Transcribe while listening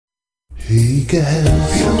He can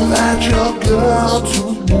invite your girl to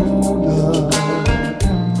Luna.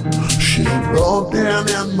 She's broke down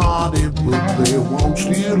and naughty, but they won't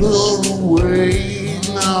steal her away.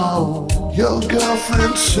 No, your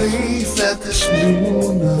girlfriend's safe at this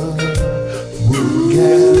Luna. One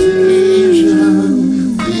guy's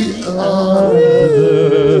Asian, the other's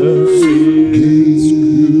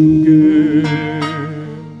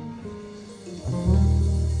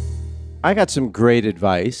I got some great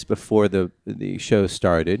advice before the show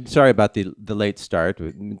started. Sorry about the late start.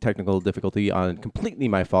 Technical difficulty on completely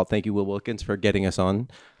my fault. Thank you, Will Wilkins, for getting us on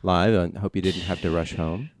live. I hope you didn't have to rush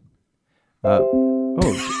home.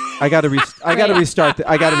 I got to restart.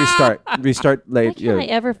 Restart late. Why can't I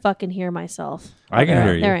ever fucking hear myself? I can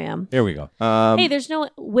hear you. There I am. Here we go. Hey, there's no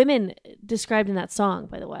women described in that song,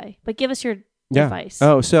 by the way. But give us your advice.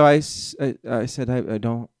 Oh, so I said I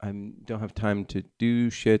don't have time to do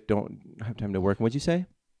shit. Don't have time to work. What'd you say?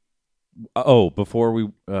 Before we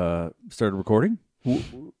started recording,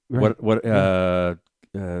 Right.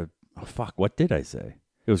 Fuck, what did I say?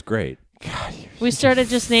 It was great. God, we started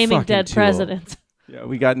just naming fucking dead too presidents. yeah,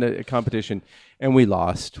 we got in a competition and we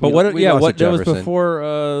lost. But we lost to that was Jefferson. before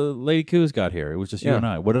Lady Coos got here. It was just you and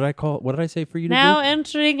I. What did I say for you to Now do?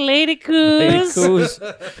 entering Lady Coos.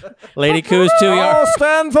 Lady Coos to your...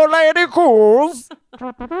 stand for Lady Coos.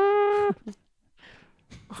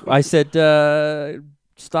 I said,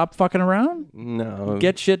 stop fucking around. No,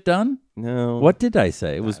 Get shit done. no. What did I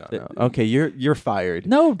say? It was Okay, you're fired.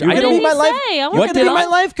 no. You're What gonna did be you my life. say? I You're want gonna to be know. my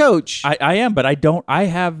life coach. I am, but I don't. I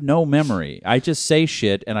have no memory. I just say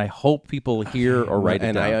shit, and I hope people hear or write it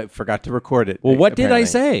and down. I forgot to record it. Well, what did I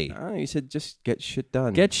apparently. say? Oh, you said just get shit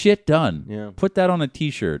done. Get shit done. Yeah. Put that on a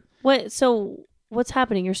T-shirt. What? So what's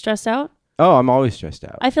happening? You're stressed out? Oh, I'm always stressed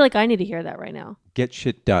out. I feel like I need to hear that right now. Get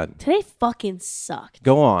shit done. Today fucking sucked.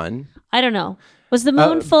 Go on. I don't know. Was the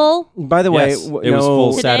moon full? By the way, Yes, it was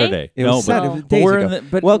full Today? Saturday. It no, was but, Saturday, but days we're ago. in the,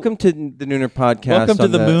 but welcome to the Nooner Podcast. welcome to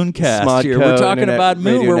on the Mooncast. Here we're Smodco talking Internet about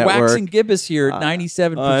moon. Radio We're Network. waxing gibbous here at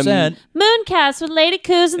 97%. Mooncast with Lady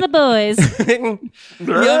Coos and the boys. Yum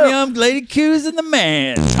yum, Lady Coos and the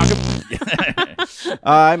man.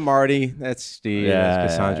 I'm Marty. That's Steve. Yeah.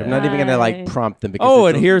 That's Cassandra. I'm not even gonna Hi. prompt them because Oh,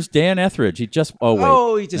 it's and here's Dan Etheridge. He just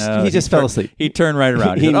he just fell asleep. He turned right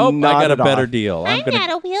around. He He said, "Oh, I got a nodded better off. deal. I'm not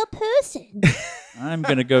a real person. I'm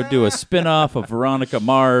gonna go do a spin-off of Veronica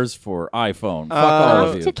Mars for iPhone. Fuck all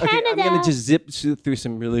of you." to Canada. I'm gonna just zip through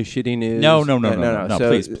some really shitty news. No.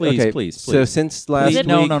 So, Please. So since last week,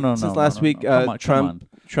 No. since last week, Come on.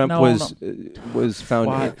 Trump No, was found.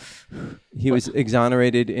 Why? He was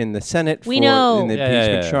exonerated in the Senate We in know. the Yeah,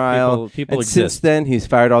 impeachment yeah. trial. People and since exist. then, he's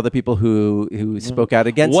fired all the people who spoke out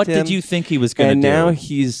against What him. did you think he was going to And do? now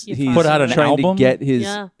he's Put out an trying album? to get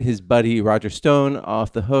Yeah. his buddy Roger Stone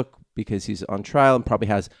off the hook because he's on trial and probably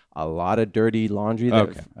has a lot of dirty laundry.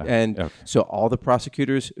 Okay. So all the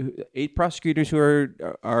prosecutors, 8 prosecutors who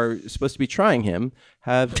are supposed to be trying him,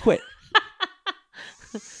 have quit.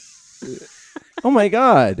 Oh my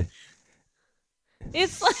God!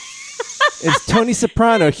 It's like It's Tony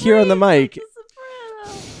Soprano here on the mic.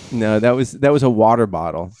 No, that was a water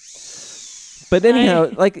bottle. But anyhow,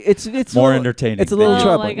 like it's More a little- entertaining It's a little than- Oh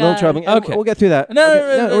troubling. my A little God. troubling. Okay. We'll get through that.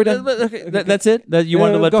 No, we're done. Okay. That's it. That you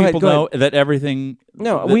wanted to let go ahead, people go know ahead. that everything.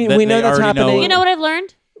 No, that we they know that's already happening. You know what I've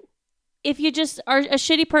learned? If you just are a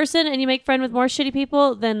shitty person and you make friends with more shitty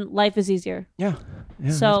people, then life is easier. Yeah,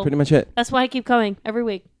 So- that's pretty much it. That's why I keep coming every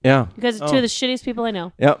week. Yeah. Because it's two of the shittiest people I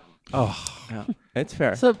know. Yep. Oh, yeah. It's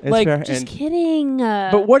fair. So, it's like, fair. Just and kidding.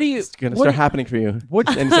 But what do you? it's gonna what start do- happening for you. What?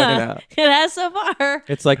 Any second now. It has so far.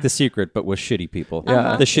 It's like The Secret, but with shitty people.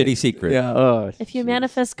 Yeah. The shitty secret. Yeah. Oh, If you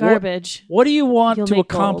manifest garbage, What do you want You'll to make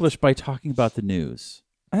gold. accomplish by talking about the news?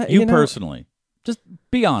 Uh, You, you know- personally, just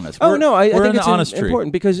be honest. Oh We're- no, I we're think in it's the honest tree.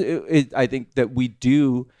 important because I think that we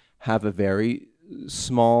do have a very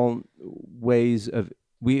small ways of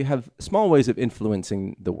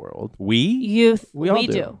influencing the world. We youth, We all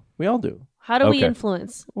do. do. We all do. How do we Okay.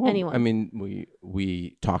 influence Well, anyone? I mean,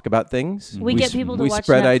 we talk about things. we get people to we watch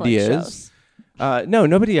spread Netflix ideas. shows. No,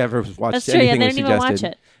 nobody ever watched That's true. Yeah, anything they we didn't even watch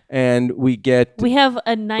suggested. it. And we get We have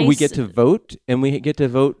a nice. we get to vote, and we get to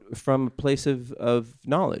vote from a place of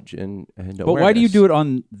knowledge and But why do you do it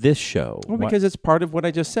on this show? Well, Why- because it's part of what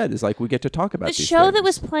I just said. Is like we get to talk about the these show that things.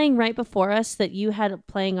 was playing right before us that you had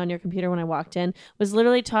playing on your computer when I walked in was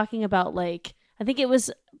literally talking about like I think it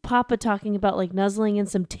was Papa talking about like nuzzling in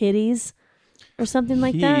some titties or something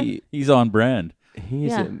like that. he's on brand.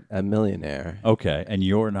 He's Yeah. a millionaire. Okay, and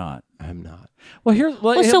you're not. I'm not. Well, here's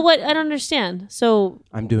Well, so what? I don't understand. So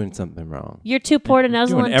I'm doing something wrong. you're too poor to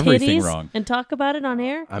nuzzle doing on everything titties wrong. and talk about it on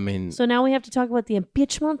air? I mean, So now we have to talk about the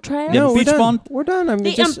impeachment trial? Yeah, no, we're done. impeachment- We're done. I'm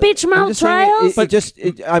The just, impeachment I'm just saying trial?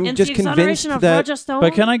 it- I'm And just the convinced exoneration of that. Roger Stone?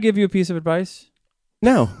 But can I give you a piece of advice?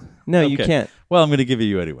 No, you Okay. can't. Well, I'm going to give it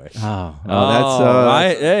you anyway. Oh,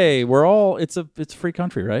 Hey, we're all. It's a free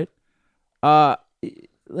country, right?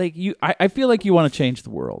 Like you, I feel like you want to change the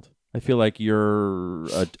world. I feel like you're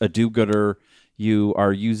a do-gooder. You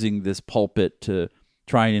are using this pulpit to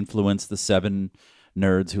try and influence the 7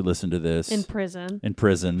 nerds who listen to this in prison. in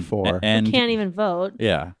prison. 4. and Can't even vote.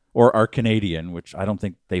 yeah, or are Canadian, which I don't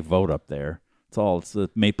think they vote up there. It's the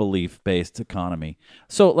maple leaf based economy.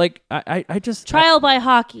 So like I just Trial by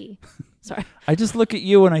hockey. Sorry. I just look at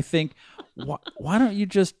you and I think, why don't you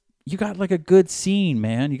just? You got like a good scene,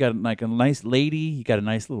 man. You got like a nice lady. You got a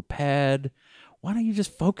nice little pad. Why don't you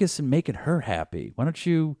just focus on making her happy? Why don't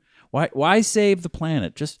you? Why save the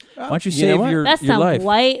planet? Just why don't you you know save what? your That's your some life?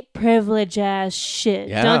 white privilege ass shit.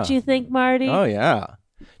 Yeah. Don't you think, Marty? Oh yeah.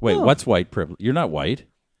 Wait, what's white privilege? You're not white.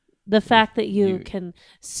 The fact that you can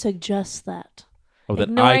suggest that. Oh, that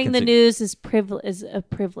I Ignoring can the say- news is is a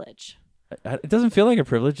privilege. It doesn't feel like a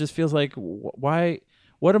privilege. It just feels like why?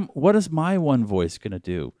 What is my one voice gonna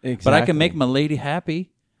do? But I Exactly. can make my lady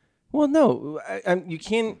happy. Well, no, you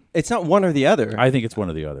can't. It's not one or the other. I think it's one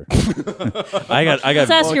or the other. I got. Let's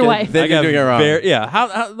ask your wife. Then I you're got doing it wrong.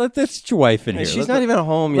 yeah. Let's get your wife in here. She's not even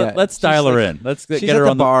home yet. Let's dial She's her like- in. Let's she's get at her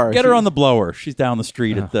the on bar. Get her She- on the blower. She's down the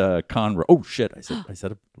street at the Conroe. Oh shit! I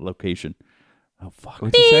said a location. Oh fuck!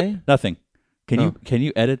 What'd you say? Nothing. Can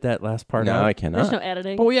you edit that last part No, out? I cannot. There's no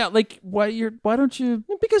editing. Oh yeah, like why don't you?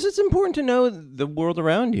 Because it's important to know the world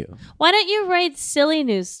around you. Why don't you write silly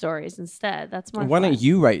news stories instead? That's more Why fun. don't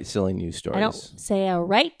you write silly news stories? I don't say I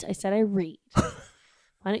write. I said I read.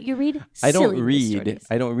 Why don't you read I don't silly news read. stories?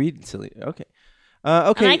 I don't read silly. Okay.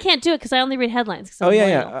 Okay. And I can't do it because I only read headlines. 'cause I'm Oh yeah,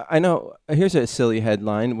 millennial. yeah. I know. Here's a silly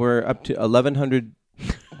headline. We're up to 1,100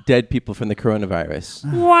 dead people from the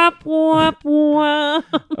coronavirus. Wop, wop, wop.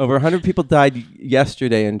 Over 100 people died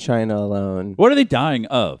yesterday in China alone. What are they dying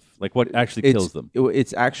of? Like what actually kills them?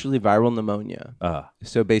 It's actually viral pneumonia.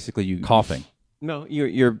 So basically, you Coughing. No,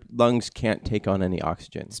 your lungs can't take on any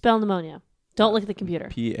oxygen. Spell pneumonia. Don't look at the computer.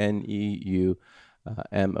 PNEUMONIA.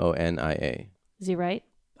 Is he right?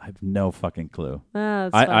 I have no fucking clue. Oh,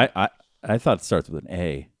 that's fine. I thought it starts with an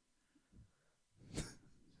A.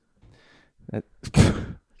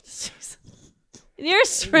 You're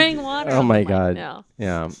spraying water. Oh on my the mic God. now.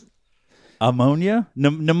 Yeah. Ammonia?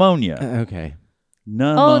 Pneumonia. Okay.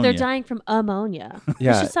 Pneumonia. Oh, they're dying from ammonia.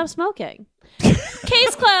 Yeah. You should stop smoking.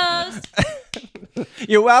 Case closed.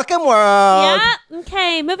 You're welcome, world. Yeah.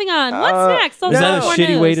 Okay. Moving on. What's next? Is that a More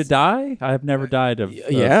shitty way news. to die? I've never died of.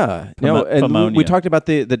 Yeah. No, and pneumonia. we talked about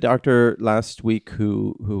the doctor last week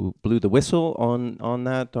who blew the whistle on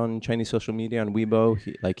that on Chinese social media on Weibo.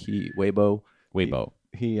 Weibo.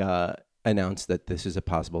 He announced that this is a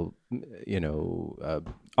possible,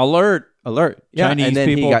 Alert. alert. Yeah, Chinese and then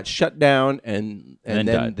people- he got shut down, and And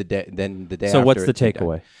then died. the day. So what's after the it died.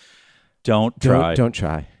 takeaway? Don't try. Don't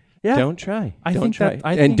try. Yeah. Don't try. I don't think try. that-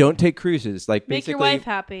 I and think- don't take cruises. Like Make your basically, wife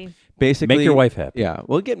happy. basically Make your wife happy. Yeah,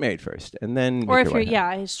 well, get married first, and then Or make if your you're, wife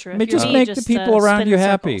happy. yeah, it's true. May If you're just me, make the people around spin you in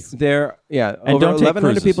happy. circles. There, yeah, And over don't take 1,100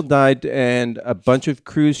 cruises. people died, and a bunch of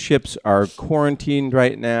cruise ships are quarantined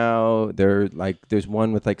right now. There's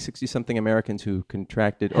one with like 60-something Americans who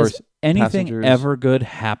contracted. Or Has anything passengers. ever good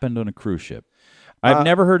happened on a cruise ship? I've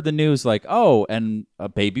never heard the news like, oh, and a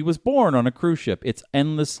baby was born on a cruise ship. It's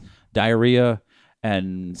endless diarrhea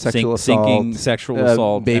and Sexual sinking assault, sexual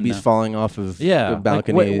assault. babies and, falling off of Yeah, the like,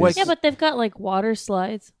 balconies. what- Yeah, but they've got like water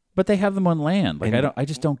slides. but they have them on land. Like And- I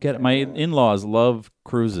just don't get it. My in-laws love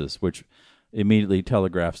cruises, which immediately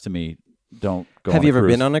telegraphs to me, don't go. Have on you a ever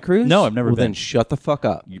cruise. been on a cruise? No, I've never well, been. Then shut the fuck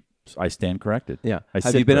up. I stand corrected. Yeah. I Have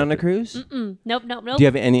sit you been on a corrected. cruise? Nope. Do you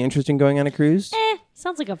have any interest in going on a cruise?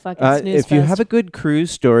 Sounds like a fucking snooze If you fest. have a good cruise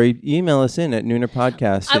story, email us in at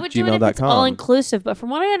noonerpodcast I at would do it if it's all gmail.com. inclusive, but from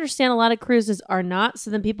what I understand, a lot of cruises are not. So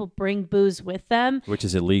then people bring booze with them. Which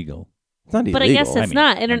is illegal. It's not illegal. But I guess it's mean,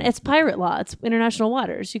 not. It's pirate law. It's international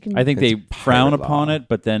waters. You can. I think they It's frown pirate upon law. it,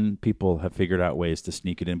 but then people have figured out ways to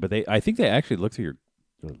sneak it in. But I think they actually look through your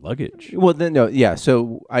luggage. Well, then no, yeah.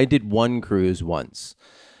 So I did one cruise once,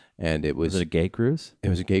 and it Was was it a gay cruise? a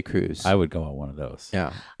gay cruise. I would go on one of those.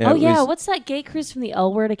 yeah. Oh It yeah, was- what's that gay cruise from the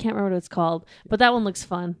L Word? I can't remember what it's called, but that one looks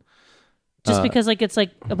fun. Just because like it's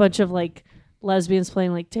like a bunch of like lesbians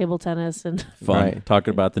playing like table tennis and Fun. Right.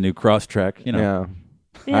 Talking about the new Crosstrek, Yeah.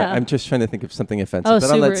 yeah. I'm just trying to think of something offensive, Oh,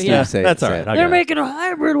 but I'll let Subaru, Steve yeah. say That's say all it. right. I they're got it. making a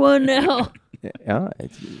hybrid one now. Yeah,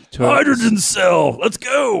 Hydrogen cell. Let's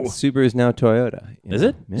go. Subaru is now Toyota. you Is know?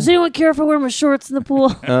 it? Yeah. Does anyone care if I wear my shorts in the pool?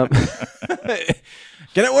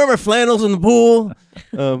 Can I wear my flannels in the pool?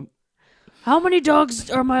 How many dogs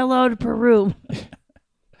am I allowed per room?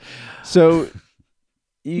 So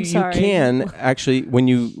you sorry. can actually when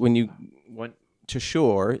you went to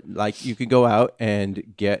shore, like you could go out and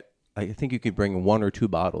get. I think you could bring 1 or 2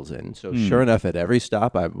 bottles in. So sure enough, at every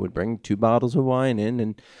stop, I would bring 2 bottles of wine in,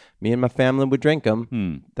 and me and my family would drink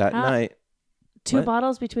them that night. 2 What?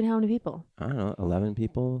 bottles between how many people? I don't know, 11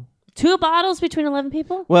 people. 2 bottles between 11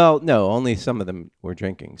 people? Well, no, only some of them were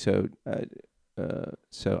drinking. So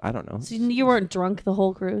I don't know. So you weren't drunk the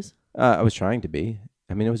whole cruise? I was trying to be.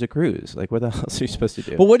 I mean, it was a cruise. Like, what the hell else are you supposed to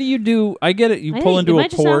do? But what do you do? I get it. You pull into am a I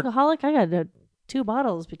just port. alcoholic? I got 2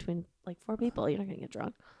 bottles between like 4 people. You're not gonna get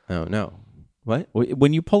drunk. Oh no. What?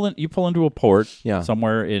 When you pull into a port Yeah.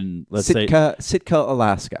 somewhere in, let's Sitka,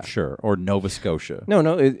 Alaska. sure, or Nova Scotia.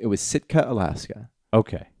 No, it was Sitka, Alaska.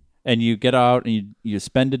 Okay. And you get out and you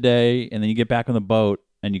spend a day and then you get back on the boat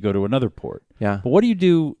and you go to another port. Yeah. But what do you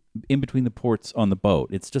do in between the ports on the boat?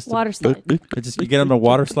 It's just Water slide. It's just you get on a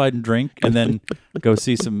water slide and drink and then go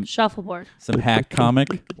see some Shuffleboard. hack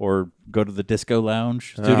comic or go to the disco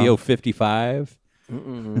lounge, Studio 55.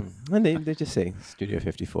 And they just say Studio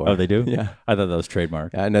 54. Oh, they do? Yeah. I thought that was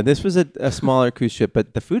trademark. No, this was a smaller cruise ship,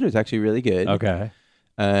 but the food was actually really good. Okay.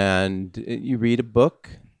 And you read a book.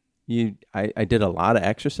 I did a lot of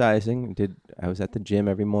exercising. I was at the gym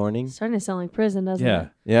every morning. Starting to sound like prison, doesn't Yeah. it?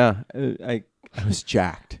 Yeah, I was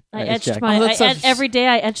jacked. I was etched jacked. my that sounds- every day.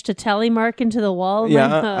 I etched a tally mark into the wall. Of Yeah,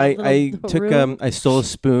 my, I little took room. I stole a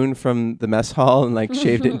spoon from the mess hall and like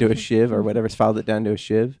shaved it into a shiv or whatever, filed it down to a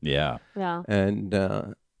shiv. Yeah. Yeah. And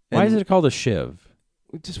Why is it called a shiv?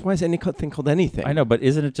 just why is anything called anything? I know, but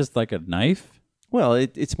isn't it just like a knife? Well,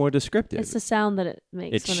 it's more descriptive. It's the sound that it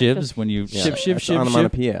makes. It when shivs goes- when you Yeah, shiv, shiv, that's shiv, shiv.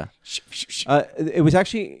 onomatopoeia. It was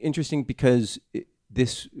actually interesting because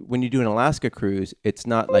when you do an Alaska cruise, it's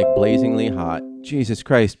not like blazingly hot. Jesus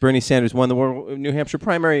Christ, Bernie Sanders won the New Hampshire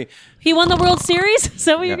primary. He won the World Series. Is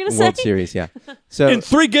that what you're gonna World say? Series, yeah. So In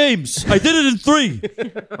 3 games. I did it in 3.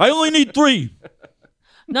 I only need 3.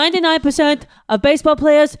 99% of baseball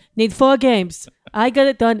players need 4 games. I got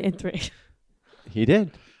it done in 3. he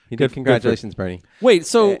did. He Good- did. Congratulations, Bernie. Wait,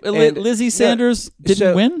 so And- Lizzie yeah, Sanders didn't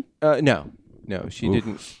so- win? No, she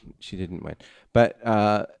didn't. She didn't win. But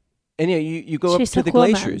and yeah, you go She's up to so the cool,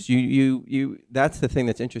 man. glaciers. You. That's the thing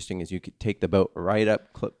that's interesting is you could take the boat right up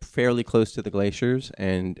fairly close to the glaciers,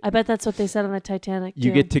 and I bet that's what they said on the Titanic. you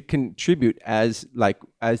too. get to contribute as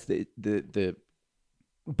the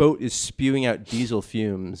boat is spewing out diesel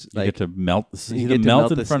fumes. You get to melt. you You get to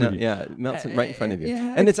melt in the front of snow- you. Yeah, it melts right in front of you,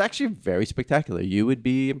 yeah, and it's actually very spectacular. You would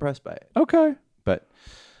be impressed by it. Okay. But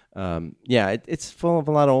it's full of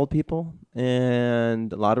a lot of old people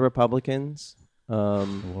and a lot of Republicans. Well,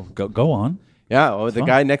 go on. Yeah, the fun.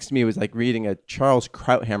 guy next to me was like reading a Charles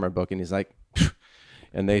Krauthammer book, and he's like,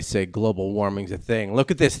 and they say global warming's a thing.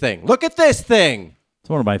 Look at this thing. Look at this thing. It's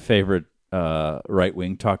one of my favorite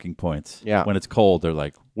right-wing talking points. Yeah. When it's cold, they're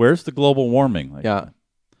like, "Where's the global warming?" Like, Yeah.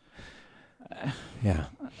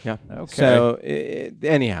 Yeah. Okay. So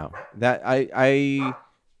anyhow, that I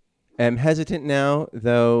am hesitant now,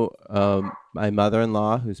 though. My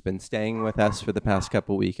mother-in-law, who's been staying with us for the past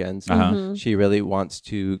couple weekends, she really wants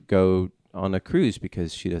to go on a cruise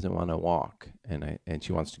because she doesn't want to walk, and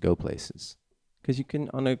she wants to go places. Because you can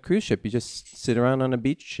on a cruise ship, you just sit around on a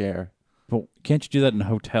beach chair. But can't you do that in a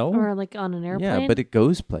hotel? or like on an airplane. Yeah, but it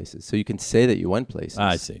goes places, so you can say that you went places.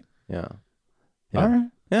 I see. Yeah. All right.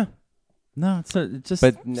 Yeah. No, it's just.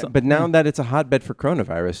 But now that it's a hotbed for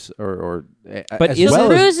coronavirus, But as is so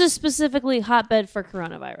well as- cruise is specifically hotbed for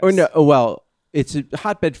coronavirus. or no, well, it's a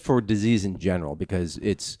hotbed for disease in general because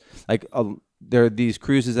it's like there are these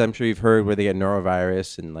cruises I'm sure you've heard where they get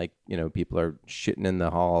norovirus and like people are shitting in the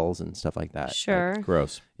halls and stuff like that. Sure.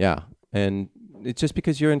 gross. Yeah, and it's just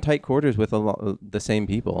because you're in tight quarters with the same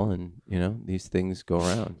people, and these things go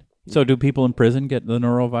around. So, do people in prison get the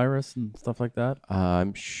norovirus and stuff like that?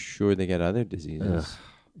 I'm sure they get other diseases.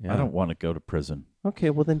 Yeah. I don't want to go to prison.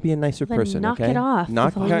 Okay, well then be a nicer Then person. knock okay? it off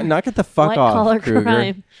Knock with all your it the fuck White off, collar Kruger.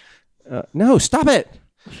 crime. No, stop it.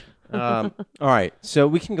 All right, so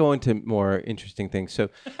we can go into more interesting things. So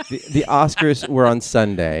the Oscars were on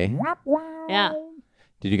Sunday. Yeah.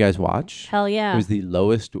 Did you guys watch? Hell yeah. It was the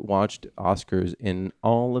lowest watched Oscars in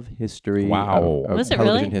all of history. Wow. Of Was it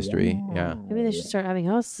television really? history. Yeah. Maybe they should start having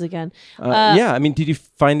hosts again. Yeah. I mean, did you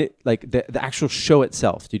find it like the actual show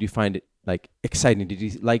itself? Did you find it like exciting? Did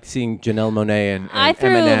you like seeing Janelle Monáe and I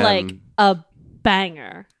threw Eminem? like a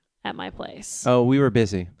banger at my place. Oh, we were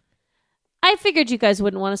busy. I figured you guys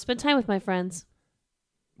wouldn't want to spend time with my friends.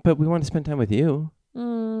 But we want to spend time with you.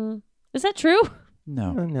 Is that true?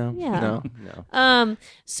 No. No. Yeah. No.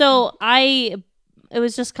 So it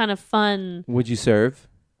was just kind of fun. Would you serve?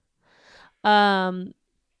 I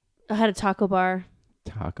had a taco bar,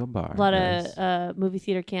 Taco bar. a lot Nice. of movie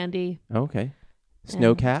theater candy. Okay.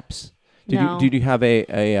 Snow caps. No. Did you have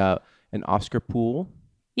an Oscar pool?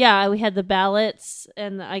 Yeah, we had the ballots,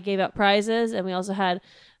 and I gave out prizes, and we also had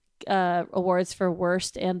awards for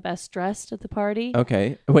worst and best dressed at the party.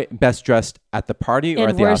 Okay. Wait, best dressed at the party or And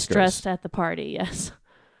at the worst Oscars? dressed at the party, yes.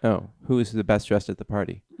 Oh, who was the best dressed at the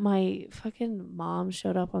party? My fucking mom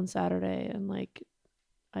showed up on Saturday, and like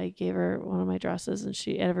I gave her one of my dresses, and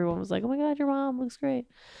everyone was like, "Oh my god, your mom looks great."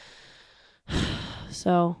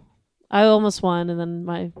 So I almost won, and then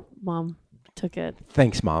my mom took it.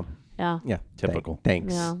 Thanks, Mom. Yeah, Yeah. Typical.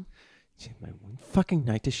 Thanks. yeah, My one fucking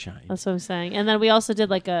night to shine. that's what I'm saying. And then we also did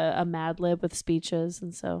like a Mad Lib with speeches,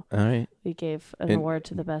 and so All right. we gave an And award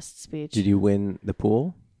to the best speech. Did you win the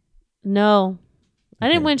pool? No, I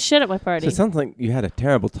didn't Okay. win shit at my So party. it sounds like you had a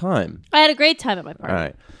terrible time. I had a great time at my All party.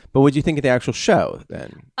 right. But what did you think of the actual show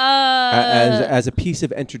then? As a piece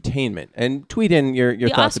of entertainment? And tweet in your the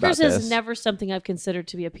thoughts about Oscars this. is never something I've considered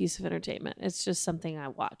to be a piece of entertainment. It's just something I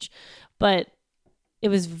watch. But it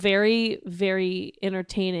was very, very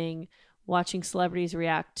entertaining watching celebrities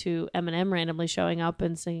react to Eminem randomly showing up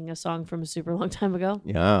and singing a song from a super long time ago.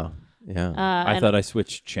 Yeah. Yeah. I And thought I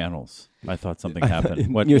switched channels. I thought something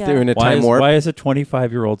happened. What? You Yeah. threw in a Why time is, warp? why is a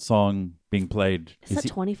 25-year-old song being played? it's not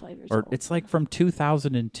 25 years or old. it's like from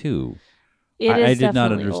 2002. It I is did not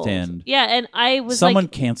definitely old. understand. Yeah, and I was Someone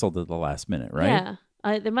like, canceled at the last minute, right?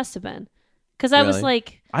 yeah, there must have been. Because I was Really?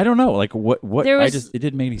 like, I don't know. Like what? There I was just it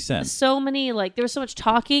didn't make any sense. so many, like, there was so much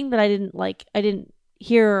talking that I didn't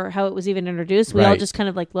hear how it was even introduced. We all Right. just kind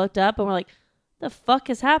of like looked up and we're like, the fuck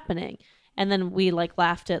is happening? And then we like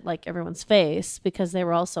laughed at like everyone's face because they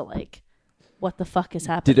were also like, what the fuck is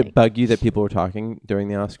happening? Did it bug you that people were talking during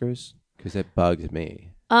the Oscars? Because it bugs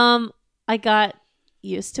me. I got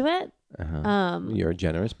used to it. You're a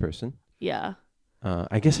generous person. Yeah.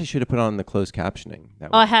 I guess I should have put on the closed captioning.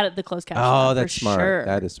 That Oh, I would- had it the closed caption. Oh, on, that's for smart. Sure.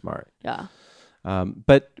 That is smart. Yeah.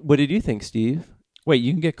 But what did you think, Steve? Wait,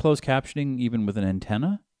 you can get closed captioning even with an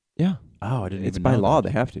antenna? Yeah. Oh, I didn't It's even by know law that.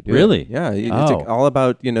 they have to do Really? it. Yeah, it's Oh. all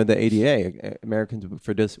about the ADA, Americans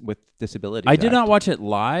with Disabilities. I did Act. not watch it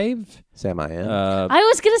live. Sam, I am. I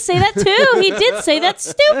was going to say that too. He did say that's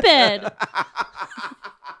stupid.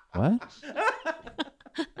 What?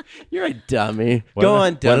 You're a dummy. What Go did I-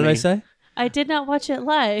 on, dummy. What did I say? I did not watch it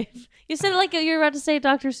live. You said it like you were about to say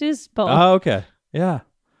Dr. Seuss poem. Oh, okay. Yeah.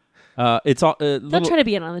 It's all. Don't try to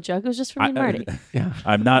be in on the joke. It was just for me and Marty. Yeah.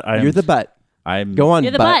 I'm not. You're the butt. I'm. Go on,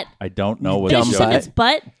 You're the butt. I don't know what Finish Dumb your joke.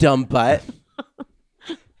 butt. sentence, butt. Dumb butt.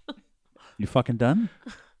 You fucking done?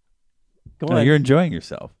 Go No, on. you're enjoying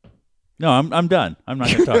yourself. No, I'm done. I'm not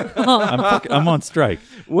gonna talk. I'm on strike.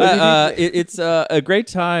 What did It's a great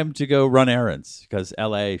time to go run errands because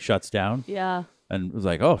LA shuts down, Yeah. and it was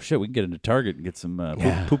like, oh shit, we can get into Target and get some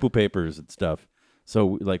Yeah. poo-poo papers and stuff. So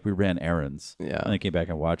we ran errands. Yeah. And I came back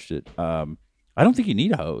and watched it. I don't think you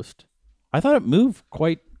need a host. I thought it moved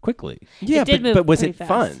quite quickly. Yeah, did move but was pretty it fast.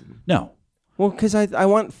 fun? No, Well, because I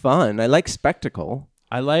want fun. I like spectacle.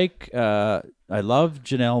 I love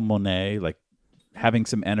Janelle Monáe, like having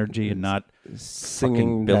some energy and not Singing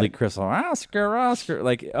fucking Billy that- Crystal, Oscar.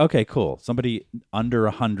 Like, okay, cool. Somebody under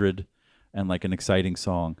 100 and like an exciting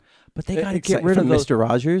song. But they got to get rid from of those, Mr.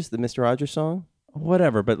 Rogers, the Mr. Rogers song.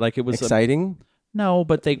 whatever. But like it was Exciting. no,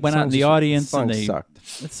 but they went out in Songs the just- audience song and they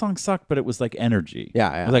sucked. The song sucked, but it was like energy. Yeah,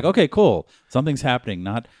 It yeah. was like, okay, cool. Something's happening.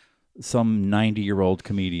 Not some 90-year-old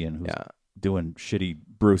comedian who's Yeah. doing shitty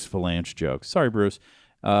Bruce Valanche jokes. Sorry, Bruce.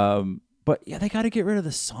 But yeah, they got to get rid of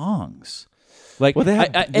the songs. Like, Well, they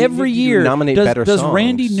have- every you year, nominate does, better does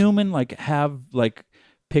Randy songs. Newman like have like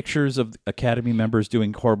pictures of Academy members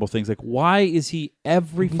doing horrible things? Like, why is he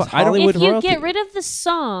every? He's I don't. Hollywood If you royalty. get rid of the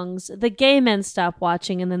songs, the gay men stop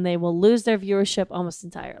watching, and then they will lose their viewership almost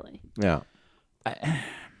entirely. Yeah.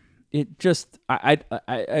 It just.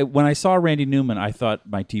 I when I saw Randy Newman, I thought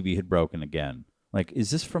my TV had broken again. Like,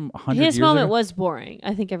 is this from 100 His years moment ago? was boring.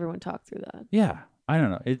 I think everyone talked through that. Yeah, I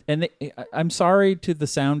don't know. I'm sorry to the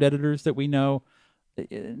sound editors that we know.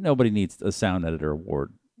 Nobody needs a sound editor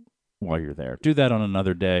award while you're there. Do that on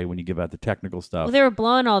another day when you give out the technical stuff. Well, they were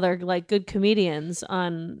blowing all their like good comedians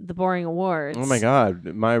on the boring awards. Oh my God,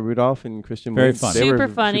 Maya Rudolph and Christian. Very Wiig, funny. they were Super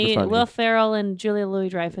funny. Super funny. Will Ferrell and Julia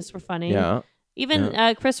Louis-Dreyfus were funny. Yeah.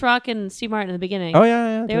 Even Chris Rock and Steve Martin in the beginning. Oh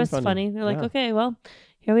yeah, yeah. They was funny. They're like, Yeah. okay, well,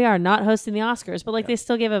 here we are, not hosting the Oscars, but like they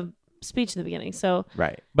still gave a speech in the beginning. So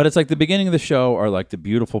Right. But it's like the beginning of the show are like the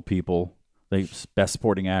beautiful people like best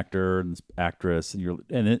supporting actor and actress,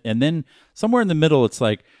 and then somewhere in the middle, it's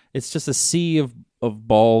like it's just a sea of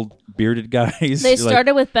bald bearded guys. They You're like,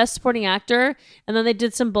 started with best supporting actor, and then they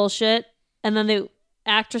did some bullshit, and then the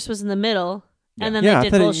actress was in the middle, and then I they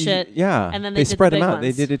did thought bullshit. and then they they did spread the them big out. They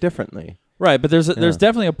ones. did it differently. right, but there's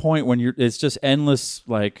definitely a point when it's just endless,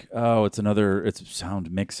 like, oh, it's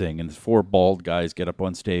sound mixing, and 4 bald guys get up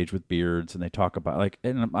on stage with beards and they talk about like,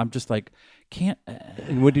 and I'm just like, can't.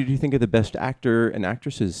 And what did you think of the best actor and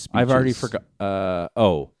actresses? Speeches? I've already forgot.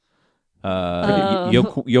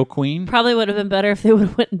 Yo Queen. Probably would have been better if they would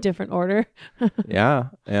have went in different order. Yeah.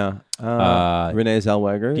 Renee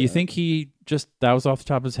Zellweger. Do you think that was off the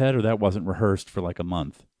top of his head, or that wasn't rehearsed for like a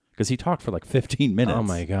month? Because he talked for like 15 minutes. Oh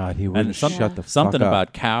my God, he wouldn't shut the fuck something up.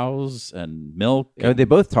 about cows and milk. Yeah, they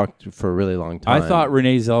both talked for a really long time. I thought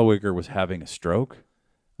Renee Zellweger was having a stroke.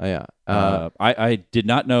 Oh, yeah. I did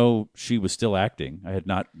not know she was still acting. I had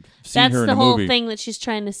not seen That's her in the a whole movie. thing that she's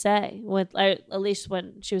trying to say. With at least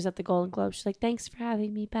when she was at the Golden Globe, she's like, "Thanks for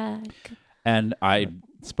having me back." And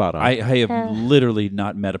Spot on. I have literally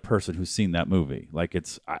not met a person who's seen that movie. Like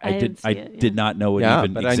I did not know it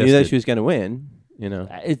even but existed. I knew that she was going to win. You know.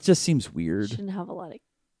 It just seems weird. She didn't have a lot of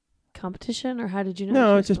competition, or how did you know?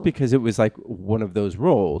 No, she it's was just gonna win? because it was like one of those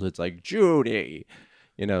roles. It's like Judy,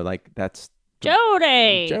 like that's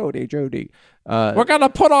Jody. We're gonna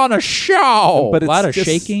put on a show. But A lot of just-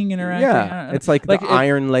 shaking and interacting. Yeah, it's like the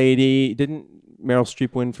Iron Lady. Didn't Meryl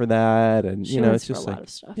Streep win for that? And She it's wins for just a lot like of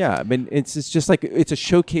stuff. yeah. I mean, it's just like it's a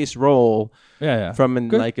showcase role. Yeah. From an,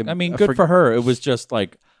 Good. like a, I mean, a good for her. It was just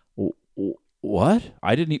like, what?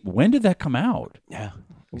 I didn't. When did that come out? Yeah,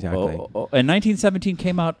 exactly. And 1917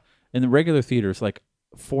 came out in the regular theaters like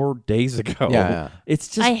 4 days ago. Yeah. It's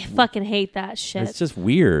just. I fucking hate that shit. It's just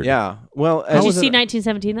weird. Yeah. Well, Did you was see it-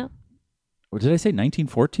 1917 though? What did I say?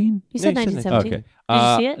 1914? You said No, you said 1917. Okay. Did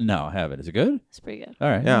you see it? No, I haven't. Is it good? It's pretty good. All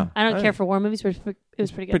right. Yeah. I don't care for war movies, but it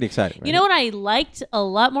was pretty good. Pretty exciting. Right? You know what I liked a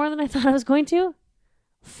lot more than I thought I was going to?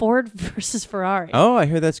 Ford versus Ferrari. Oh, I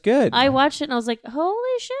hear that's good. I watched it and I was like,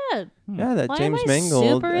 holy shit. Yeah, that Why James am I Mangold.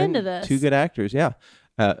 super and into this? 2 good actors. Yeah,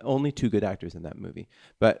 only 2 good actors in that movie.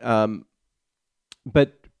 But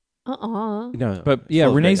no. But yeah, full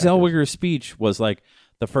of Renee great actors. Zellweger's speech was like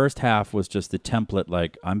the first half was just the template.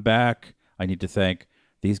 Like, I'm back. I need to thank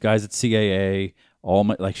these guys at CAA. All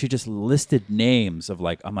my she just listed names of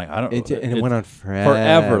like I don't. And it went on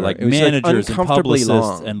forever. Like It was, managers and uncomfortably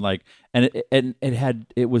publicists long. and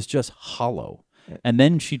it was just hollow. And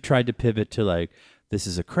then she tried to pivot to like, this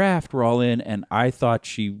is a craft we're all in, and I thought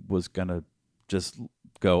she was gonna just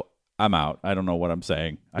go, I'm out. I don't know what I'm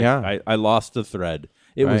saying. I lost the thread.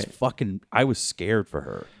 It was fucking. I was scared for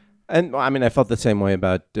her. And I mean, I felt the same way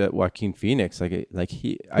about Joaquin Phoenix. But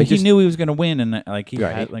he knew he was going to win, and like he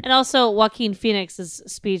Right. had like. And also Joaquin Phoenix's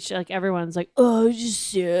speech, like everyone's like, oh,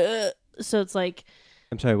 shit. So it's like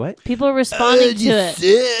I'm sorry, what? people are responding to it.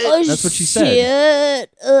 Oh, That's what she said.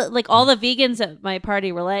 Like all the vegans at my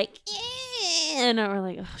party were like, and we're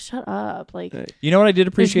like, oh, shut up. Like, You know what I did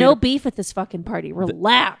there's appreciate? no beef at this fucking party.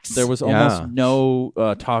 Relax. There was almost no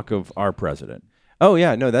talk of our president. Oh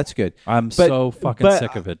yeah, no, that's good. I'm so fucking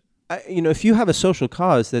sick of it. If you have a social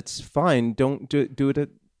cause, that's fine. Don't do it.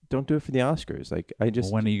 Don't do it for the Oscars. Like I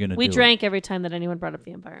just. When are you going to? we drank every time that anyone brought up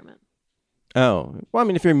the environment. Oh well, I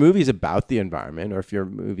mean, if your movie's about the environment, or if your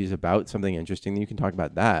movie's about something interesting, then you can talk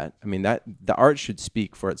about that. I mean, that the art should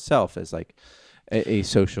speak for itself as like a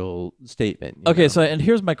social statement. you Okay, know? so and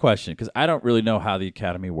here's my question, because I don't really know how the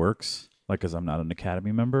Academy works, like because I'm not an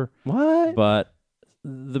Academy member. What? But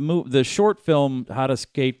the short film "How to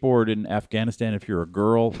Skateboard in Afghanistan If You're a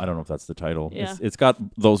Girl," I don't know if that's the title. Yeah. It's got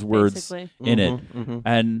those words Basically. in it,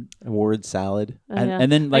 and Word salad.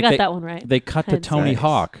 and then like I got they, that one right. They cut to Nice. Tony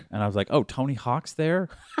Hawk, and I was like, "Oh, Tony Hawk's there."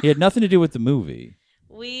 He had nothing to do with the movie.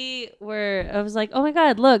 I was like, oh my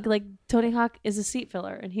God, look, like Tony Hawk is a seat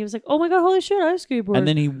filler. And he was like, oh my God, holy shit, I skateboard. And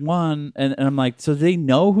then he won, and I'm like, so they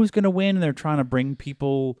know who's going to win, and they're trying to bring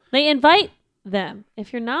people. they invite them.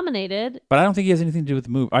 If you're nominated, But I don't think he has anything to do with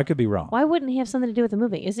the movie. I could be wrong. why wouldn't he have something to do with the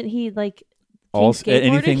movie? Isn't he like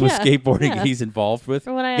Anything with Yeah. skateboarding, Yeah. he's involved with.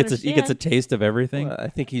 From what I He gets a understand. taste of everything. Well, I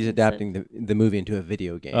think he's adapting the movie into a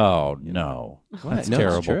video game. Oh no, that's No, it's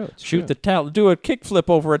terrible. true, it's Shoot true. do a kickflip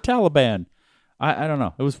over a Taliban. I don't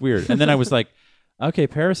know. It was weird. And then I was like, okay,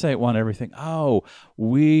 Parasite won everything. Oh,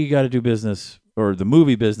 we got to do business, or the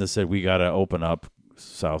movie business said we got to open up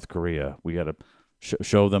South Korea. We got to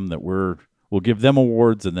show them that we'll give them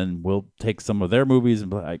awards, and then we'll take some of their movies.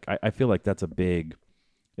 And I feel like that's a big.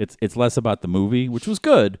 It's less about the movie, which was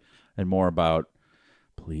good, and more about,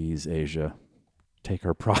 please, Asia, take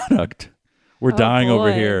our product. We're dying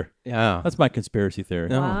over boy. here. Yeah. That's my conspiracy theory.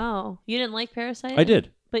 No. Wow. You didn't like Parasite? I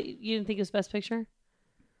did. But you didn't think it was Best Picture?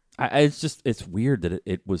 It's weird that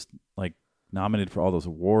it was like nominated for all those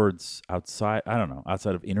awards outside. I don't know,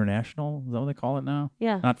 outside of international. Is that what they call it now?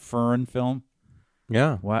 Yeah. Not foreign film.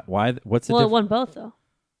 Yeah. Why? What's the Well, it difference? won both, though.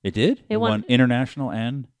 It did. It won- won international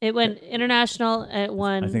and It won international, it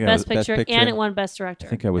won I think I Best was- Best Picture, Picture. and it won Best Director. I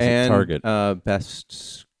think I was at And Target.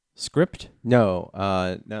 best Script, no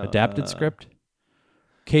adapted script,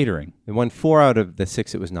 catering. It won 4 out of the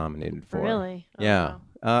 6 it was nominated for. Really? Oh, Yeah.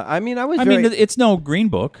 wow. I mean, I was I very, mean, it's no Green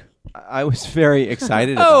Book. I was very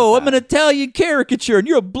excited. Oh, about I'm an Italian caricature, and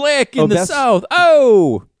you're black in Oh, the best- South.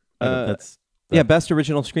 Oh, that's yeah, best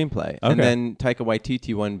original screenplay, and Okay. then Taika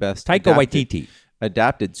Waititi won best Taika adapted- Waititi.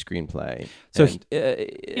 adapted screenplay. So And-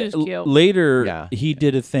 He was cute. later, Yeah. he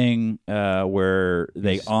did a thing where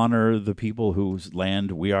they honor the people whose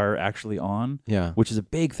land we are actually on. Yeah. which is a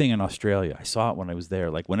big thing in Australia. I saw it when I was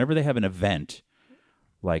there. Like whenever they have an event,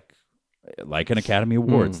 like an Academy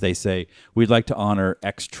Awards, they say we'd like to honor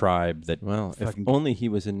X tribe. That well, if fucking. only he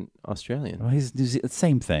was an Australian. Well, he's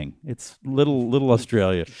same thing. It's little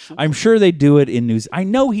Australia. I'm sure they do it in New. I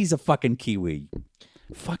know he's a fucking Kiwi.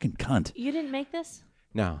 Fucking cunt. You didn't make this?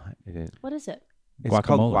 No, it didn't. What is it? It's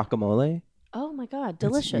called Guacamole. guacamole. Oh, my God.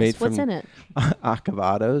 Delicious. made What's from- in it?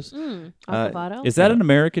 Acavados. Avocado? Is that an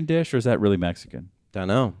American dish or is that really Mexican? Don't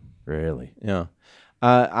know. Really? Yeah.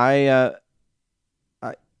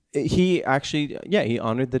 He actually, he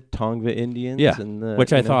honored the Tongva Indians. Yeah. And the,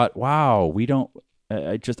 Which I you know- thought, wow, we don't.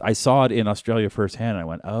 I saw it in Australia firsthand. And I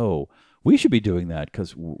went, oh, we should be doing that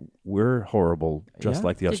because we're horrible, just Yeah.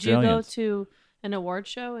 like the Did you Australians. go to an award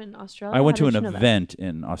show in Australia? I went How to did an you know that? event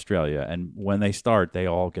in Australia, and when they start, they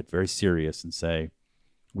all get very serious and say,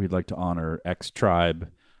 "We'd like to honor X tribe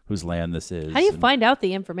whose land this is." How do you And find out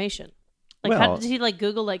the information? Like, how Well- did he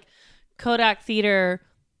Google Kodak Theater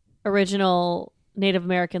original Native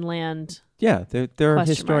American land? Yeah, there are Question mark.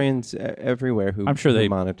 historians everywhere who I'm sure they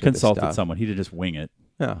monitor this consulted stuff. someone. He didn't just wing it.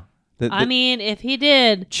 Yeah. I mean, if he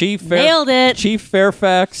did, Chief nailed it. Chief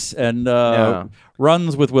Fairfax and Yeah.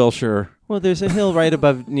 runs with Wilshire. Well, there's a hill right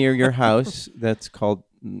above near your house that's called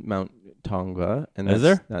Mount Tongva, and Is that's,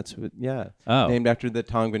 there? That's what, yeah, Oh. named after the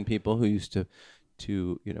Tongvan people who used to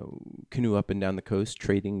canoe up and down the coast,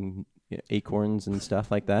 trading acorns and stuff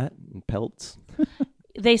like that, and pelts.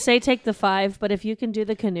 They say take the 5, but if you can do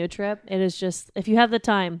the canoe trip, it is just, if you have the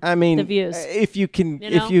time, I mean, the views. if you can, You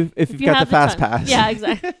know? if you've got have the fast time. pass. Yeah,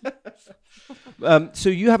 exactly. So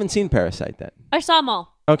you haven't seen Parasite then? I saw them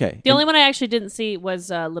all. Okay. The only one I actually didn't see was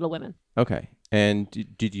Little Women. Okay. And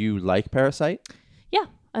did you like Parasite? Yeah,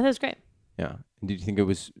 I thought it was great. Yeah. And did you think it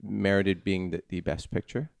was merited being the best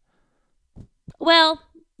picture? Well,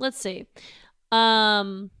 let's see.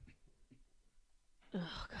 Oh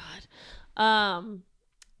God.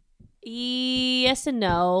 Yes and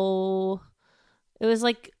no. It was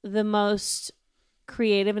the most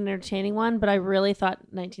creative and entertaining one, but I really thought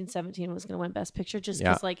 1917 was going to win Best Picture just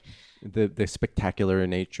because The spectacular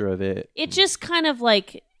nature of it. it just kind of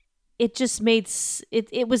it just made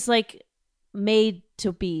it was made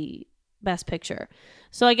to be Best Picture.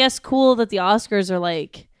 So I guess cool that the Oscars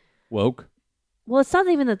are Woke. well, it's not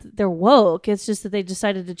even that they're woke. It's just that they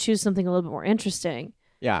decided to choose something a little bit more interesting.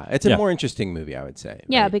 Yeah, it's a more interesting movie, I would say.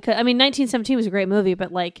 Yeah, right? because 1917 was a great movie,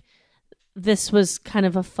 but this was kind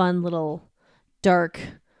of a fun little dark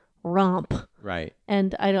romp, Right.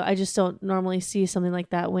 and I just don't normally see something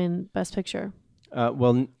like that win Best Picture. Yeah,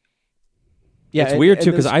 It's weird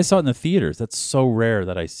too because I saw it in the theaters. That's so rare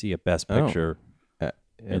that I see a Best Oh. Picture.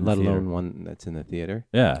 in let the theater. alone one that's in the theater.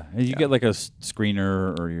 Yeah, and you get a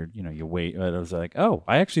screener or you wait. And I was like, oh,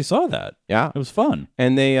 I actually saw that. Yeah, It was fun,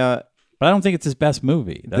 and they but I don't think it's his best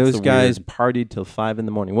movie. That's those the guys weird- partied till 5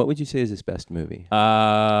 a.m. What would you say is his best movie?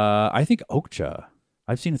 I think Okja.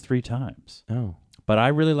 I've seen it 3 times, Oh but I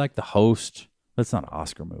really like The Host. That's not an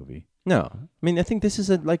Oscar movie. no, I mean I think this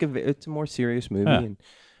is it's a more serious movie, Yeah. and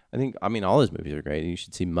I think all his movies are great. You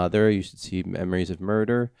should see Mother. You should see Memories of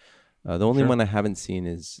Murder. The only Sure. one I haven't seen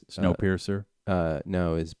is Snowpiercer.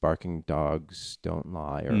 no, is Barking Dogs Don't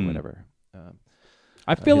Lie or whatever.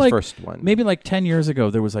 I feel his like first one. maybe 10 years ago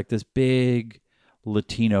there was this big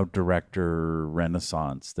Latino director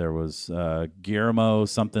renaissance. There was Guillermo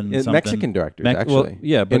something. Mexican directors Well, actually.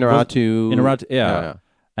 yeah, but Inarritu. yeah.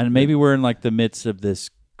 And maybe we're in the midst of this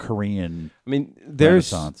Korean. I mean,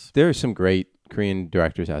 there's Renaissance. some great Korean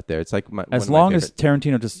directors out there. It's like As long as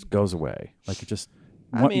Tarantino just goes away, it just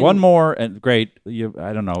I mean- one more and great.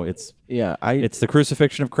 I don't know. It's yeah, it's the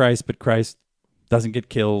crucifixion of Christ, but Christ doesn't get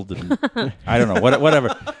killed. And, I don't know.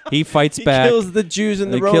 Whatever. He fights He back. kills the Jews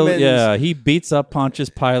and the He Romans. he beats up Pontius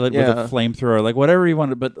Pilate with Yeah. a flamethrower, like whatever he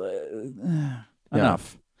wanted. But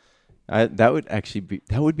enough.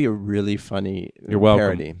 That would be a really funny You're welcome.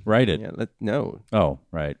 parody. Write it. Yeah, no, Oh,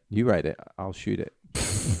 right. you write it. I'll shoot it.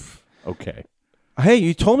 Okay. Hey,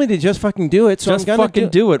 you told me to just fucking do it, so Just I'm gonna fucking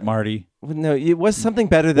do it, Marty. Well, no, it was something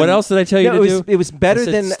better than. What else did I tell you No, to it was, do? It was better I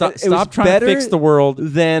said, than. stop, it was stop trying to better fix the world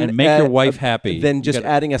than and make your wife happy. Than You just gotta-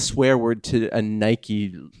 adding a swear word to a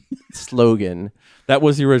Nike slogan. That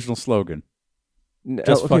was the original slogan.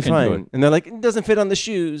 Just okay, fucking do fine. it. And they're like, it doesn't fit on the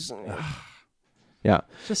shoes. Yeah.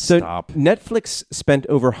 Just So stop. Netflix spent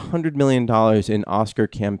over $100 million in Oscar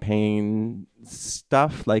campaign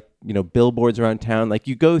stuff, like, billboards around town. Like,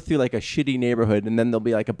 you go through like a shitty neighborhood and then there'll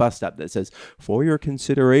be like a bus stop that says, "For your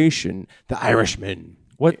consideration, The Irishman."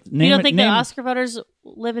 What name? You don't think name, the Oscar voters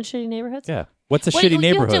live in shitty neighborhoods? Yeah. What's a What- shitty you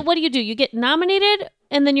neighborhood? what do you do? You get nominated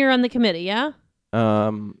and then you're on the committee, yeah?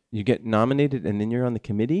 You get nominated and then you're on the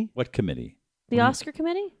committee. What committee? The Oscar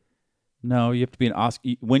committee? No, you have to be an Oscar.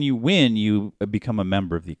 When you win, you become a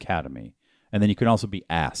member of the Academy, and then you can also be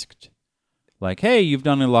asked, like, "Hey, you've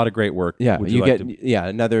done a lot of great work. Yeah, Would you like get to-"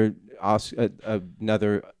 another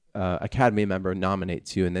another Academy member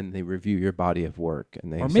nominates you, and then they review your body of work,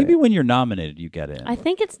 and they Or say, maybe when you're nominated, you get in. I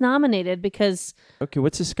think it's nominated because okay,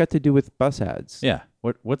 what's this got to do with bus ads? Yeah.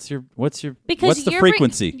 What's the you're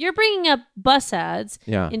frequency? you're bringing up bus ads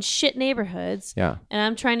Yeah. in shit neighborhoods, Yeah. and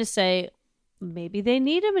I'm trying to say maybe they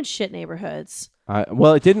need them in shit neighborhoods.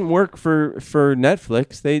 Well, it didn't work for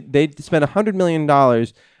Netflix. They spent $100 million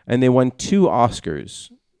and they won 2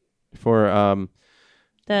 Oscars for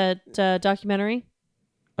The documentary.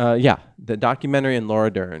 the documentary and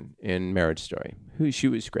Laura Dern in Marriage Story. She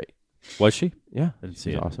was great. Was she? Yeah, I didn't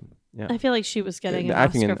see she's it. awesome. Yeah, I feel like she was getting The an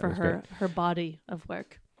acting in Oscar that for was her body of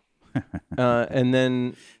work. and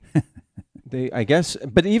then I guess,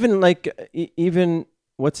 but even like even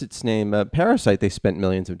what's its name, Parasite, they spent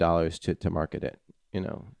millions of dollars to market it.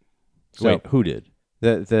 So Wait, who did?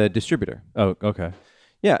 the distributor. Oh, okay.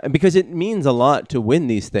 Yeah, and because it means a lot to win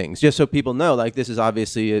these things. Just so people know, like this is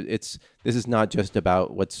obviously this is not just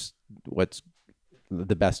about what's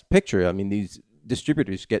the best picture. I mean, these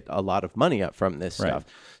distributors get a lot of money up from this Right. stuff.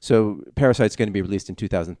 So Parasite's going to be released in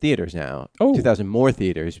 2,000 theaters now. Oh. 2,000 more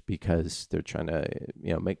theaters because they're trying to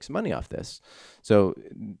make some money off this. So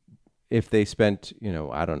if they spent,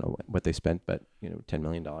 I don't know what they spent, but $10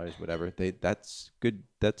 million, whatever, that's good.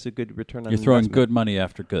 That's a good return on You're throwing investment. good money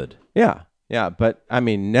after good. Yeah, but I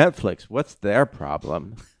mean, Netflix, what's their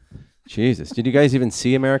problem? Jesus, did you guys even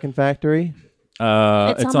see American Factory? It's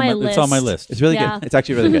on my It's on my list. list. It's really Yeah. good. It's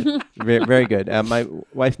actually really good. Very, very good. My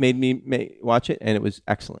wife made me watch it, and it was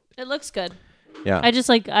excellent. It looks good. Yeah.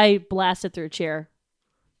 I blasted through a chair.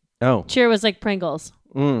 Oh. Chair was like Pringles.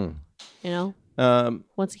 Mm.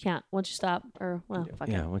 Once you stop, or well, fuck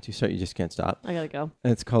Yeah. it. Once you start, you just can't stop. I gotta go.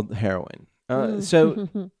 And it's called heroin. So,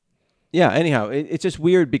 yeah. Anyhow, it's just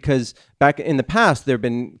weird because back in the past, there have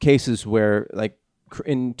been cases where, like,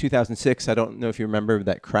 in 2006, I don't know if you remember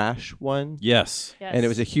that Crash one. Yes. Yes. And it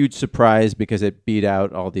was a huge surprise because it beat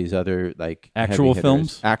out all these other like Actual heavy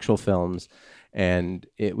films? hitters, actual films, and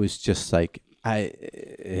it was just like I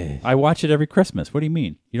watch it every Christmas. What do you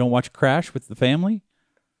mean? You don't watch Crash with the family?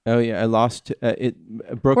 oh yeah, I lost it.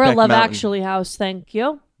 Brokeback We're a Love Mountain. Actually house. Thank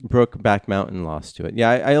you. Brokeback Mountain lost to it. Yeah,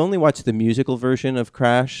 I only watched the musical version of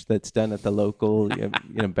Crash that's done at the local,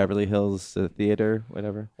 Beverly Hills Theater,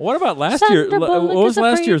 whatever. What about last year? Sandra What Bullock was is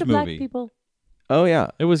last afraid year's of black movie? people. Oh yeah,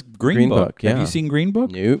 It was Green, Green Book. Book, yeah. Have you seen Green Book?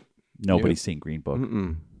 nope. Nobody's seen Green Book.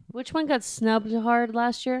 Mm-mm. Which one got snubbed hard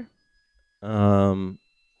last year?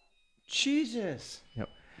 Jesus. Yep.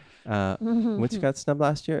 What's got snubbed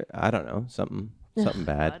last year? I don't know. Something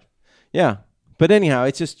bad. God. Yeah. But anyhow,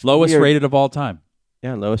 it's just Lowest weird. rated of all time.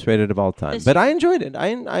 Yeah, lowest rated of all time. This But year. I enjoyed it.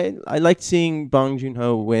 I liked seeing Bong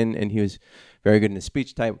Joon-ho win, and he was very good in his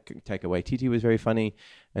speech. Taika Waititi was very funny.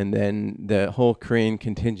 And then the whole Korean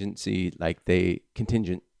contingency, like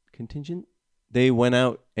contingent, they went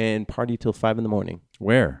out and partied till 5 a.m.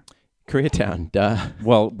 Where? Koreatown, duh.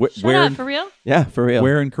 Well, Shut where? up, for real? Yeah, for real.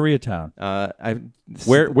 Where in Koreatown?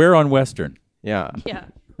 Where on Western? Yeah. Yeah.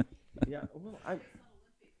 Yeah. Well,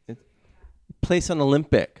 place on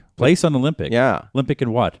Olympic. Place on Olympic. Yeah. Olympic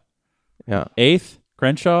in what? Yeah. 8th?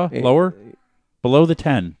 Crenshaw? Eight- Lower? Below the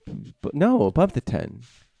 10? But no, above the 10.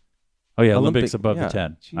 Oh yeah, Olympic- Olympics above yeah. the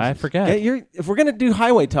 10. Jesus. I forget. If we're gonna do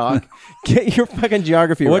highway talk, get your fucking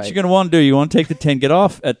geography What right. you're going to want to do, you want to take the 10, get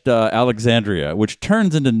off at Alexandria, which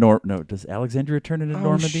turns into No, does Alexandria turn into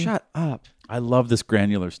Normandy? Shut up. I love this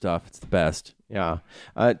granular stuff. It's the best. Yeah.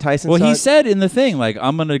 Tyson. Well, saw he it- said in the thing, like,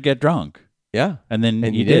 I'm going to get drunk. Yeah. And then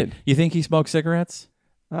And you you did. You think he smoked cigarettes?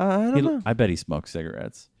 I don't know. I bet he smoked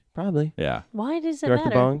cigarettes. Probably. Yeah. Why does it Direct the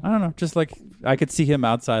matter? bong. I don't know. Just like I could see him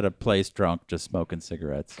outside a place drunk, just smoking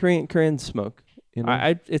cigarettes. Koreans smoke. You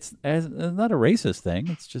know? It's not a racist thing.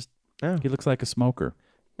 It's just Oh. he looks like a smoker.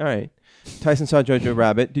 All right. Tyson saw Jojo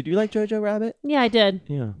Rabbit. Did you like Jojo Rabbit? Yeah, I did.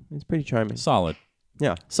 Yeah, it's pretty charming. Solid.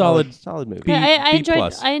 Yeah, Solid. solid movie. B- Yeah, I B enjoyed.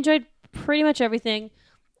 plus. I enjoyed pretty much everything.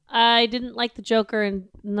 I didn't like the Joker, and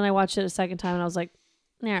then I watched it a second time, and I was like,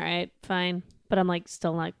 "All right, fine." But I'm like,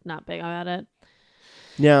 still not big about it.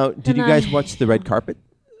 Now, did And you guys I- watch the red carpet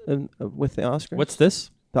with the Oscars? What's this?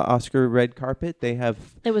 the Oscar red carpet? They have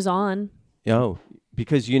It was on.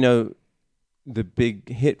 because the big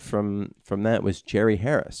hit from that was Jerry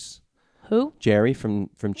Harris. Who? Jerry from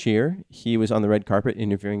Cheer. He was on the red carpet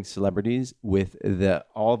interviewing celebrities with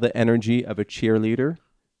all the energy of a cheerleader.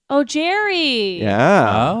 Oh, Jerry.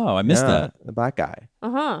 Yeah. Oh, I missed that. The black guy.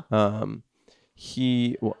 Uh huh.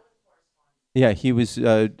 He was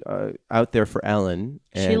out there for Ellen.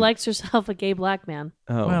 She and- likes herself a gay black man.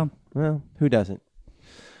 Oh, well, who doesn't?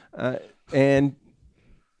 And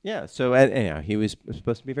yeah, so anyhow, he was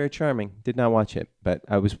supposed to be very charming. Did not watch it, but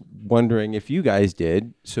I was wondering if you guys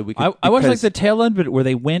did, so we could. I watched like because- the tail end of it where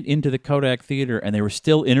they went into the Kodak Theater and they were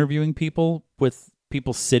still interviewing people with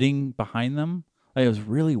people sitting behind them. Like, it was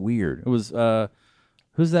really weird. It was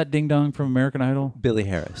who's that ding dong from American Idol? Billy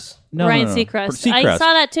Harris. No, Ryan no. Seacrest. I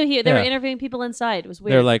saw that too. They were Yeah. interviewing people inside. It was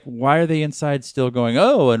weird. They're like, why are they inside still going?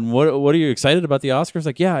 Oh, and what are you excited about the Oscars?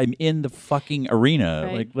 Like, yeah, I'm in the fucking arena.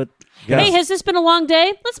 Right. Like, hey, has this been a long day?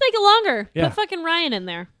 Let's make it longer. Yeah. Put fucking Ryan in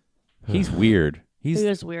there. he's weird. He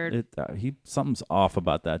is weird. Something's off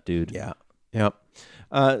about that dude. Yeah. Yep.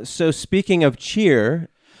 So speaking of Cheer,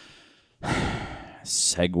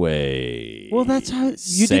 Segway. well, that's how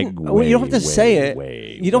you didn't. Segway, Well, you don't have to say it.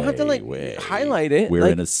 way, you don't have to way. highlight it. We're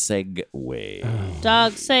like, in a Segway.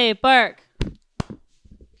 Dog say bark.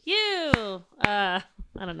 You. I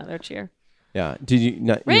don't know. They're cheer. yeah. Did you?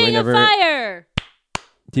 Not, you were Ring of never. fire.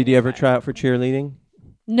 Did you ever try out for cheerleading?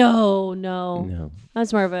 No. No. I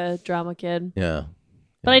was more of a drama kid. Yeah.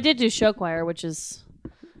 But I did do show choir, which is,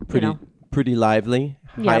 Pretty pretty lively,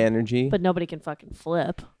 high Yeah, energy. but nobody can fucking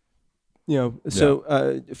flip.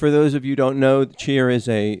 So for those of you who don't know, Cheer is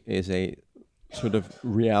a sort of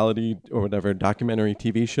reality or whatever documentary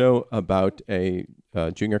TV show about a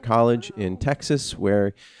junior college in Texas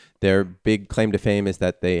where their big claim to fame is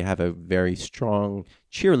that they have a very strong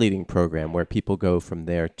cheerleading program where people go from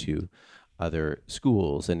there to other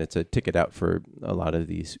schools, and it's a ticket out for a lot of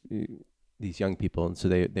these young people, and so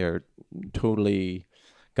they're totally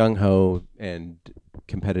gung ho and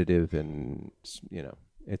competitive, and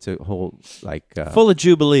it's a whole Full of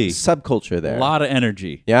jubilee. subculture there. A lot of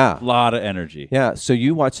energy. Yeah. A lot of energy. Yeah. So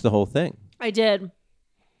you watched the whole thing. I did.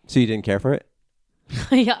 So you didn't care for it?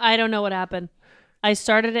 Yeah, I don't know what happened. I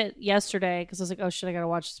started it yesterday because I was like, oh shit, I gotta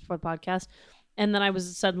watch this before the podcast. And then I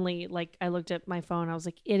was suddenly like, I looked at my phone. I was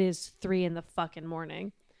like, it is 3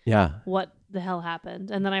 a.m. Yeah. What the hell happened?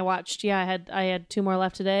 And then I watched. Yeah, I had 2 more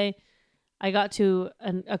left today. I got to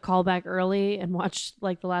a call back early and watched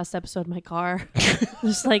like the last episode in my car.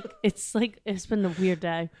 It's been a weird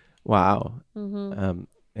day. Wow. Mm-hmm.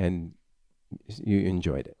 And you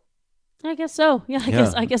enjoyed it. I guess so. Yeah,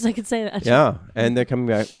 I guess I could say that. Yeah. And they're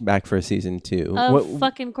coming back for a season 2.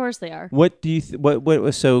 Fucking course they are. What do you what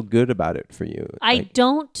was so good about it for you? I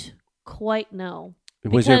don't quite know.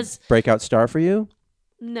 Was there a because- breakout star for you?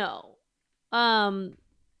 No.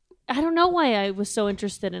 I don't know why I was so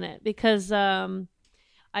interested in it because I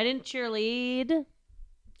didn't cheerlead.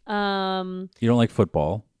 You don't like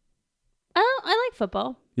football. I like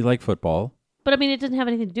football, You like football. but I mean, it didn't have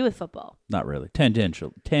anything to do with football. Not really.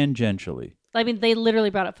 Tangentially. I mean, they literally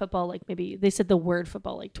brought up football like maybe they said the word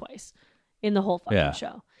football like twice in the whole fucking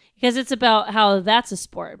show because it's about how that's a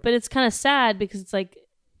sport, but it's kind of sad because it's like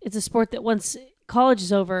it's a sport that once college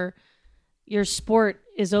is over, your sport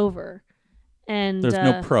is over, and There's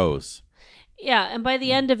no pros. yeah, and by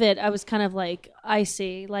the end of it, I was kind of like, I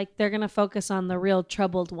see, like they're gonna focus on the real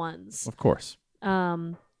troubled ones. Of course.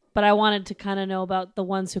 But I wanted to kind of know about the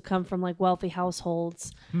ones who come from like wealthy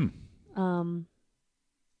households. I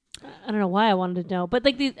don't know why I wanted to know, but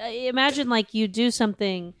like imagine like you do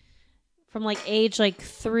something from like age like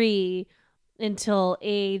 3 until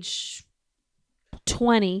age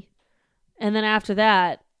 20, and then after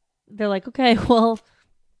that, they're like, okay, well,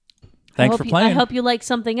 Thanks for playing. I hope you like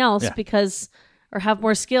something else Yeah. because or have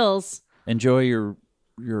more skills. Enjoy your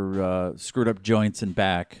screwed up joints and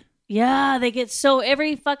back. Yeah, they get so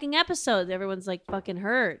every fucking episode, everyone's like fucking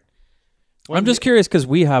hurt. I'm just curious because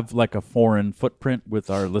we have like a foreign footprint with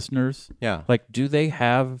our listeners. Yeah. Like, do they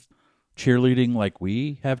have cheerleading like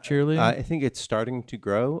we have cheerleading? I think it's starting to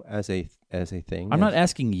grow as a thing. I'm not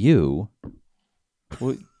asking you.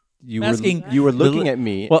 Well, you I'm were asking you were the looking li- at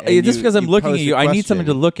me. Well, and just because I'm looking at posed a you, I need something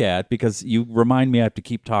to question. look at because you remind me I have to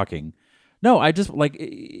keep talking. No, I just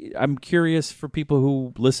I'm curious for people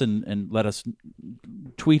who listen and let us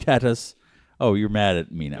tweet at us. Oh, you're mad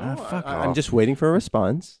at me now. Fuck off. I'm just waiting for a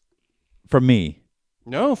response. From me.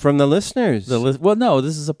 No, from the listeners. Well, no,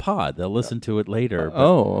 this is a pod. They'll listen to it later. But,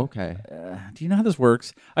 Oh, okay. do you know how this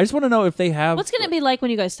works? I just want to know if they have. What's going to be like when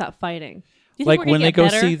you guys stop fighting? Do you think like we're gonna when they get go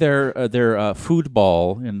better? see their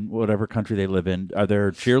football in whatever country they live in? Are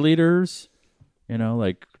there cheerleaders? You know,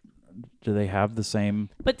 like, do they have the same?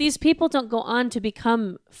 But these people don't go on to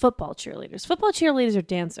become football cheerleaders. Football cheerleaders are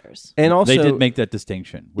dancers. And also, They did make that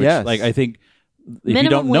distinction. Which, Yes. like, I think if you Minimum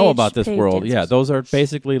don't know wage about this paid world, dancers. yeah, those are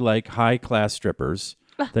basically like high class strippers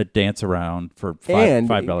that dance around for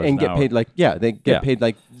 $5 and an get hour. paid like they get Yeah. paid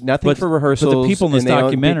like nothing But- for but the rehearsals. people in this and they don't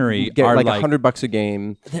documentary get are like like- $100 a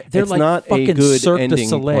game. They're it's like not a fucking good Cirque du ending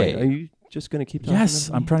Soleil. point. Are you just gonna keep talking? Yes,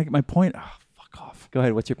 about I'm me? trying to get my point. Oh, fuck off. Go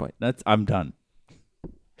ahead. What's your point? I'm done.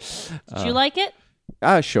 Did you like it?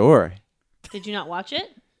 Sure. Did you not watch it?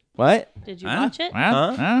 What? Did you watch it?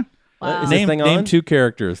 Huh? Wow. Is this Name thing on? two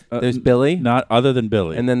characters. There's Billy, Not other than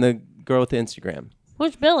Billy. and then the girl with the Instagram.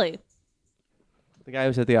 Who's Billy? The guy who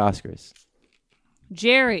was at the Oscars.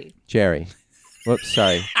 Jerry. Jerry. Whoops,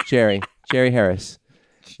 sorry. Jerry Harris.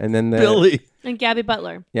 And then the Billy. And Gabby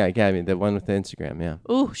Butler. Yeah, Gabby, the one with the Instagram, yeah.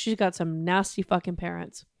 Ooh, she's got some nasty fucking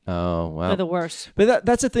parents. Oh, wow. They're the worst. But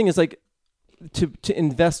that's the thing is like to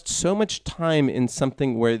invest so much time in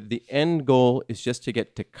something where the end goal is just to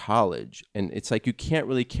get to college, and it's like you can't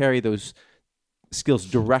really carry those skills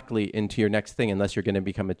directly into your next thing unless you're going to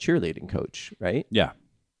become a cheerleading coach, right? Yeah.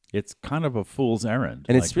 It's kind of a fool's errand.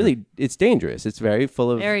 And Like, it's really it's dangerous. It's very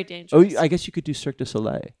full of Very dangerous. Oh, I guess you could do Cirque du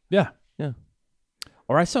Soleil. Yeah. Yeah.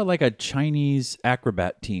 Or I saw like a Chinese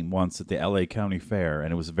acrobat team once at the LA County Fair,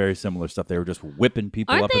 and it was very similar stuff. They were just whipping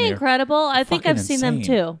people Aren't up in they the air. incredible? I think Fucking I've seen them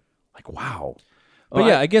insane. too. Like, wow. Oh, But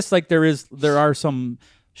yeah, I guess like there are some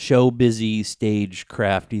show busy, stage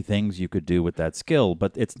crafty things you could do with that skill,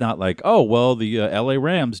 but it's not like, oh well, the LA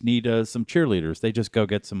Rams need some cheerleaders. They just go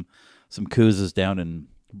get some koozes down in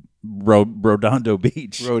Redondo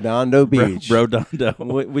Beach. Redondo Beach. Redondo.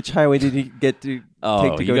 Which highway did you get to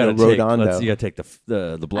take to you go gotta to Redondo? You got to take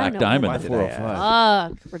the Black know Diamond, why the did I ask?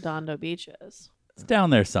 405. Redondo Beaches. It's down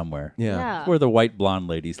there somewhere. Yeah. It's where the white blonde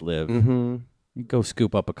ladies live. Mm-hmm. You go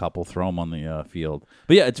scoop up a couple, throw them on the field.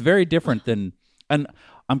 But yeah, it's very different than, and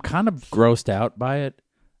I'm kind of grossed out by it,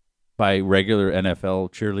 by regular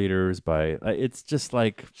NFL cheerleaders. It's just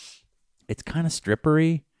like, it's kind of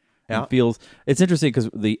strippery. Yeah. It's interesting because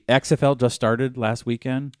the XFL just started last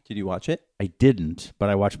weekend. Did you watch it? I didn't, but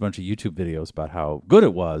I watched a bunch of YouTube videos about how good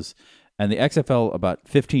it was. And the XFL about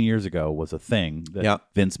 15 years ago was a thing that Yeah.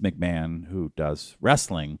 Vince McMahon, who does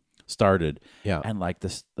wrestling, started. Yeah. And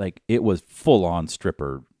it was full on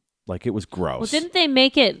stripper. Like it was gross. Well, didn't they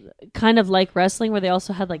make it kind of like wrestling where they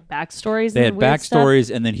also had like backstories? They and had weird stuff?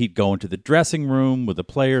 backstories, and then he'd go into the dressing room with the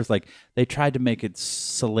players. Like they tried to make it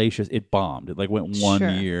salacious. It bombed. It like went one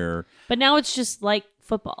Sure. year. But now it's just like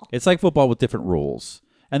football. It's like football with different rules.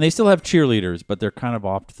 And they still have cheerleaders, but they're kind of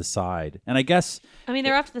off to the side. And I guess, I mean,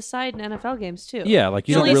 they're off to the side in NFL games too. yeah, like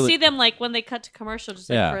You you don't only really see them like when they cut to commercial, just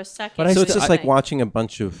like Yeah. for a second. But I So it's just like Right. watching a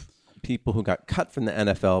bunch of people who got cut from the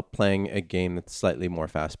NFL playing a game that's slightly more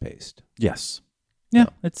fast paced. yes, yeah,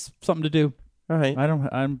 it's something to do. All right.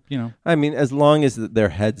 I mean, as long as their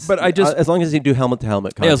heads, But I just- as long as they do helmet to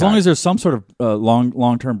helmet contact. Yeah, as long as there's some sort of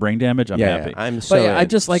long term brain damage, I'm Yeah, happy. I'm But so yeah, I in,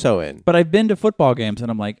 just like so in. But I've been to football games and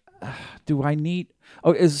I'm like, do I need?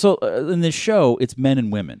 Oh, so in this show, it's men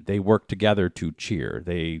and women. They work together to cheer.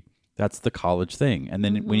 That's the college thing. And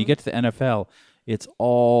then when you get to the NFL, it's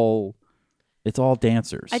all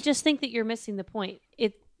dancers. I just think that you're missing the point.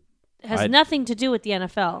 It has I- nothing to do with the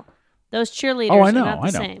NFL. Those cheerleaders I know, are not the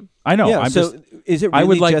I know. same. I know. yeah. I'm so just. is it? Really I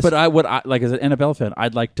would like, just, but I would like as an NFL fan,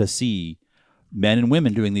 I'd like to see men and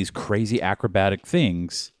women doing these crazy acrobatic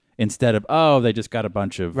things instead of they just got a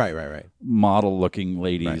bunch of right. model-looking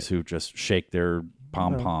ladies Right. who just shake their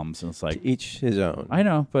pom poms, and it's like To each his own. I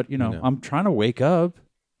know, but I'm trying to wake up,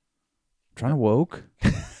 trying to woke.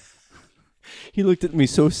 He looked at me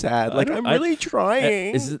so sad, like I'm I- really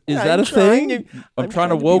trying. Is I'm that a trying. thing? I'm trying to trying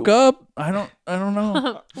to woke be- up. I don't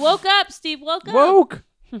know. Woke up, Steve. Woke up. Woke.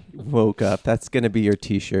 Woke up. That's going to be your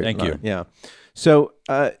T-shirt. Thank you. Yeah. So,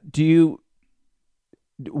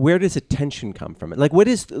 where does attention come from? What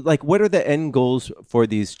are the end goals for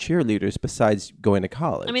these cheerleaders besides going to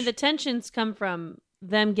college? I mean, the tensions come from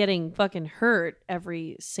them getting fucking hurt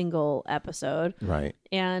every single episode. right.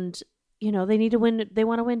 And they need to win. They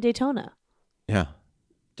want to win Daytona. Yeah.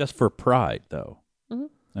 Just for pride, though. Mhm.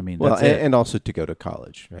 I mean, Well, that's it. and also to go to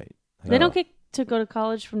college, right? They don't get to go to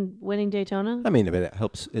college from winning Daytona. I mean, but it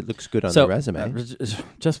helps. It looks good on So, the resume.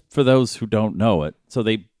 just for those who don't know it, so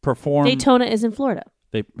they perform. Daytona is in Florida.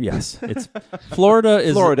 Yes, it's Florida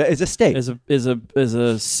is Florida is a state. is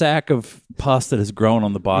a sack of pus that has grown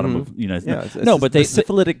on the bottom of United Yeah, States. it's No, but the they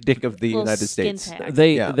syphilitic dick of the Little United skin States. tag.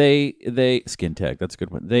 they skin tag. That's a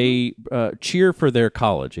good one. They cheer for their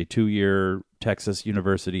college, a 2-year Texas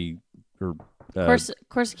University or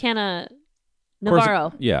Corsicana,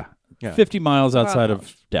 Navarro. Yeah. Yeah. 50 miles outside Navarro.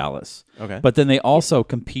 of Dallas. Okay. But then they also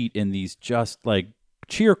compete in these just like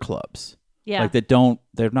cheer clubs. Yeah. Like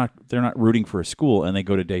they're not rooting for a school, and they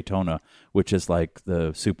go to Daytona, which is like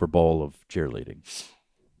the Super Bowl of cheerleading.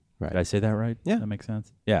 Right. Did I say that right? Yeah. That makes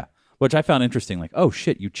sense. Yeah. Which I found interesting. Like, oh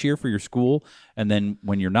shit, you cheer for your school, and then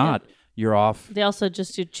when you're not, you're off. They also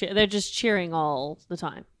just do. They're just cheering all the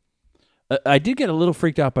time. I did get a little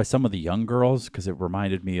freaked out by some of the young girls because it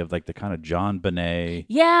reminded me of like the kind of John Bonet.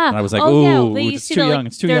 Yeah. And I was like, yeah. ooh, You it's see too the, young.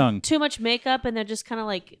 It's too they're young. Too much makeup, and they're just kind of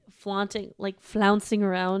like flouncing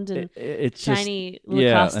around and It's shiny just, little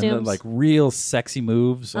yeah, costumes. and then like real sexy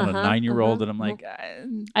moves on a Uh-huh, 9-year-old, uh-huh, and I'm like,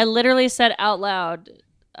 I literally said out loud,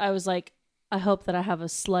 I was like, I hope that I have a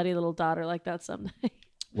slutty little daughter like that someday.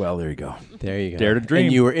 well, there you go. There you go. Dare to dream.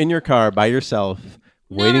 And you were in your car by yourself,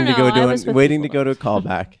 No, waiting no, to go no, I was to with waiting to people. go to a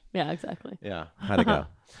callback. Yeah, exactly. Yeah. How'd it go?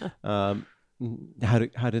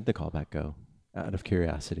 How did the callback go? Out of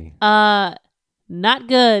curiosity. Not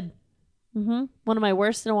good. One of my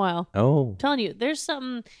worst in a while. Oh. I'm telling you, there's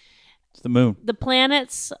something. It's the moon. The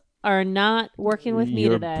planets are not working with me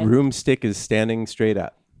Your today. broomstick is standing straight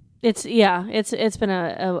up. It's been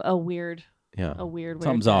a weird Yeah.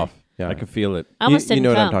 Something's day. off. Yeah. I can feel it. I almost you didn't know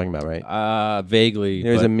what I'm come. talking about, right? Vaguely.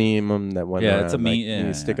 There's but a meme that went Yeah, around. it's a meme, like, yeah.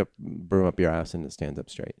 You stick a broom up your ass and it stands up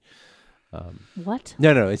straight. What?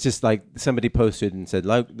 No, it's just like somebody posted and said,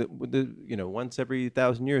 like, once every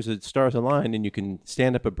 1,000 years, the stars align and you can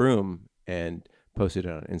stand up a broom, and posted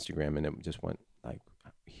it on Instagram, and it just went like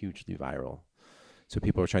hugely viral. So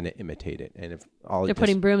people are trying to imitate it, and if all They're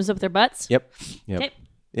putting brooms up their butts. Yep. Okay.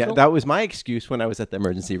 Yeah, Cool. that was my excuse when I was at the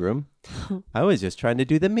emergency room. I was just trying to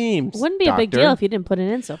do the memes. Wouldn't be a big doctor. deal if you didn't put it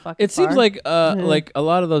in so fucking It seems far. like a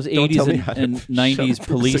lot of those Don't 80s tell me how to and shove 90s a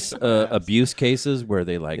police broomstick up my ass. abuse cases where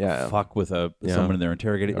they like Yeah. fuck with Yeah. someone in their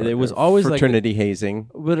interrogating. Or- It was or always like, fraternity hazing.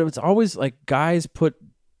 but it was always like guys put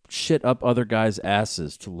shit up other guys'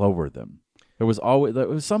 asses to lower them. There was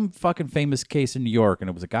some fucking famous case in New York, and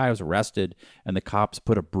it was a guy who was arrested, and the cops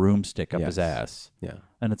put a broomstick up his Yes. ass. Yeah.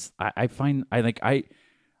 And it's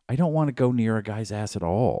I don't want to go near a guy's ass at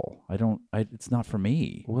all. It's not for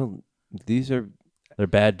me. Well, these are They're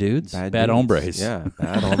bad dudes, bad dudes. hombres. Yeah,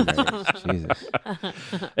 bad hombres. Jesus.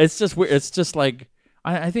 It's just weird. It's just like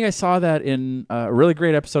I think I saw that in a really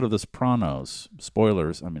great episode of The Sopranos.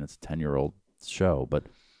 Spoilers. I mean, it's a 10-year-old show, but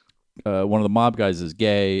one of the mob guys is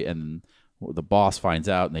gay, and the boss finds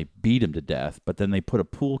out, and they beat him to death. But then they put a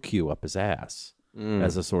pool cue up his ass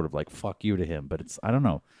as a sort of like fuck you to him. But I don't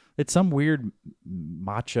know. It's some weird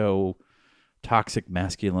macho, toxic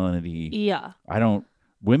masculinity. yeah.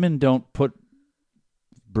 Women don't put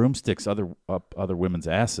broomsticks up other women's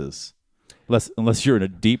asses. Unless you're in a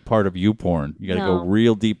deep part of YouPorn, you got to No. go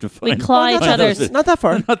real deep to find. We claw each find other's. those. Not that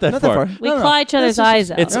far. Not that far. We claw each other's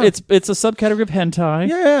eyes out. It's a subcategory of hentai.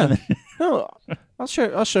 Yeah. No, I'll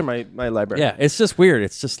share my library. Yeah, it's just weird.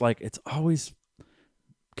 It's just like it's always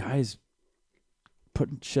guys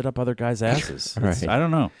putting shit up other guys' asses. Right. I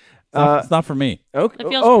don't know. It's not for me. Okay. It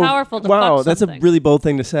feels powerful to wow, fuck that's a something. really bold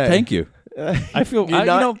thing to say. Thank you. I feel You're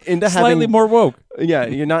not into slightly having- more woke. Yeah,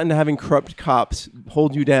 you're not into having corrupt cops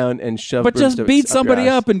hold you down and shove. But just broomsticks beat up your somebody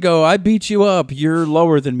ass. up and go, I beat you up. You're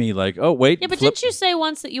lower than me. Like, oh, wait. Yeah, but flip. didn't you say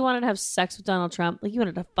once that you wanted to have sex with Donald Trump? Like you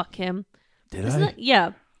wanted to fuck him? Did Isn't I? that,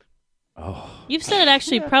 yeah. Oh. You've said it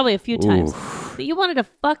actually probably a few times Oof. that you wanted to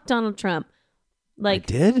fuck Donald Trump. Like, I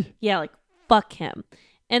did? yeah, like fuck him.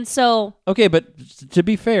 And so, Okay, but to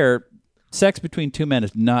be fair, sex between two men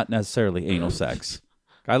is not necessarily anal sex.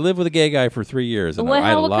 I lived with a gay guy for 3 years. And I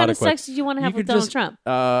had a what lot kind of of sex did you want to have You with could Donald just- Trump?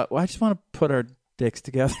 Well, I just want to put our dicks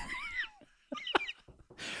together.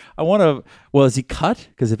 I want to. Well, is he cut?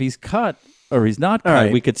 Because if he's cut or he's not cut,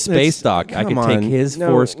 right, we could space dock. I come could take on. his No,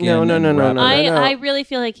 foreskin. no, and no, wrap no. it- I really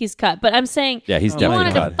feel like he's cut, but I'm saying Yeah, he's you definitely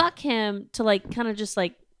wanted cut. to fuck him to like kind of just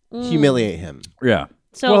like Humiliate him. Yeah.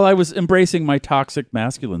 So- well, I was embracing my toxic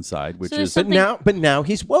masculine side, which So there's is something- But now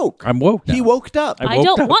he's woke. I'm woke. Now. He woked up. I I woke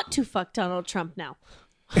don't up. want to fuck Donald Trump now.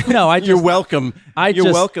 No, You're welcome.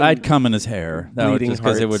 You're welcome. I'd come in his hair. That would Bleeding just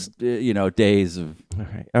because it hearts. would, days of.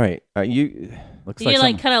 All right. You. Looks You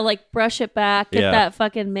like kind of like brush it back, get Yeah. that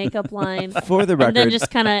fucking makeup line, For the and then record, just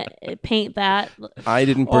kind of paint that. I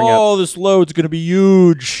didn't bring up. Oh, this load's gonna be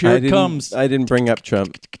huge. Here I it didn't- comes. I didn't bring up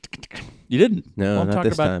Trump. You didn't? No, Well, I'm not talking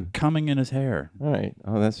this about time. coming in his hair. All right.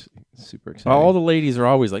 Oh, that's super exciting. All the ladies are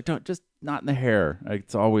always like, "Don't just not in the hair." Like,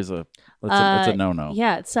 it's always it's a no-no.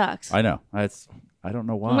 Yeah, it sucks. I know. I don't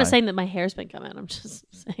know why. I'm not saying that my hair's been coming. I'm just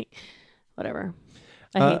saying, whatever.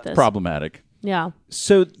 I hate this. Problematic. Yeah,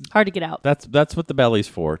 So hard to get out. That's what the belly's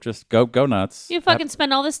for. Just go nuts. You fucking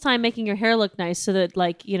spend all this time making your hair look nice, so that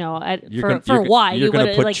like You're for why You're you gonna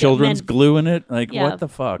would put like children's men, glue in it. Like yeah, what the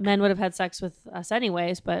fuck? Men would have had sex with us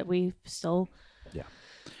anyways, but we still. Yeah.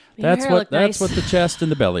 make your hair look That's nice. what the chest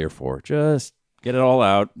and the belly are for. Just get it all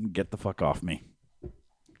out and get the fuck off me.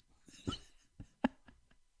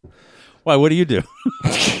 Why? What do you do?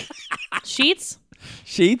 sheets.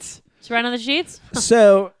 Sheets? Just right on the sheets.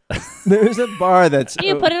 So there's a bar that's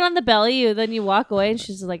You put it on the belly, then you walk away, and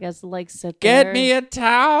she's like, "As like sit Get there. me a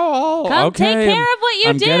towel. Come okay, take care of what you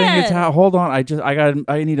I'm getting a did. towel. Hold on.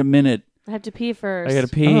 I need a minute. I have to pee first. I gotta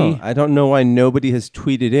pee. Oh, I don't know why nobody has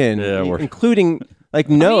tweeted in, Yeah, we're- including like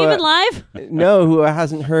Are you Noah. even live? No, who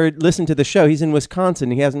hasn't listened to the show. He's in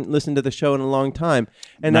Wisconsin. He hasn't listened to the show in a long time,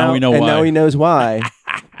 and Now we know why. Now he knows why.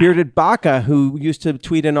 Bearded Baka, who used to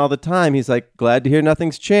tweet in all the time, he's like, "Glad to hear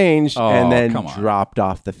nothing's changed," Oh, and then come on. dropped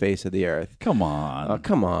off the face of the earth. Come on. Oh,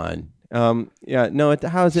 come on. Yeah, no.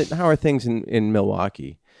 How are things in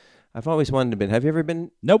Milwaukee? I've always wanted to been. Have you ever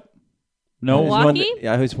been? Nope. No. Milwaukee?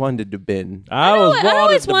 I always wanted to been. I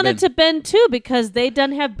always wanted to bend too because they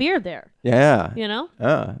done have beer there. Yeah. You know,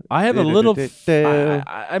 I have a little.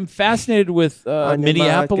 I'm fascinated with On the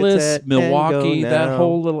Minneapolis, markets at Milwaukee, Mango that now.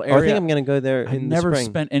 whole little I area. think I'm going to go there I've in the never spring.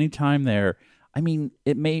 spent any time there. I mean,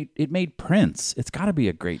 it made Prince. It's got to be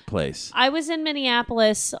a great place. I was in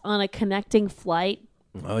Minneapolis on a connecting flight,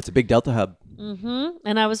 Oh, it's a big Delta hub.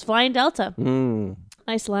 and I was flying Delta.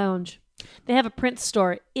 Nice lounge. They have a Prince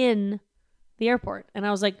store in the airport, and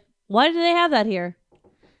I was like, "Why do they have that here?"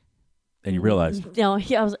 And you realize, No,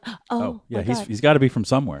 I was like, "Oh, yeah, my God." he's got to be from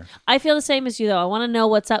somewhere. I feel the same as you, though. I want to know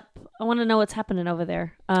what's up. I want to know what's happening over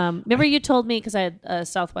there. Remember you told me, because I had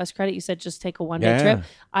Southwest credit, you said just take a one-day Yeah. trip.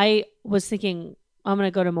 I was thinking I'm going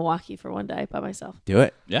to go to Milwaukee for one day by myself. Do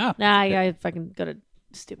it. Yeah, Nah, I fucking go to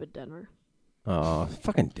stupid Denver. Oh,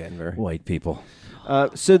 fucking Denver. white people.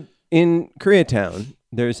 So in Koreatown,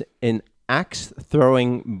 there's an axe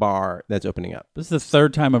throwing bar that's opening up. This is the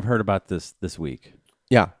third time I've heard about this week.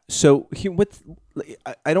 Yeah. So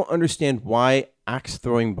I don't understand why axe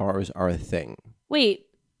throwing bars are a thing. Wait,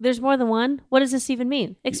 there's more than one? What does this even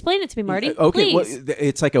mean? Explain it to me, Marty. Okay, well, Please.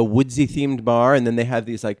 it's like a woodsy themed bar, and then they have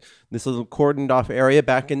these like this little cordoned off area.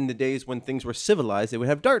 Back in the days when things were civilized, they would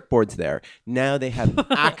have dartboards there. Now they have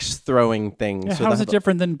axe throwing things. Yeah, So how they is have it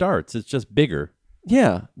different than darts? It's just bigger.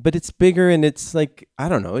 Yeah, but it's bigger, and it's like I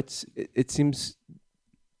don't know. It seems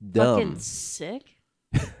dumb. Fucking sick.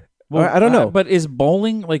 Or I don't know. But is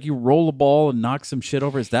bowling like you roll a ball and knock some shit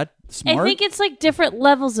over? Is that smart? I think it's like different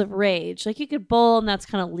levels of rage. Like you could bowl, and that's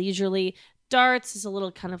kind of leisurely. Darts is a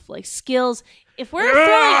little kind of like skills. If we're throwing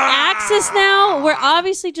axes now, we're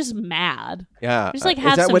obviously just mad. Yeah, We just like is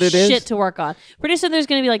have that some what it shit is? to work on. Pretty soon there's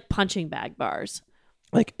going to be like punching bag bars.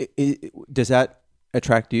 Like, does that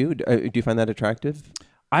attract you? Do you find that attractive?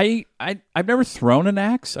 I've never thrown an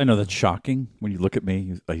axe. I know that's shocking when you look at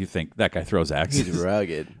me. You think that guy throws axes. He's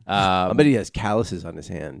rugged. I bet he has calluses on his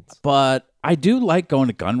hands. But I do like going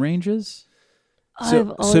to gun ranges. I've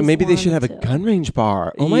So always maybe they should have wanted a to. gun range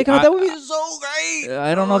bar. Oh my Yeah, god, that would be so great!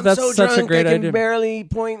 I don't know if I'm that's so such a drunk, great I can idea. barely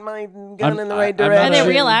point my gun I'm- in the right I'm not direction. Are they sure.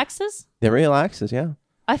 real axes? They're real axes, yeah.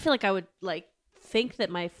 I feel like I would like think that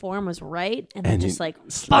my form was right and then And you just like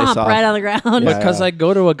slice bump off. right on the ground. Yeah. Because I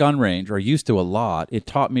go to a gun range, or used to a lot, it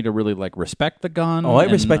taught me to really like respect the gun. Oh, I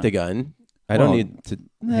and, respect a gun. I don't well, need to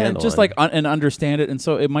eh, handle just one. like and understand it. And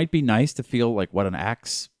so it might be nice to feel like what an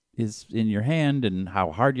axe is in your hand and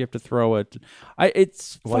how hard you have to throw it.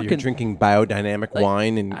 It's while fucking. you're drinking biodynamic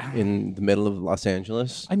wine in the middle of Los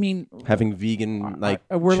Angeles, I mean, having vegan like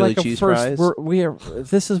we're chili like a cheese first. fries. We are.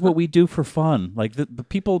 This is what we do for fun. Like the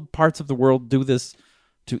people, parts of the world do this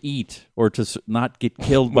to eat or to not get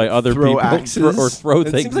killed by other throw people axes or throw it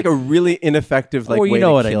things. seems like a really ineffective like well, you way know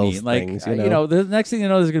to what I kill mean. Like things, you know, the next thing you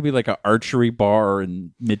know, there's going to be like an archery bar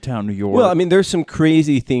in Midtown New York. Well, I mean, there's some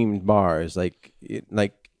crazy themed bars. Like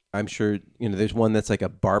I'm sure there's one that's like a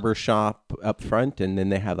barber shop up front, and then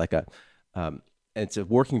they have like a it's a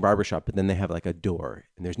working barbershop, but then they have like a door,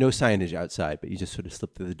 and there's no signage outside, but you just sort of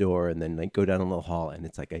slip through the door and then like go down a little hall, and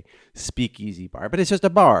it's like a speakeasy bar, but it's just a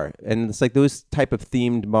bar, and it's like those type of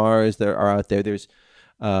themed bars that are out there. There's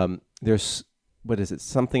what is it?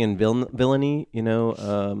 Something in Villainy,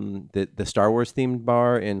 the Star Wars themed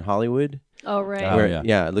bar in Hollywood. Oh, right. Oh, Where,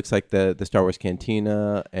 yeah. it looks like the Star Wars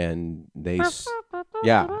cantina, and they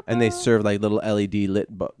serve like little LED lit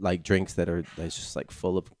like drinks that's just like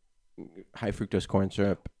full of high fructose corn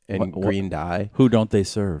syrup and What- green dye. Who don't they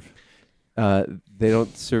serve? They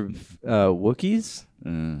don't serve Wookiees.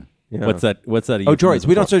 Yeah. What's that? What's that? a Oh, droids. euphemism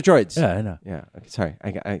We don't for? serve droids. Yeah, I know. Yeah. Okay, sorry.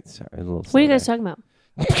 Sorry. A little. What are you guys talking about?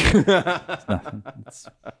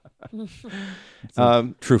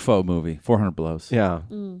 Truffaut movie, 400 Blows. Yeah.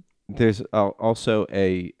 There's also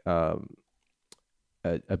a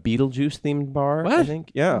Beetlejuice themed bar. I What?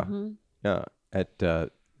 think. Yeah. Mm-hmm. Yeah. At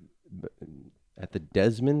the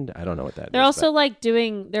Desmond. I don't know what that is. They're also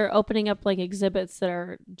they're opening up like exhibits that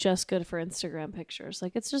are just good for Instagram pictures.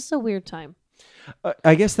 Like, it's just a weird time.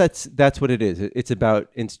 I guess that's what it is. It's about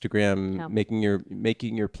Instagram, Yeah.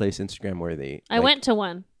 making your place Instagram worthy. I went to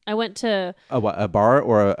one. I went to, a bar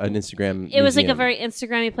or an Instagram. it was like a museum? very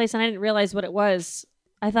Instagram-y place, and I didn't realize what it was.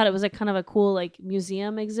 I thought it was like kind of a cool like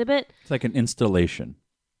museum exhibit. It's like an installation,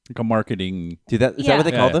 like a marketing. Is that what they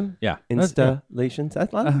Yeah. call Yeah, them? yeah. That's- Installations.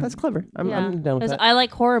 That's clever. I'm down with 'Cause that. I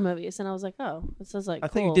like horror movies, and I was like, oh, this is like I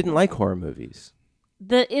cool. thought you didn't like horror movies.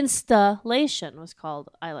 The installation was called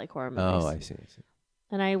I Like Horror Movies. Oh, I see.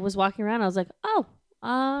 And I was walking around. I was like, oh,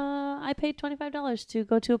 I paid $25 to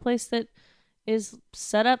go to a place that is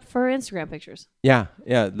set up for Instagram pictures. Yeah.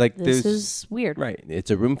 Like This there's is weird. right. It's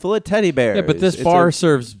a room full of teddy bears. Yeah, but this It's bar a-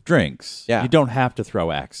 serves drinks. Yeah. You don't have to throw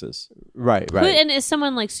axes. right. Who- and is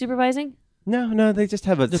someone like supervising? No. They just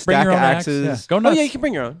have a Just bring stack your of own axe, axes. yeah. Go Oh nuts. yeah, you can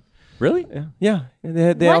bring your own. Really? Yeah.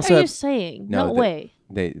 They What also are you have, saying? No, No they- way.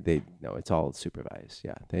 They no. It's all supervised.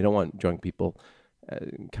 Yeah. They don't want drunk people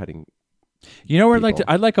cutting. You know where People.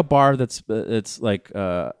 I'd like a bar that's it's like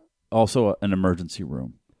also an emergency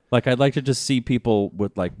room. Like I'd like to just see people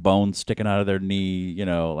with like bones sticking out of their knee.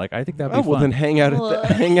 Like I think that'd be Oh well, fun. then hang out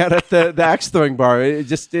at the axe throwing bar.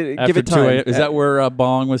 Give After it 2 time. a.m. Is that where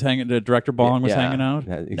Bong was hanging? The director Bong was Yeah, hanging out.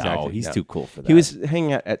 yeah, exactly, No, he's yeah. too cool for that. He was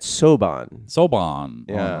hanging out at Soban. Soban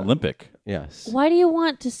Yeah. on Olympic. Yes. Why do you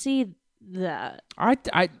want to see that?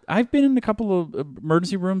 I've been in a couple of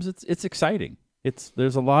emergency rooms. It's exciting.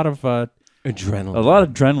 There's a lot of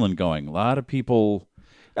adrenaline going. A lot of people.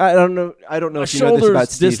 I don't know. My if you know this shoulder's about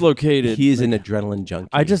Steve. dislocated. He's an adrenaline junkie.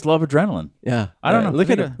 I just love adrenaline. yeah. I don't know. Look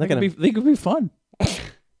at Think him. it- Look at think him. it'd be- Think it'd be fun.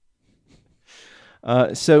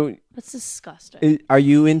 So, That's disgusting. are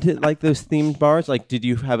you into like those themed bars? Like, did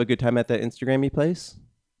you have a good time at that Instagram-y place?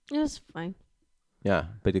 It was fine. Yeah,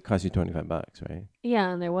 but it cost you $25, right?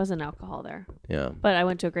 Yeah, and there wasn't alcohol there. Yeah. But I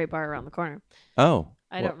went to a great bar around the corner. Oh.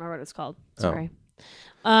 I don't remember what it's called. Oh. Sorry.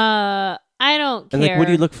 I don't care. And like, what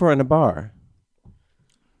do you look for in a bar?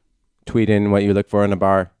 Tweet in what you look for in a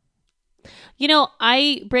bar. You know,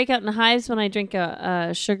 I break out in hives when I drink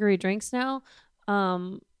sugary drinks now.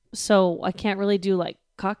 So I can't really do like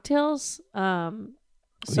cocktails.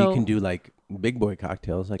 So you can do like big boy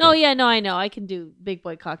cocktails. Like Oh yeah, no, I know. I can do big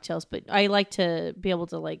boy cocktails, but I like to be able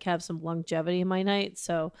to like have some longevity in my night.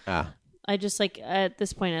 So I just like at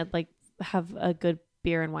this point I'd like have a good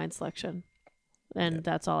beer and wine selection. And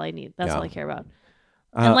that's all I need. That's all I care about.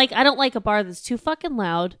 And like I don't like a bar that's too fucking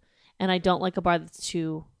loud, and I don't like a bar that's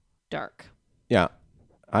too dark. Yeah.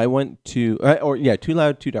 I went to too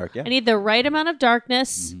loud, too dark. Yeah. I need the right amount of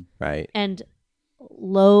darkness Right. and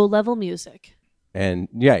low level music. And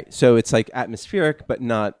yeah, so it's like atmospheric, but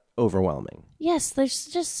not overwhelming. Yes, there's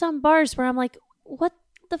just some bars where I'm like, what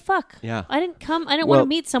the fuck? Yeah. I didn't want Well- to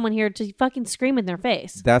meet someone here to fucking scream in their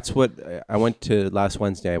face. That's what I went to last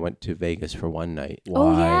Wednesday. I went to Vegas for one night.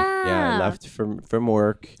 Oh yeah. Yeah, I left from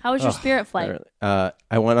work. How was your Spirit flight? I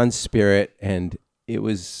went on Spirit, and it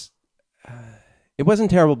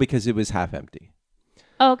wasn't terrible because it was half empty.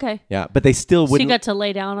 Oh, okay. Yeah, but they still So you wouldn't. got to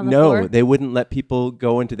lay down on the no, floor? they wouldn't let people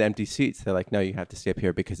go into the empty seats. They're like, no, you have to stay up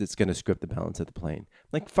here because it's going to screw up the balance of the plane. I'm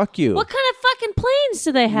like, fuck you. What kind of fucking planes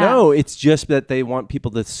do they have? No, it's just that they want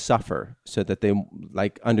people to suffer so that they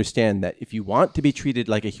like understand that if you want to be treated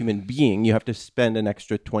like a human being, you have to spend an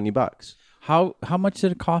extra $20. How much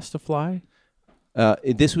did it cost to fly?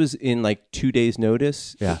 This was in like 2 days'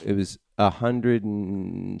 notice. Yeah. It was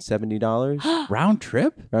 $170 Round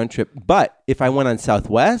trip? round trip. But if I went on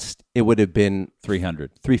Southwest, it would have been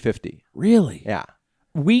 300. $350. Really? Yeah.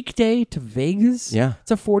 Weekday to Vegas? Yeah.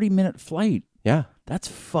 It's a 40-minute flight. Yeah. That's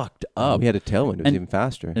fucked up. We had a tailwind. It was And- even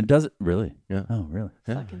faster. And does it really? Yeah. Oh, really?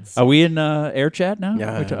 Fucking Are we in air chat now?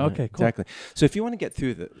 Yeah, Okay, cool. exactly. So if you want to get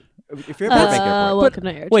through if you're ever at Vegas Airport, welcome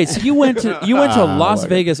to Air Wait, Chat. so you went to Las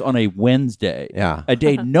Vegas on a Wednesday? Yeah. A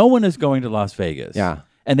day no one is going to Las Vegas. Yeah.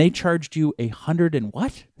 And they charged you $100 and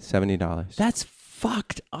what? $70. That's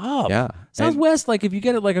fucked up. Yeah. Southwest, like if you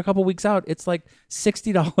get it like a couple weeks out, it's like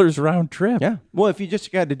 $60 round trip. Yeah. Well, if you just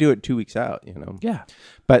got to do it 2 weeks out, Yeah.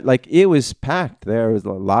 But like it was packed. There was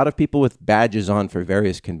a lot of people with badges on for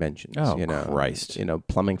various conventions. Oh, Christ.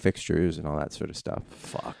 Plumbing fixtures and all that sort of stuff.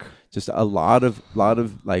 Fuck. Just a lot of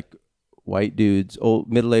like white dudes,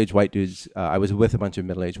 old middle-aged white dudes. I was with a bunch of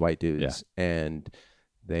middle-aged white dudes, and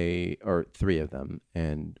they are 3 of them,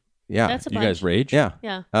 and yeah, That's a You bunch. guys rage? yeah.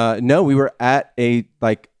 Yeah. No, we were at a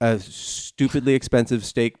stupidly expensive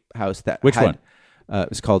steak house that Which had, one? It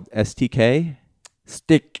was called STK.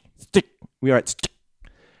 Stick. We were at Stick,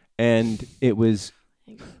 and it was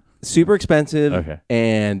super expensive. Okay.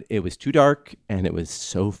 And it was too dark, and it was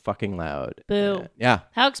so fucking loud. Boo. Yeah,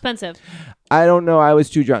 How expensive? I don't know. I was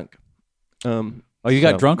too drunk. Oh, you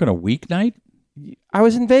got drunk on a weeknight? I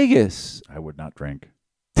was in Vegas. I would not drink.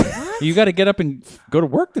 You got to get up and go to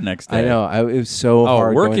work the next day. I know. It was so Oh,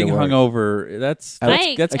 hard. working going to work. hungover. That's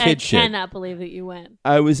I kid shit. cannot believe that you went.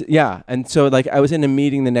 I was, yeah. And so like I was in a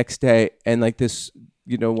meeting the next day, and like this,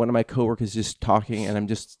 one of my coworkers just talking, and I'm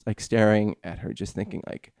just like staring at her, just thinking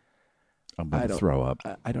like, I'm going to throw up.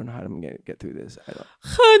 I don't know how I'm gonna get through this. I don't.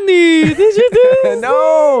 Honey, did you do this?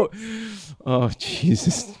 No. Oh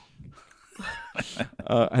Jesus.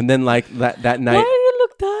 And then like that Why night, do you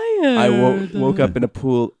look tired? I woke up in a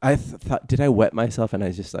pool. I thought, did I wet myself? And I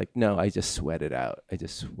was just like, no, I just sweat it out. I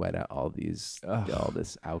just sweat out all this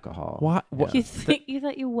alcohol. What? You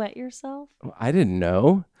thought you wet yourself? I didn't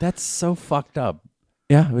know. That's so fucked up.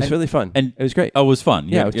 Yeah, it was really fun, and it was great. Oh, it was fun.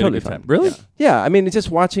 Yeah, it was you had a totally good time. fun. Really? Yeah, I mean, it's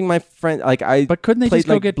just watching my friend. Like But couldn't they played just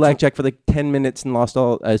go like get blackjack for like 10 minutes and lost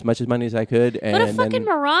as much money as I could. And What a fucking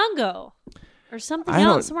then, morongo. Or something I don't-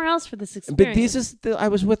 else, somewhere else for this experience. but I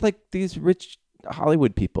was with like these rich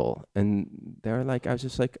Hollywood people, and they're like, I was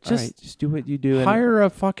just like, all right, just do what you do. And Hire a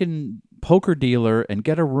fucking poker dealer and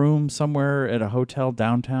get a room somewhere at a hotel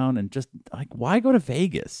downtown and just like, why go to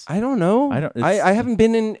Vegas? I don't know. I haven't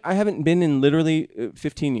been in literally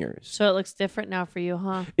 15 years. So it looks different now for you,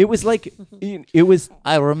 huh? It was like it was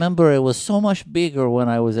I remember it was so much bigger when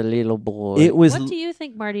I was a little boy. it was What do you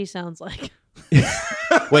think Marty sounds like?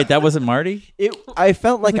 Wait, that wasn't Marty? I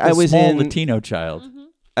felt like Like I a was small in Latino child.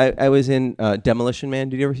 I was in Demolition Man.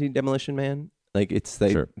 Did you ever see Demolition Man? Like it's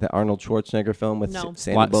Sure. the Arnold Schwarzenegger film with No.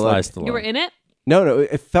 Sandra Bullock. Sly Stallone. You were in it? No,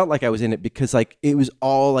 it felt like I was in it because like it was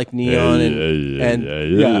all like neon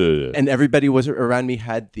and everybody was around me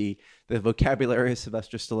had the vocabulary of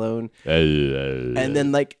Sylvester Stallone, and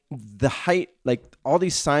then like the height, like all the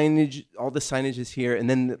signage is here, and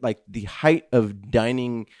then like the height of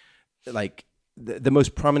dining, like the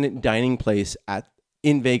most prominent dining place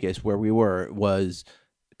in Vegas where we were was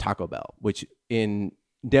Taco Bell, which in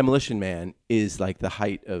Demolition Man is like the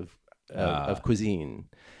height of cuisine.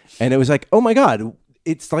 And it was like, oh my God,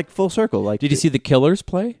 it's like full circle. Like, Did you see the Killers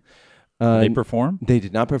play? They perform? They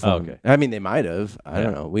did not perform. Oh, okay. I mean, they might have. I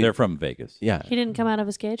don't know. They're from Vegas. Yeah. He didn't come out of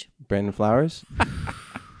his cage? Brandon Flowers.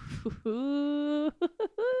 Ooh.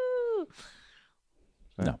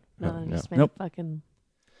 No. No, I just made Nope. a fucking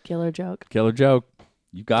killer joke. Killer joke.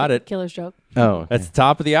 You got it. Killer's joke. Oh, That's the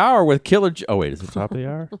top of the hour with Killer. Oh wait, is it top of the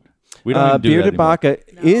hour? We don't even do Bearded that anymore.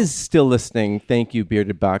 Baca is still listening. Thank you,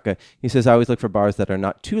 Bearded Baca. He says, I always look for bars that are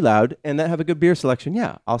not too loud and that have a good beer selection.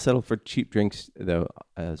 Yeah, I'll settle for cheap drinks, though,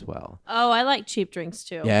 as well. Oh, I like cheap drinks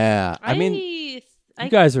too. Yeah. I mean, You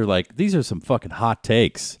guys are like, these are some fucking hot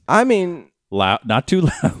takes. Loud, not too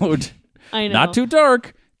loud, I know. not too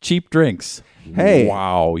dark. Cheap drinks. Hey.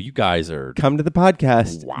 Wow, you guys are. come to the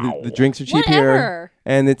podcast. Wow. The drinks are cheap here. Whatever.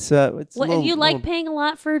 And it's What, a little, you like little- paying a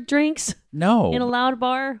lot for drinks No. in a loud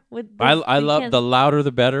bar with? I love the louder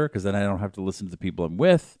the better because then I don't have to listen to the people I'm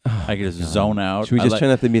with. I can just zone out. Should we just turn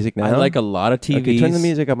up the music now? I like a lot of TVs. Okay, turn the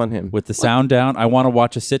music up on him. with the sound down. I want to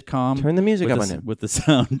watch a sitcom. Turn the music with up the, on him. with the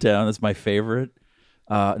sound down. That's my favorite.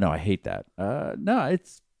 No, I hate that. No,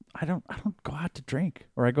 it's I don't go out to drink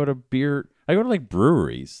or I go to beer. I go to like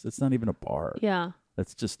breweries. That's not even a bar. Yeah.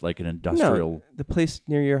 That's just like an industrial. No, the place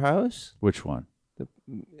near your house Which one?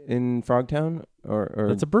 in Frogtown, or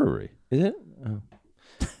That's a brewery. is it? Oh.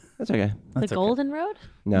 That's okay. The okay. Golden Road?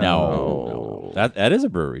 No. That is a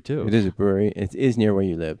brewery too. It is a brewery. It is near where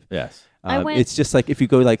you live. Yes. I went- It's just like if you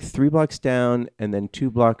go like 3 blocks down and then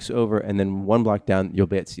 2 blocks over and then 1 block down, you'll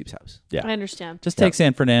be at Steve's house. Yeah. I understand. Just take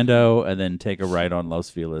San Fernando and then take a right on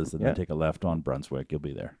Los Feliz and Yeah. then take a left on Brunswick. You'll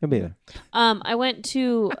be there. You'll be there. I went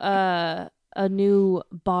to a new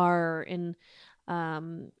bar in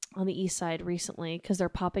on the east side recently because they're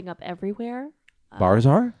popping up everywhere. Bars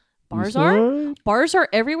are? Bars You are? said? Bars are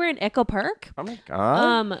everywhere in Echo Park. Oh my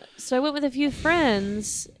God. So I went with a few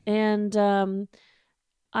friends, and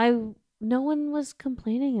no one was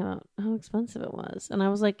complaining about how expensive it was, and I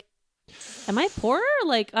was like, "Am I poor?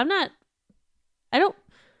 Like, I'm not. I don't."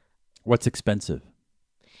 What's expensive?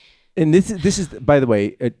 And this is by the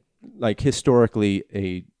way, like historically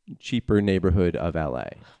a cheaper neighborhood of LA.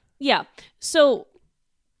 Yeah. So,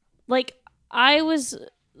 like, I was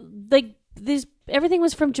like, everything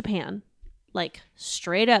was from Japan, like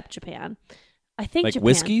straight up Japan. I think Like Japan.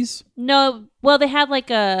 whiskeys? No, well, they had like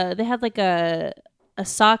a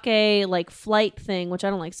sake like flight thing, which I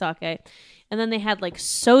don't like sake, and then they had like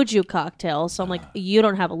soju cocktails. So I'm like, you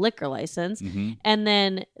don't have a liquor license. Mm-hmm. And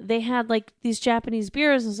then they had like these Japanese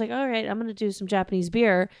beers. I was like, all right, I'm gonna do some Japanese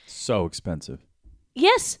beer. So expensive.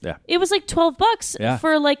 Yes, Yeah. it was like $12 Yeah.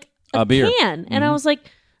 for like A beer. can, and I was like,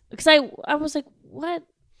 because I was like, what?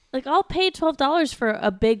 Like, I'll pay $12 for a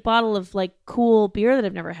big bottle of like cool beer that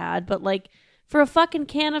I've never had, but like for a fucking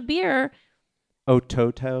can of beer,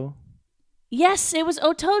 Ototo. yes, it was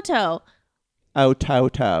Ototo,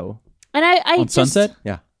 Ototo. and I On just, Sunset?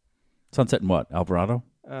 Yeah. Sunset and what? Alvarado?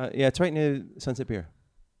 Yeah, it's right near Sunset Beer.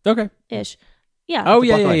 Okay. ish, yeah. Oh, It's a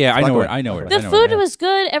yeah, block yeah, away. yeah. It's a I know block it. away. I know it. The I know food it. was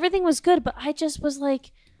good, everything was good, but I just was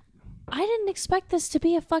like, I didn't expect this to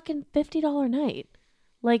be a fucking $50 night.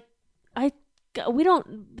 Like,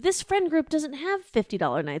 this friend group doesn't have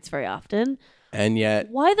 $50 nights very often. And yet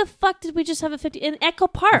Why the fuck did we just have a 50 in Echo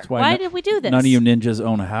Park? That's Why no- did we do this? None of you ninjas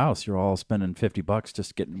own a house. You're all spending $50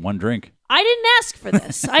 just getting one drink. I didn't ask for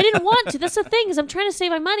this. I didn't want to. That's the thing, is I'm trying to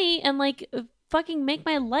save my money and like fucking make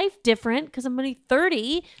my life different because I'm gonna be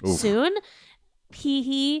 30 soon. Hee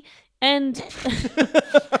hee. And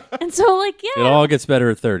and so like, yeah. It all gets better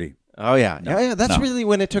at 30. Oh yeah. Yeah, that's No. really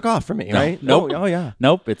when it took off for me, No. right? Nope. Oh yeah.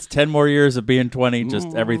 Nope. It's 10 more years of being 20.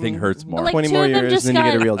 Just everything hurts more. Like 20 two more of them years, just then you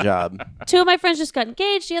get a got- real job. Two of my friends just got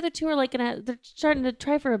engaged. The other two are like they're starting to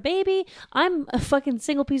try for a baby. I'm a fucking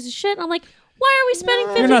single piece of shit. I'm like, why are we spending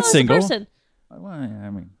 $50 You're not a single. person? Well, I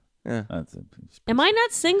mean, Yeah. that's Am I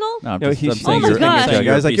not single? No, I'm No, just, he's I'm saying saying my you're, God. I'm saying I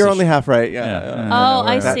you're was a like, piece you're of only shit. half right. Yeah. Yeah. Oh,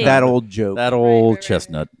 I that, see. that old joke. That old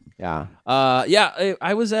chestnut. Yeah. Yeah,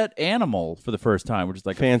 I was at Animal for the first time, which is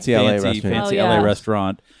like Fancy a LA fancy, restaurant. fancy Oh, yeah. LA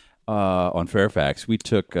restaurant on Fairfax. We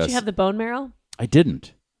took. Did you have the bone marrow? I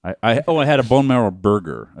didn't. I had a bone marrow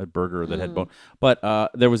burger, a burger that had bone, but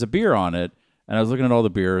there was a beer on it, and I was looking at all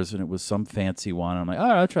the beers, and it was some fancy one. I'm like, all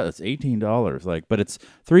right, I'll try. That's $18. Like, but it's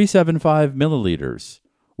 375 milliliters,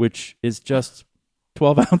 which is just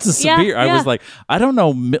 12 ounces Yeah, of beer. I yeah. was like, I don't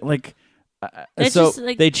know, like. It's So just,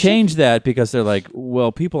 like, they changed that because they're like,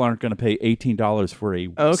 well, people aren't going to pay $18 for a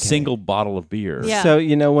Okay. single bottle of beer. Yeah.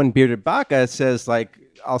 So, when Bearded Baka says, like,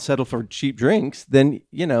 I'll settle for cheap drinks, then,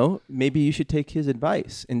 maybe you should take his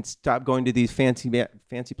advice and stop going to these fancy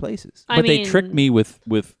places. I But they mean, tricked me with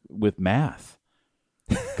math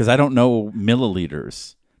because I don't know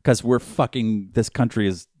milliliters because this country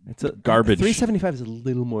is It's a garbage. 375 is a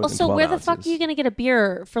little more than Also, 12 where the ounces. fuck are you gonna get a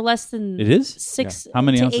beer for less than It is? $6 Yeah. How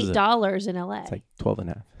many to ounces is it? $8 in LA? It's like 12 and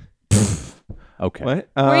a half. Okay. What?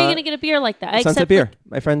 Where are you gonna get a beer like that? Sunset Except Beer. for-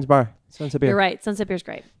 My friend's bar. Sunset Beer. You're right. Sunset Beer's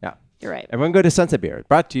great. Yeah. You're right. Everyone go to Sunset Beer.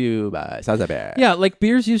 Brought to you by Sunset Beer. Yeah, like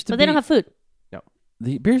beers used to But be. they don't have food.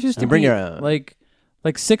 the beers used to And bring be your own. like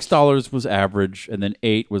 $6 was average, and then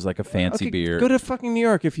 $8 was like a fancy Okay, beer. Go to fucking New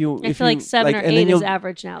York if you. I if feel you, like 7 or and then 8 is you'll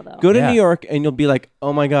average now, though. Go to Yeah. New York and you'll be like,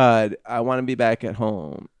 oh my God, I want to be back at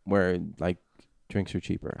home where like drinks are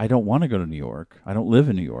cheaper. I don't want to go to New York. I don't live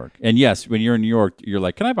in New York. And yes, when you're in New York, you're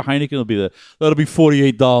like, "Can I have a Heineken?" It'll be that'll be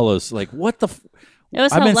 $48. Like, what the? It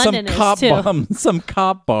was I'm how in London some is, cop too. some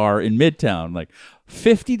cop bar in Midtown. Like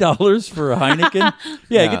 $50 for a Heineken.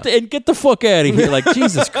 Yeah, Yeah. get the fuck out of here. Like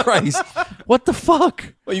Jesus Christ, what the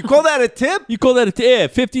fuck? Well, you call that a tip? You call that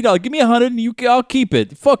 $50? Give me $100 and I'll keep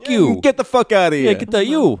it. Fuck you. Get the fuck out of here. Yeah, get the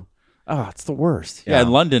you. Oh, it's the worst. Yeah, Yeah.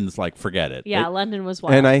 and London's like, forget it. Yeah, London was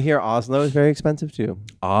wild. And I hear Oslo is very expensive too.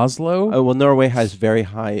 Oslo? Oh well, Norway has very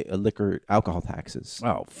high alcohol taxes.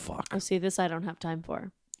 Oh, fuck. Oh, see, this I don't have time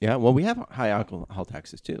for. Yeah, well, we have high alcohol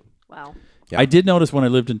taxes too. Wow. Yeah. I did notice when I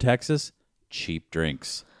lived in Texas, cheap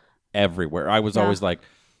drinks everywhere. I was Yeah. always like,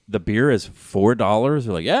 the beer is $4.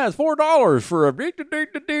 They're like, yeah, it's $4 for a.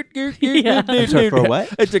 Sorry, for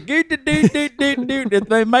what? It's a if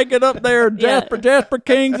they make it up there, Jasper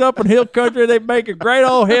King's up in Hill Country. They make a great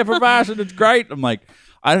old Hefeweizen. It's great. I'm like,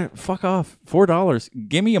 fuck off. $4.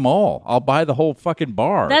 Give me them all. I'll buy the whole fucking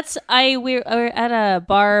bar. We're at a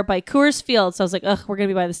bar by Coors Field, so I was like, ugh, we're gonna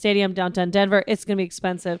be by the stadium downtown Denver. It's gonna be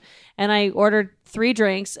expensive, and I ordered 3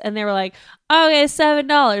 drinks, and they were like, okay,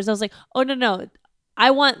 $7. I was like, oh no,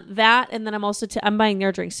 I want that, and then I'm also I'm buying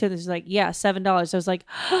their drinks too. This is like, yeah, $7. I was like,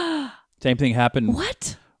 Same thing happened.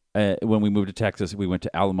 what? When we moved to Texas, we went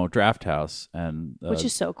to Alamo Draft House, and Which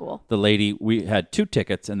is so cool. the lady, we had 2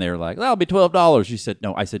 tickets, and they were like, "That'll be $12." She said,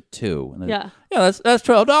 "No," I said 2. And then, Yeah. that's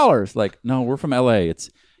 $12. Like, no, we're from LA. It's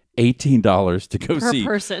 $18 to go Per see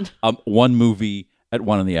person. one movie at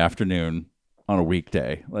 1 p.m. on a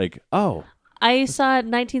weekday. Like, oh, I saw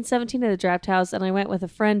 1917 at the Draft House, and I went with a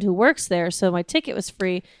friend who works there, so my ticket was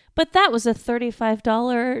free. But that was a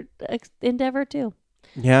 $35 endeavor too.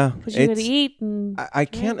 Yeah, Because you could eat and I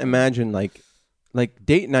can't imagine like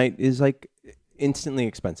date night is like instantly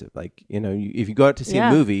expensive. Like, you know, if you go out to see a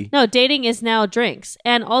movie. No, dating is now drinks,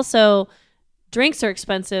 and also drinks are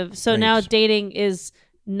expensive. So now Drinks. dating is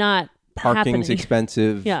not Parking's happening.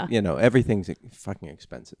 expensive. Yeah. You know, everything's fucking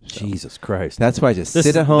expensive. So Jesus Christ. that's why I just This sit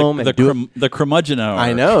is at home the and do it. the curmudgeon hour.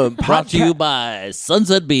 I know. Brought to you by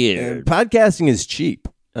Sunset Beer. Podcasting is cheap.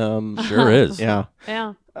 Sure is. Yeah.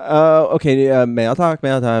 Yeah. Okay. Mail talk.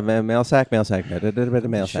 Mail sack. Mail sack. Mail sack.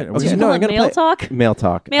 Shit, Okay. you call it mail talk? Mail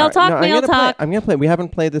talk. Mail talk, mail talk. I'm gonna play. We haven't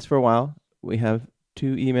played this for a while. We have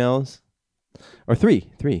 2 emails, or 3.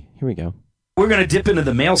 Here we go. We're gonna dip into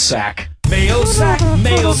the mail sack. Mail sack,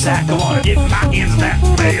 mail sack. I wanna get my hands in that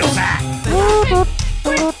mail sack.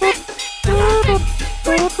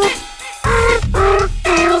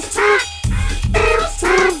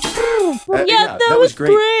 Yeah, that was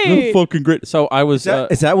great. Fucking great. So I was.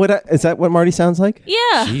 Is that what Marty sounds like?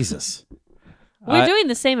 Yeah, Jesus. we're doing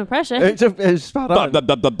the same impression. It's spot on.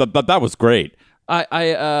 That was great. I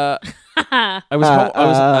was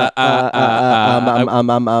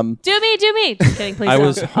Do me. Just kidding, please. I don't.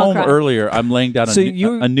 was I'll home cry. earlier. I'm laying down So a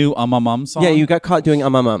you- new mum song. Yeah, you got caught doing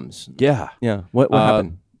mums. Yeah. Yeah. What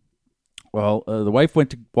happened? Well, the wife went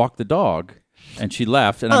to walk the dog, and she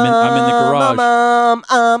left, and I'm in the garage.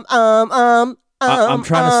 I'm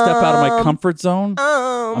trying to step out of my comfort zone.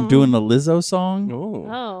 I'm doing the Lizzo song.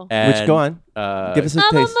 Oh. Which go on. Give us a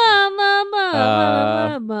taste.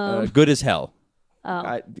 Good as hell.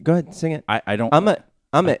 Go ahead, sing it. I don't.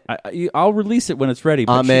 I'm it. I'll release it when it's ready.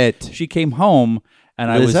 But I'm it. She came home, and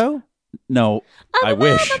I was Lizzo? no. I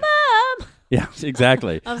wish. Yeah,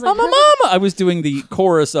 exactly. I was like, I'm a mama. I was doing the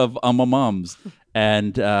chorus of I'm a mums.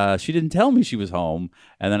 And she didn't tell me she was home.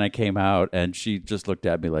 And then I came out and she just looked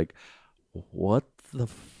at me like, what the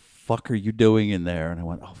fuck are you doing in there? And I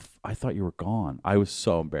went, oh, I thought you were gone. I was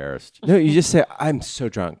so embarrassed. No, you just say I'm so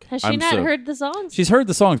drunk. Has she I'm not so- heard the songs? She's heard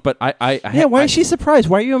the songs, but Yeah, why is she surprised?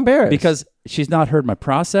 Why are you embarrassed? Because she's not heard my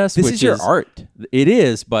process. this which is your art. It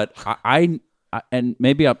is, but I and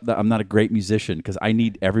maybe I'm not a great musician because I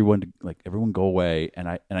need everyone to go away, and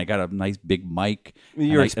I got a nice big mic.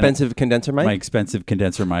 Your expensive condenser mic. My expensive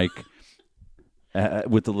condenser mic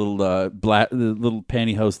with the little the little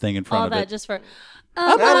pantyhose thing in front All of that it. just for.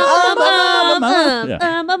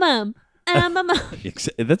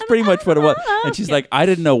 That's pretty much what it was. And she's like, I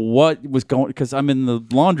didn't know what was going because I'm in the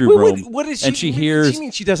laundry room. what is And she- she what does hears. she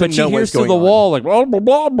mean she doesn't but know she what's hears through going the on? wall like. Blah, blah,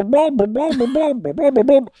 blah, blah, blah, blah, blah, blah, blah, blah,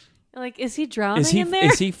 blah. Like, is he drowning Is he in there?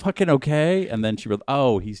 is he fucking okay? And then she goes,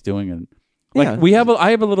 oh, he's doing it. Like Yeah.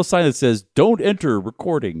 I have a little sign that says "Don't enter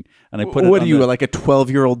recording," and I put it. What on are you, the- like a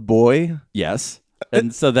 12-year-old boy? Yes,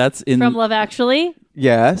 and so that's in From Love Actually?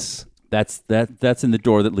 Yes. that's in the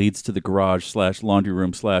door that leads to the garage / laundry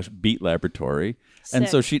room / beat laboratory. And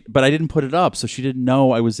so Sick. but I didn't put it up, so she didn't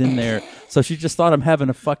know I was in there. So she just thought I'm having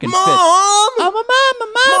a fucking fit. Mom! I'm a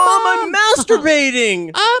mama, Mom, I'm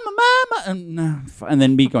masturbating! I'm a mama, and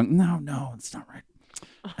then me going, no, it's not right.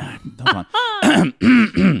 Hold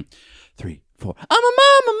on, 3, 4. I'm a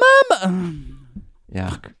mama.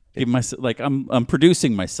 Yeah. Give myself like I'm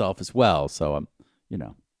producing myself as well, so I'm, Yeah.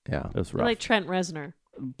 it was You're rough. like Trent Reznor.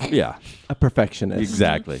 Yeah, A perfectionist.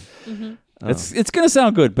 exactly. It's gonna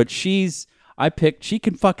sound good, but she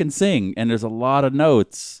can fucking sing, and there's a lot of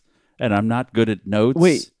notes, and I'm not good at notes.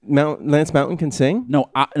 Wait, Lance Mountain can sing? no,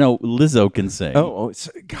 Lizzo can sing.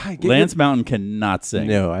 God, Lance Mountain cannot sing.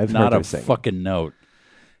 No, I've not heard her a sing. fucking note.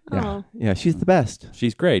 Oh, Yeah, she's the best.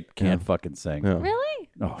 She's great. Can't fucking sing. Yeah. really?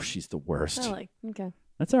 Oh, she's the worst. I like, okay.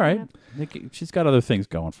 That's all right. She's got other things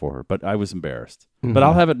going for her, but I was embarrassed. Mm-hmm. But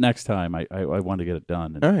I'll have it next time. I want to get it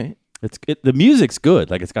done. And All right. The music's good.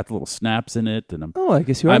 Like it's got the little snaps in it, and Oh, I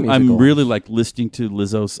guess you are I'm musical. really like listening to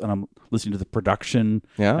Lizzo's, and I'm listening to the production,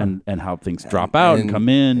 Yeah. and how things drop out and come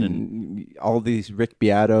in, and all these Rick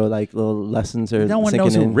Beato like little lessons are no one sinking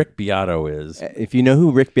knows who in. Rick Beato is. If you know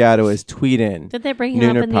who Rick Beato is, tweet in. Did they bring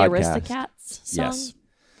him Nooner up in the podcast. Aristocats song? Yes.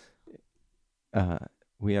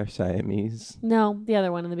 We are Siamese. No, the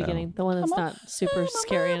other one in the beginning. The one that's not super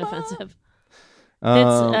scary and offensive. Um,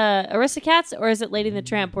 It's Aristocats, or is it Lady and the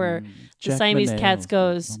Tramp, where the Jack Siamese Linnell. cats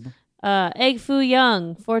goes, Egg Foo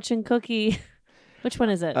Young, Fortune Cookie. Which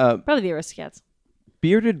one is it? Probably the Aristocats.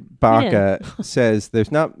 Bearded Baka says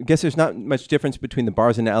there's not much difference between the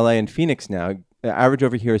bars in LA and Phoenix now. The average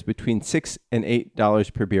over here is between $6 and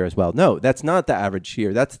 $8 per beer as well. No, that's not the average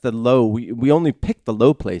here. That's the low. We only pick the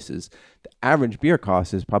low places. The average beer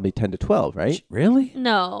cost is probably 10 to 12, right? Really?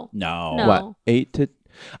 No. No. No. What? 8 to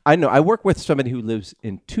I know. I work with somebody who lives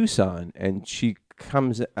in Tucson, and she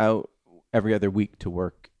comes out every other week to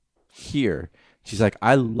work here. She's like,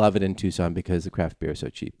 I love it in Tucson because the craft beer is so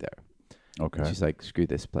cheap there. Okay. She's like, screw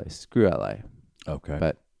this place, screw LA. Okay.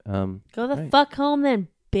 But Go the fuck home then,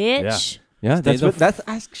 bitch. yeah, Stay that's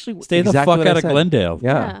actually Stay exactly the fuck what I out of said. Glendale.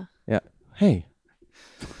 Yeah. Hey,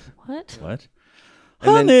 What? What? And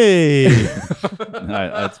Honey.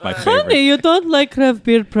 That's my favorite. you don't like craft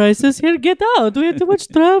beer prices? Here, get out. We have too much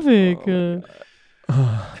traffic.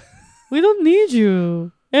 We don't need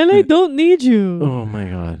you. LA don't need you. oh my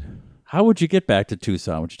God. How would you get back to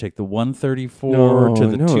Tucson? Would you take the 134 to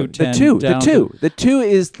the 210? The two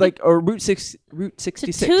is like or Route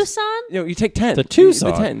 66. To Tucson? No, you take 10. To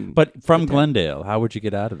Tucson. The 10. But from Glendale, how would you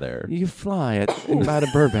get out of there? You fly out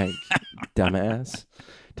of Burbank, dumbass.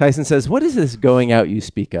 Tyson says, "What is this going out you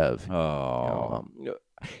speak of?" Oh.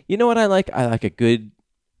 You know what I like? I like a good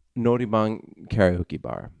Noribang karaoke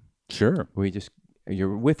bar Sure. where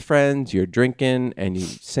you're with friends, you're drinking, and you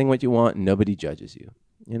sing what you want, and nobody judges you.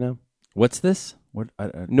 You know, What's this? What?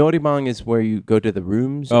 Noribang is where you go to the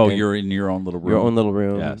rooms. Oh, and you're in your own little room. your own little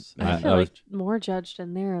room. Yes. I I feel was- like more judged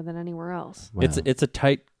in there than anywhere else. Wow.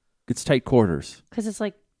 It's tight quarters. Because it's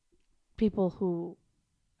like people who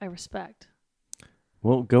I respect.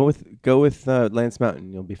 Well, go with Lance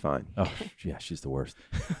Mountain. You'll be fine. Oh, yeah, she's the worst.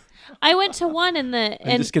 I went to one and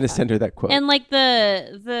I'm just gonna send her that quote. and like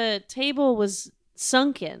the table was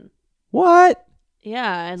sunken. What?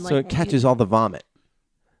 Yeah, and like So it catches all the vomit.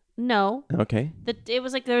 No, Okay. it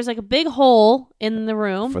was like there was like a big hole in the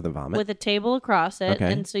room For the vomit. with a table across it,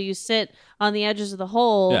 Okay. and so you sit on the edges of the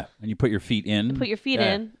hole, Yeah, and you put your feet in. put your feet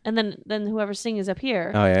Yeah. in, and then whoever's singing is up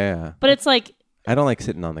here. Oh yeah. But it's like I don't like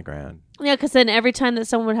sitting on the ground. yeah, because then every time that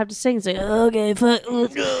someone would have to sing, it's like okay, fuck,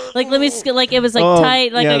 like let me like it was like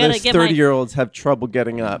tight, like yeah, I gotta those get my. 30-year-olds have trouble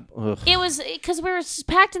getting up. Ugh. It was because we were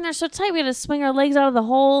packed in there so tight. We had to swing our legs out of the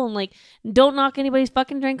hole and like don't knock anybody's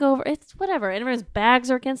fucking drink over. It's whatever. And everyone's bags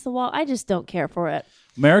are against the wall. I just don't care for it.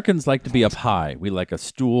 Americans like to be up high. We like a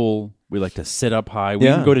stool. We like to sit up high. We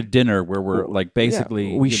Yeah. can go to dinner where we're like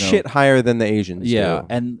basically Yeah, we you know, shit higher than the Asians. Yeah, do.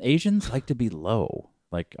 and Asians like to be low.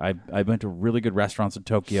 Like I went to really good restaurants in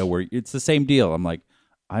Tokyo where it's the same deal. I'm like,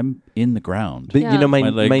 I'm in the ground. But Yeah. you know, my My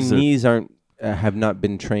legs are- knees aren't have not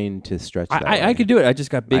been trained to stretch. That I way. could do it. I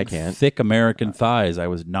just got big, can't. thick American thighs. I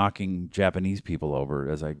was knocking Japanese people over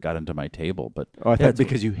as I got into my table. But Oh, I yeah, thought it's-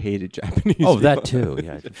 because you hated Japanese. oh, people. that too.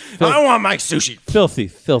 Yeah, I want my sushi.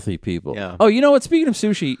 filthy people. Yeah. Oh, you know what? Speaking of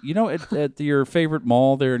sushi, you know at your favorite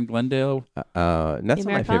mall there in Glendale, That's not my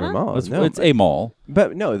Americana? favorite mall. it's, no, it's a mall.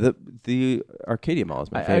 but no, the Arcadia Mall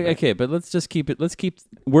is my favorite. Okay, but let's just keep it.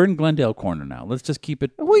 We're in Glendale Corner now. Let's just keep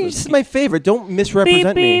it. Well, this is my favorite. Don't Beep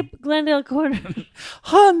misrepresent me. beep, Glendale Corner.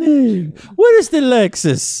 Honey, where is the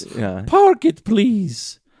Lexus? Yeah. Park it,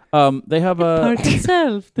 please. They have a Park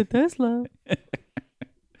itself, the Tesla.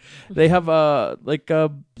 like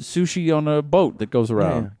sushi on a boat that goes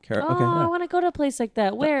around. Yeah. Oh, Okay. I want to go to a place like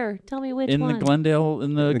that. Where? Tell me which In one. the Glendale,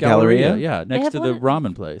 in the The Galleria, Galleria? yeah, next have to the one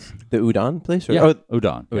ramen place. The udon place? Or, Yeah, Oh,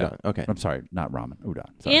 udon. Yeah. udon. Okay. I'm sorry, not ramen. Udon.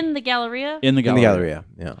 Sorry. in the Galleria. In the in Galleria.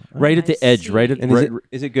 the Galleria. Yeah. Right at I the edge. see. Right at. And right,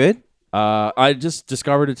 is it good? I just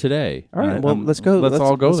discovered it today. All right. I- Well, let's go. Let's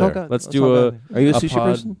all go let's all there. go- Let's let's do all a. go there. Are you a a sushi pod.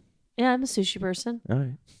 person? Yeah, I'm a sushi person. All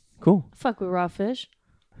right. Cool. Fuck with raw fish.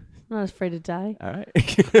 I'm not afraid to die. All right.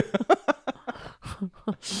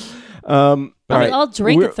 all right. I'll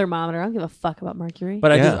drink We're- a thermometer. I don't give a fuck about mercury.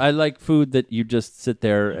 But Yeah. I like food that you just sit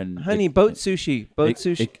there and Honey, it, boat sushi. Boat it,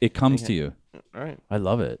 sushi. It comes to you. all right. I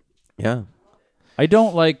love it. Yeah. I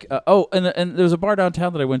don't like. And there's a bar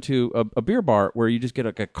downtown that I went to, a beer bar where you just get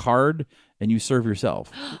like a card and you serve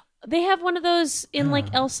yourself. They have one of those in like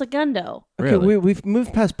El Segundo. Okay, Really? we've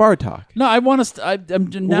moved past bar talk. No, I want to. I'm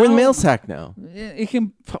now. We're in mail sack now. You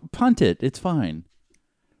can punt it. It's fine.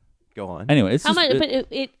 Go on. Anyway, it's How just, much? But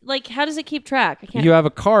it like, how does it keep track? I can't. you have a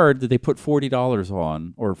card that they put $40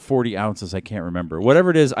 on, or 40 ounces. I can't remember. Whatever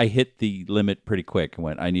it is, I hit the limit pretty quick and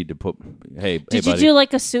went, I need to put. Hey, Did you buddy. do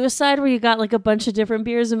like a suicide where you got like a bunch of different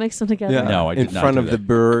beers and mix them together? No, I did in not front do of the that.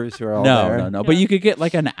 brewers who are all No, there. no, no. But you could get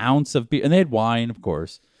like an ounce of beer, and they had wine, of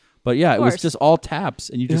course. But yeah, it was course. just all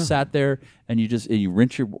taps, and you just sat there and you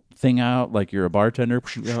rinse your thing out like you're a bartender.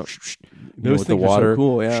 Those with the things are so water,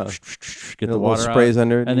 cool, yeah. Get The the little water sprays out,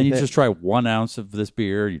 underneath and then you it. just try 1 ounce of this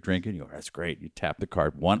beer. You drink it. You go, that's great. You tap the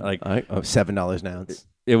card. $7 an ounce.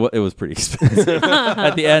 It was pretty expensive.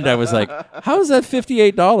 At the end, I was like, "How is that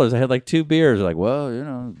 $58?" I had like 2 beers. They're like, well,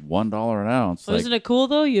 $1 an ounce. Well, Like, isn't it cool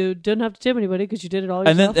though? You didn't have to tip anybody because you did it all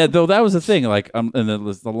and yourself. then though that was the thing. Like, and then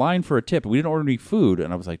was the line for a tip. We didn't order any food,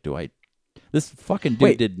 and I was like, This fucking dude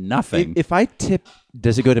Wait, did nothing. If I tip,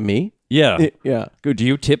 does it go to me? yeah. Yeah. Good. Do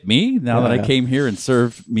you tip me now that I Yeah. came here and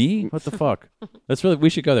served me? What the fuck? That's really. We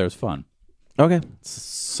should go there. It was fun. Okay.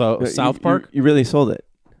 So South Park? You really sold it.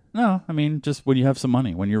 No, I mean just when you have some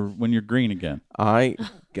money, when you're green again. I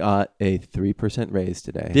got a 3% raise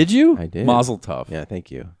today. Did you? I did. Mazel tov. Yeah,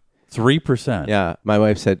 thank you. 3%. Yeah, my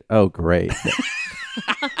wife said, "Oh, great."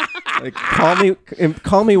 Like,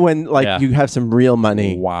 call me when Yeah. you have some real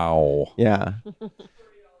money. Wow. Yeah.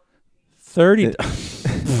 30.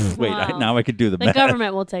 Wait, Wow. now I could do the the math.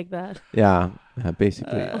 government will take that. Yeah.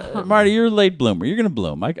 Basically. Marty, you're a late bloomer. You're gonna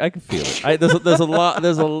bloom. I can feel it. There's a lot.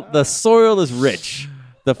 The soil is rich.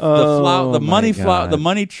 The Oh, my God. the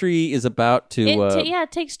money tree is about to.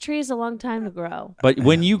 It takes trees a long time to grow. But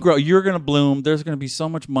when you grow, you're gonna bloom. There's gonna be so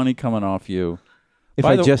much money coming off you. If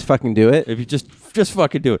By I the- just fucking do it. If you just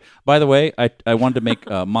fucking do it. By the way, I wanted to make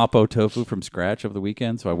mapo tofu from scratch over the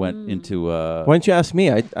weekend, so I went into. Why didn't you ask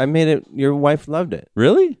me? I made it. Your wife loved it.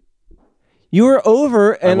 Really? You were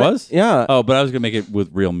over, and I was. Yeah. Oh, but I was gonna make it with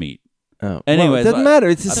real meat. Oh. Anyways, Well, it doesn't matter.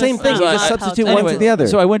 It's the same That's thing. You not just how substitute it's one done. to the other.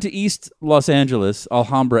 So I went to East Los Angeles,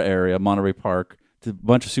 Alhambra area, Monterey Park, to a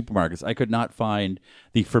bunch of supermarkets. I could not find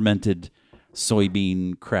the fermented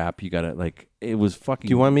soybean crap. You gotta it was fucking.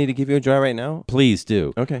 do you want me to give you a jar right now? Please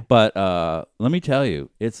do. Okay. But let me tell you,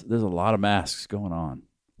 there's a lot of masks going on.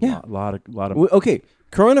 Yeah. a lot of. Okay.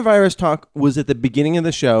 Coronavirus talk was at the beginning of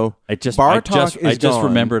the show. Bar talk is I just gone.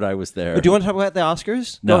 remembered I was there. Do you want to talk about the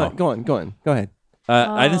Oscars? No. Go on. Go ahead.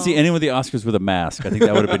 I didn't see anyone with the Oscars with a mask. I think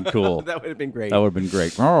that would have been cool. That would have been great. That would have been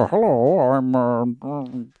great. Oh, hello.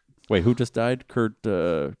 I'm. Wait, who just died? Kurt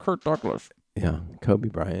Douglas. Yeah. Kobe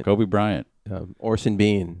Bryant. Kobe Bryant. Orson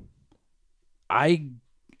Bean. I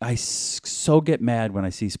so get mad when I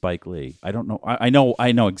see Spike Lee. I don't know. I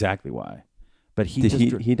know exactly why. But he Did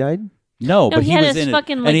just he died? no, No, but he he had was his in it,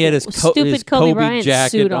 fucking, and he had like, his, stupid his Kobe Kobe Bryant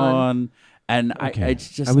jacket suit on. and Okay. I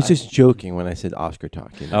just I was just joking when I said Oscar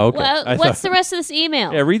talk. You know? oh, okay. Well, I what's thought- the rest of this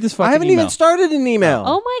email? Yeah, read this fucking I haven't email. even started an email.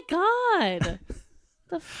 Oh my god.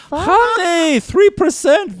 The fuck? Honey,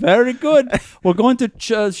 3%. Very good. We're going to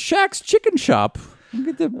Shaq's Chicken Shop. Look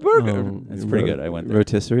at the burger. It's pretty good. I went there.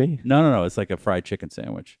 Rotisserie. No. It's like a fried chicken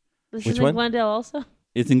sandwich. This Which is in one? Glendale also?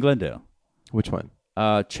 It's in Glendale. Which one?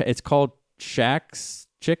 It's called Shaq's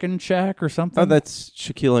Chicken Shack or something. Oh, that's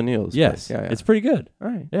Shaquille O'Neal's. yes. place. Yeah. It's pretty good. all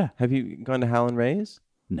right. Yeah. Have you gone to Howlin' Ray's?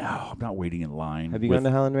 No, I'm not waiting in line. Have you with- gone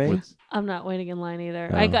to Howlin' Ray's? with- I'm not waiting in line either.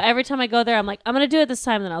 Oh. Every time I go there, I'm like, I'm gonna do it this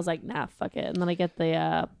time. Then I was like, nah, fuck it. And then I get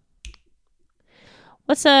the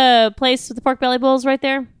what's a place with the pork belly bowls right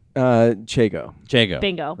there? Chago. Jago.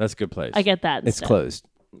 Bingo. That's a good place. I get that. It's instead. closed.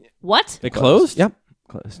 What? They closed? Yep.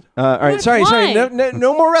 Closed. All right. What? Sorry. Why?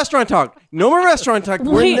 No more restaurant talk. No more restaurant talk.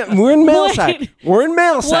 Wait, We're in mail wait. sack. We're in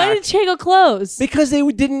mail Why sack. did Chago close? Because they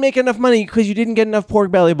didn't make enough money because you didn't get enough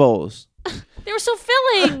pork belly bowls. They were so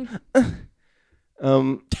filling.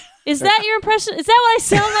 Is that your impression? Is that what I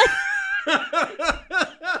sound like?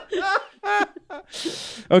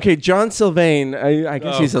 Okay, John Sylvain. I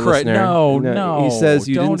guess he's a Christ. listener. No, He says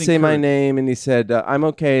you don't didn't say my encourage- name, and he said I'm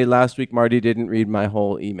okay. Last week Marty didn't read my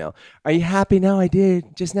whole email. Are you happy now? I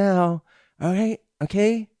did just now. All right.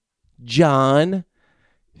 Okay, John.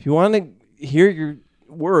 If you want to hear your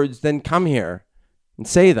words, then come here and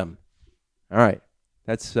say them. All right.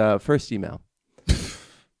 That's first email.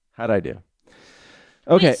 How'd I do?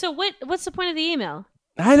 Okay. Wait, so what's the point of the email?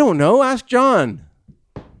 I don't know. Ask John.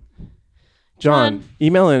 John,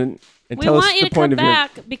 email in and We tell us want you the to point come of your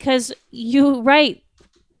back because you write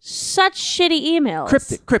such shitty emails.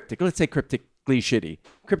 cryptic. Let's say cryptically shitty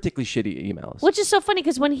emails. Which is so funny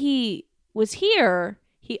because when he was here,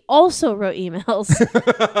 he also wrote emails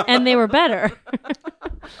and they were better.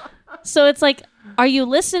 So it's like, are you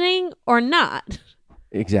listening or not?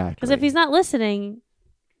 Exactly. Because if he's not listening,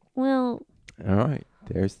 well, All right.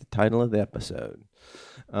 There's the title of the episode.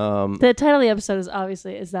 The title of the episode is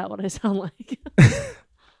obviously "Is That What I Sound Like?"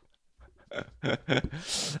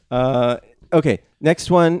 Okay,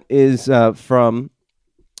 next one is from.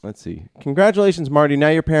 Let's see. Congratulations, Marty. Now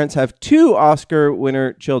your parents have 2 Oscar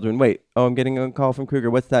winner children. Wait. Oh, I'm getting a call from Kruger.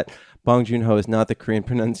 What's that? Bong Joon-ho is not the Korean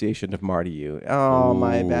pronunciation of Marty Yu. Oh,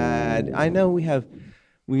 my bad. I know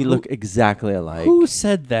we look exactly alike. Who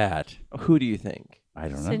said that? Who do you think? I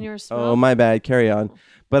don't know. Senor Smoke. Oh, my bad. Carry on.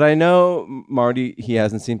 But I know Marty, he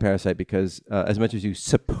hasn't seen Parasite because as much as you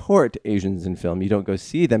support Asians in film, you don't go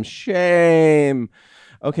see them. Shame.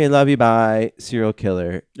 Okay, love you. Bye. Serial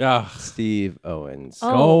killer. Ugh, Steve Owens.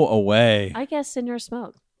 Oh. go away. I guess Senor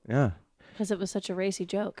Smoke Yeah. because it was such a racy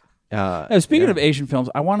joke. Speaking of Asian films,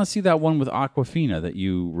 I want to see that one with Aquafina that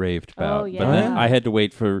you raved about. Oh, But then yeah. I had to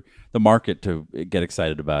wait for the market to get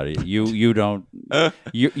excited about it. You don't.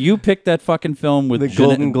 You picked that fucking film with The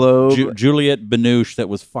Golden Globe. Juliette Binoche that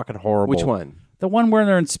was fucking horrible. Which one? The one where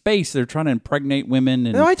they're in space. They're trying to impregnate women.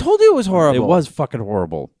 And No, I told you it was horrible. It was fucking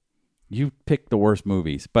horrible. You picked the worst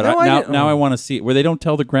movies. But No, I didn't. now I want to see it. Where they don't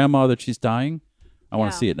tell the grandma that she's dying. I want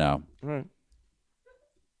Yeah. to see it now. Right.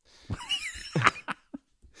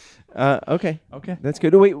 Okay. Okay. That's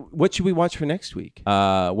good. Oh, wait, what should we watch for next week?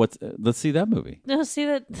 Let's see that movie. No, see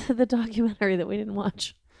the documentary that we didn't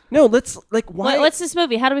watch. No, let's why? What's this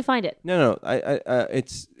movie? How do we find it? No.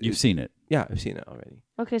 It's You've seen it. yeah, I've seen it already.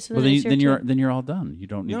 Okay, so Well, then, it's your turn. then you're all done. You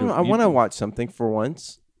don't need No, to. I want to watch something for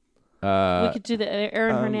once. We could do the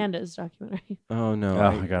Aaron Hernandez documentary. Oh no!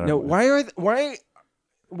 Oh, I gotta- no. Why?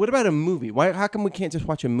 What about a movie? Why? How come we can't just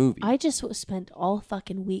watch a movie? I just spent all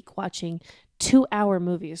fucking week watching 2-hour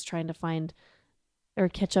movies trying to find or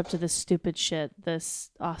catch up to this stupid shit, this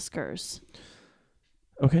Oscars.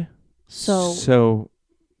 Okay. So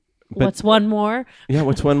but- what's one more? Yeah.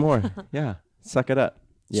 What's one more? Yeah. Suck it up.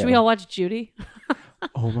 Should we all watch Judy?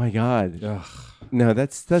 Oh my God. Ugh. No,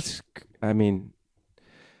 that's. I mean,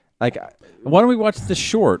 like. Why don't we watch the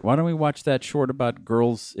short? Why don't we watch that short about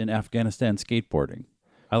girls in Afghanistan skateboarding?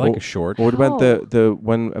 I like a short. What about Oh. the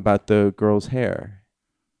one about the girl's hair,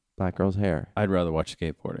 black girl's hair? I'd rather watch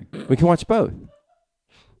skateboarding. We can watch both.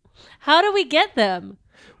 How do we get them?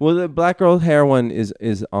 Well, the black girl's hair one is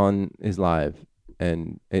live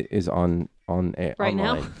and it is on air Right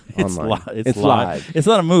now? online. It's, Online. it's live. It's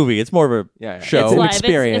not a movie. It's more of a Yeah, show. It's an live.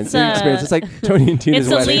 experience. It's an experience. It's like Tony and Tina's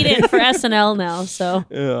It's a wedding. lead-in for SNL now, so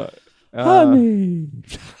Yeah. Honey.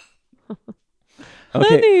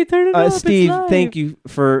 Okay. turn it up. It's Steve, live. thank you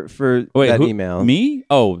for Wait, that who- email. Me?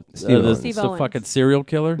 Oh, Steve Owens. Steve the Owens. fucking serial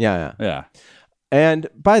killer. Yeah. Yeah. And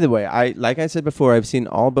by the way, like I said before, I've seen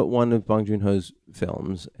all but one of Bong Joon-ho's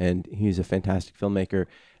films, and he's a fantastic filmmaker.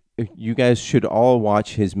 You guys should all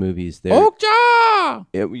watch his movies.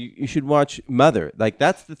 You should watch Mother. Like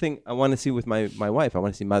that's the thing I want to see with my wife. I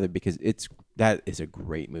want to see Mother because that is a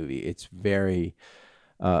great movie. It's very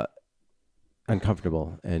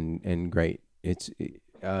uncomfortable and great. It's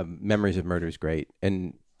Memories of Murder is great,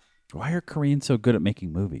 and Why are Koreans so good at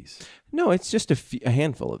making movies? no, it's just a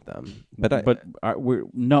handful of them. But we're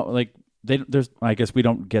no like there's. I guess we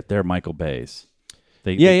don't get their Michael Bays.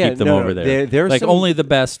 They Yeah, keep them no, over no. there. There are like some- only the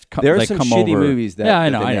best. there are like some come shitty over. movies that Yeah, I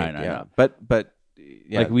that know. they I make, know. yeah. But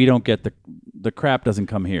yeah. Like we don't get the crap doesn't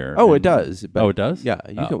come here. Oh, it And- does. But Oh, it does? Yeah,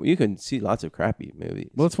 Oh. you can see lots of crappy movies.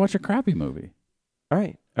 Well, let's watch a crappy movie. all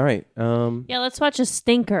right. yeah, let's watch a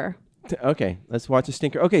stinker. Okay, let's watch a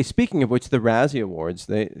stinker. Okay, speaking of which, the Razzie Awards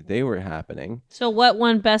they were happening. So what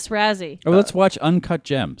won Best Razzie? Oh, let's watch Uncut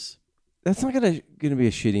Gems. That's not gonna be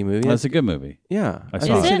a shitty movie. That's a good movie. yeah. I saw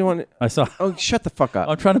just it. didn't want. I saw. Oh, shut the fuck up.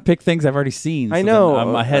 I'm trying to pick things I've already seen. I so know. then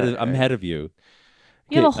I'm ahead. Okay. I'm ahead of you.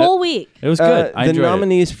 You have a whole week. It was good. I the enjoyed it.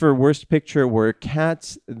 nominees for Worst Picture were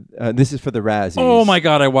Cats. This is for the Razzies. Oh my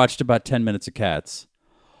god! I watched about 10 minutes of Cats.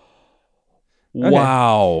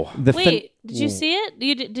 Wow. The Wait, did you see it?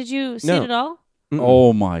 Did you see No. it at all?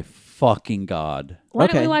 Oh my fucking god. Why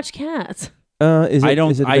don't Okay. we watch Cats? Is it, I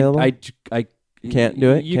don't. Is it available? I Can't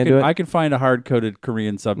do it? You Can't could, do it? I can find a hard-coded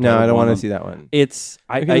Korean subtitle. no, I don't one want to of see them. that one. It's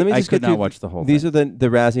I Okay, let me I just could get not through- watch the whole These thing. are the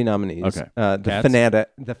Razzie nominees. Okay. The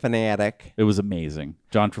Cats? Fanatic. It was amazing.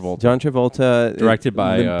 John Travolta. John Travolta. Directed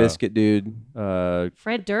by, Limp Bizkit dude.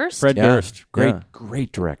 Fred Durst? Fred Yeah. Durst. Great, Yeah.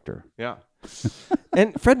 great director. Yeah.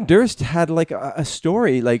 And Fred Durst had like a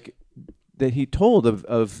story like that he told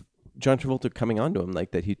of John Travolta coming onto him, like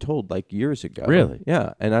that he told like years ago. Really?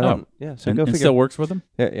 Yeah. And I don't. Yeah. So and, go and figure. still works with him.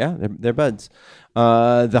 Yeah, they're buds.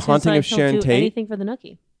 The Seems Haunting like of he'll Sharon do Tate. Anything for the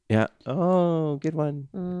Nookie. Yeah. Oh, good one.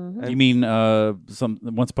 You mean some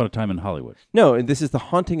Once Upon a Time in Hollywood? No, this is The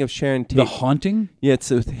Haunting of Sharon Tate. The Haunting? Yeah, it's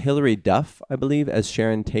with Hilary Duff, I believe, as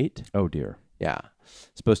Sharon Tate. Oh dear. Yeah.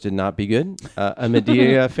 Supposed to not be good. A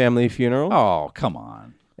Medea family funeral. Oh come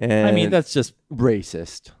on. And I mean, that's just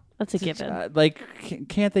racist. That's a given.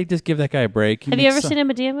 can't they just give that guy a break? Have you ever seen a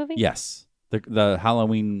Medea movie? Yes, the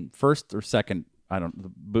Halloween first or second. I don't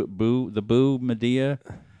the Boo Medea.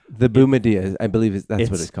 The Boo Medea, I believe that's what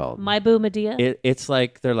It's- it's called. My Boo Medea. It's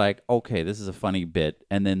like they're like, okay, this is a funny bit,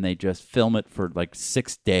 and then they just film it for like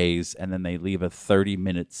 6 days, and then they leave a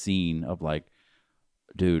 30-minute scene of like,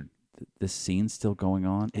 dude, this scene's still going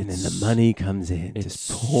on, and then It's- the money comes in, It's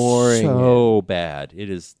just pouring. so bad. It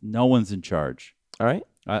is. No one's in charge. All right.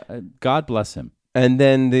 God bless him. And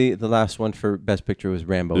then the last one for Best Picture was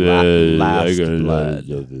Rambo: Last Blood.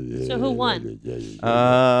 So who won?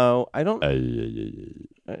 I don't.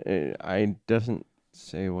 I doesn't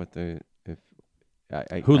say what the if.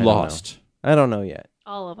 Who I don't lost? know. I don't know yet.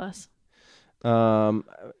 All of us.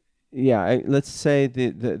 Yeah. Let's say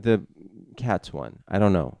the Cats one. I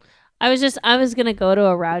don't know. I was gonna go to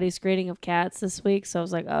a rowdy screening of Cats this week, so I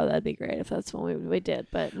was like, oh, that'd be great if that's what we did.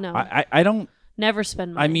 But no, I don't. never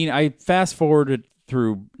spend money. I mean, I fast forwarded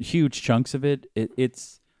through huge chunks of it.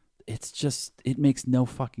 It's just it makes no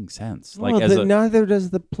fucking sense. Like Well, neither does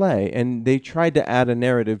the play, and they tried to add a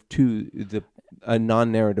narrative to a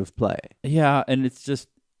non-narrative play. yeah, and it's just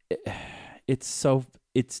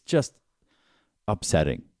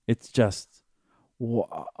upsetting. It's just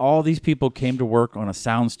all these people came to work on a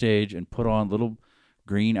soundstage and put on little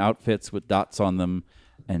green outfits with dots on them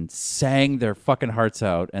and sang their fucking hearts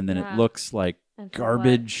out, and then Yeah. it looks like And for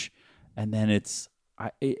garbage, and then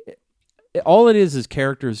all it is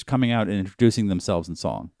characters coming out and introducing themselves in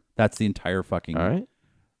song. That's the entire fucking. All right.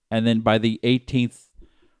 And then by the 18th,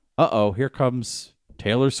 here comes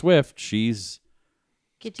Taylor Swift. She's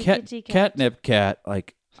Kitty, kitty, cat. catnip cat.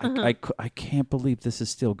 Like I can't believe this is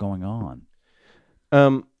still going on.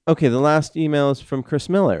 Okay, the last email is from Chris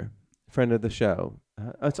Miller, friend of the show.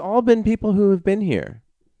 It's all been people who have been here.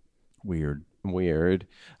 Weird.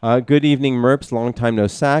 Good evening, Merps. Long time no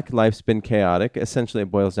sack. Life's been chaotic. Essentially,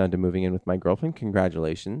 it boils down to moving in with my girlfriend.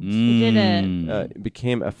 Congratulations. You did it.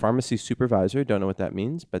 Became a pharmacy supervisor. Don't know what that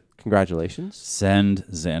means, but congratulations. Send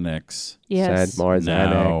Xanax. Yes. Said more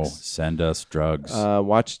Now Xanax. send us drugs.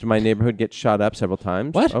 Watched my neighborhood get shot up several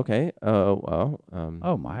times. What? Okay. Oh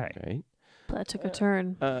My. Right. That took a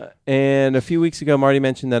turn. And a few weeks ago, Marty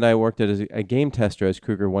mentioned that I worked as a game tester, as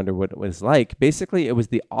Kruger wondered what it was like. Basically, it was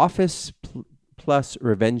The Office plus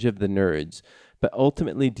Revenge of the Nerds, but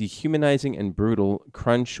ultimately dehumanizing and brutal.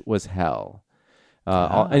 Crunch was hell.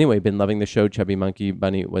 Anyway, been loving the show. Chubby Monkey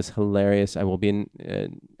Bunny was hilarious. I will be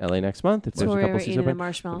in LA next month. If So there's a we couple were seats eating the open,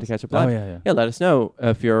 marshmallows. to catch up Oh, live. yeah. Let us know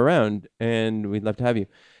if you're around, and we'd love to have you.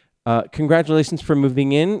 Congratulations for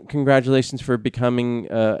moving in. Congratulations for becoming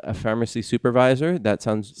a pharmacy supervisor. That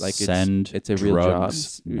sounds like it's a real job.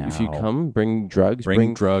 drugs If you now. come, bring drugs.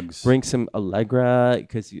 Bring drugs. Bring some Allegra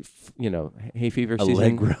because hay fever season.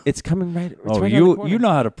 Allegra. It's coming right. It's Oh, right around the you corner. know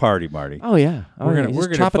how to party, Marty. Oh yeah. we're gonna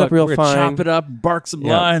Just chop it up real fine. Chop it up, bark some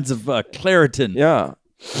Yeah. lines of Claritin. Yeah.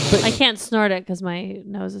 I can't snort it because my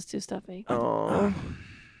nose is too stuffy. Oh.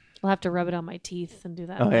 I'll have to rub it on my teeth and do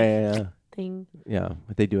that Oh yeah. thing Yeah.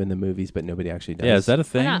 What they do in the movies, but nobody actually does. Yeah, is that a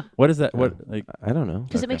thing? not? What is that? What like? I don't know.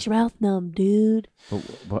 because it makes your mouth numb, dude.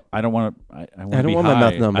 I don't want to. I I don't want my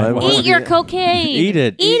mouth numb. I wanna Eat be- your cocaine. Eat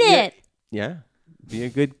it. Eat it. Yeah. Be a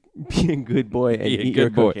good boy and Be a eat your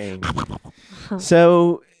good boy. cocaine.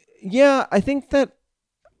 So, yeah, I think that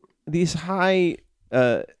these high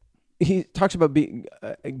he talks about being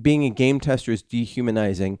a game tester is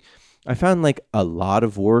dehumanizing. I found like a lot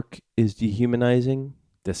of work is dehumanizing.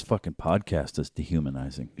 This fucking podcast is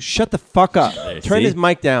dehumanizing. Shut the fuck up. Turn see? his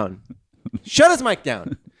mic down. Shut his mic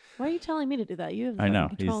down. Why are you telling me to do that? You have I know.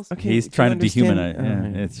 fucking controls. Okay, He's do you trying to understand?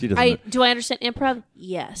 dehumanize. Yeah, she doesn't. Do I understand improv?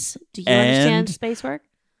 Yes. Do you And- understand space work?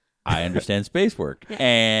 I understand space work. Yeah.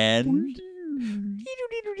 And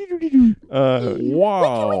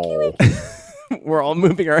Wow. We're all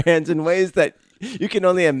moving our hands in ways that you can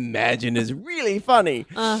only imagine is really funny.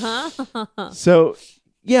 Uh-huh. So,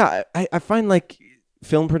 yeah, I find like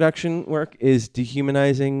film production work is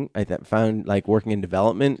dehumanizing. I found like working in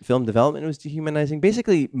film development was dehumanizing.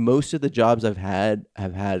 Basically, most of the jobs I've had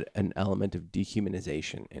have had an element of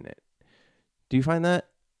dehumanization in it. Do you find that?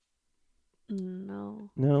 No.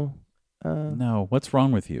 No. no, what's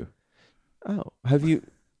wrong with you? Oh, have you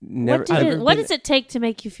never? What does it take to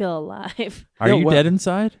make you feel alive? Are No, you well- dead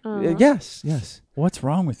inside? Yes. What's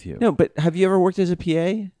wrong with you? No, but have you ever worked as a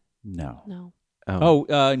PA? No. No.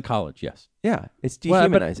 In college, yes. Yeah, it's Well,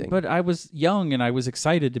 dehumanizing. but I was young and I was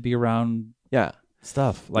excited to be around yeah.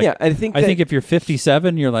 stuff. Like, Yeah, I think if you're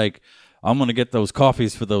 57, you're like, I'm gonna get those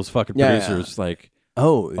coffees for those fucking Yeah, producers. Like,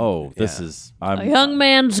 Oh, this yeah. is A young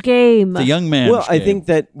man's game. It's a young man. Well, I think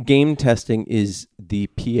that game testing is the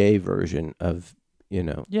PA version of, Yeah,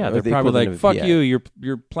 or they're the probably equivalent like, of "Fuck PA. you!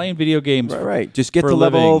 You're playing video games." Right. Just get for to a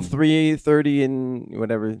level living. 330 and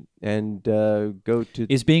whatever, and go to.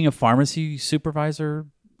 Is being a pharmacy supervisor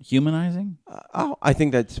humanizing? I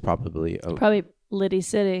think that's probably. Probably Liddy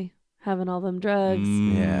City having all them drugs.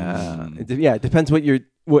 Yeah. Yeah. It depends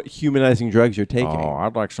what humanizing drugs you're taking.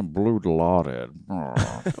 I'd like some blue Dilaudid.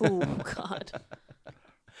 Oh God.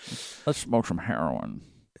 Let's smoke some heroin.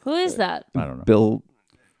 Who is that? I don't know. Bill.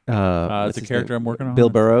 It's what's a his character name? I'm working on. Bill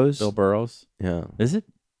Burrows. Bill Burrows. Yeah. Is it?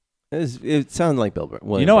 It sounded like Bill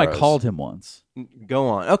Burrows. I called him once. Go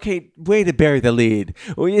on. Okay, way to bury the lead.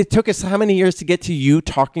 Well, it took us how many years to get to you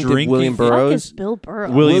talking Drinking to William Fuck Burroughs? is Bill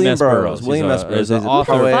Burrows? William S. Burroughs. William He's S. a- Burroughs he's an is a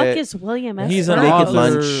author. poet. Fuck is William S. He's an Burroughs? Naked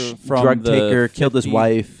author lunch, from drug the taker, killed his 50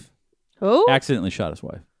 wife. Who? Accidentally shot his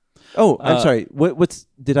wife. Oh, I'm sorry. What's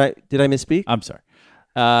did I misspeak? I'm sorry.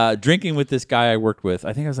 Drinking with this guy I worked with.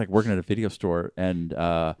 I think I was like working at a video store, and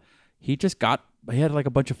he had like a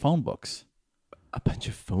bunch of phone books. A bunch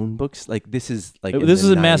of phone books. Like this is like This is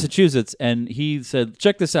in 90s. Massachusetts, and he said,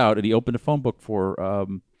 "Check this out," and he opened a phone book for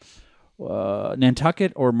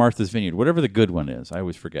Nantucket or Martha's Vineyard, whatever the good one is. I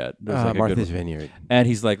always forget. There's like a good Martha's one. Vineyard. And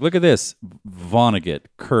he's like, "Look at this, Vonnegut,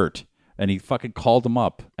 Kurt," and he fucking called him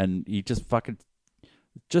up, and he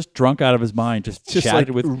just drunk out of his mind, just Just chatted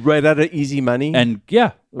like with, right out of Easy Money. and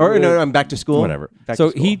yeah, or no, I'm back to school. whatever. Back So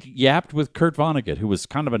to school. he yapped with Kurt Vonnegut, who was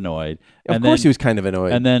kind of annoyed. Of course, he was kind of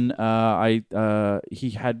annoyed. And then he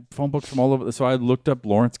had phone books from all over. So I looked up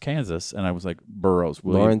Lawrence, Kansas, and I was like, Burroughs,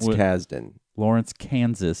 Lawrence Kasdan. Lawrence,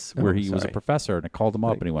 Kansas, where he was a sorry. professor, and I called him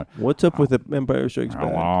up, and he went, What's up with the Empire Strikes Back?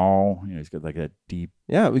 "Hello." He's got like a deep.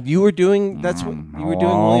 Yeah, you were doing. That's what you were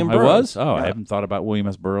doing. Hello. William I Burroughs. was. Oh, Yeah. I haven't thought about William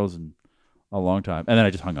S. Burroughs in a long time. And then I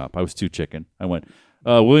just hung up. I was too chicken. I went,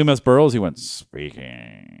 William S. Burroughs. He went,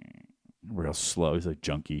 "Speaking," real slow. He's like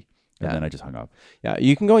junkie. And Yeah. then I just hung up. Yeah,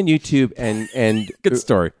 you can go on YouTube and Good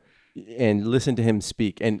story. and listen to him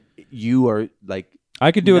speak, and you are like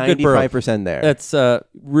I could do a good Burroughs. 95% there. That's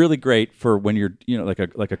really great for when you're, like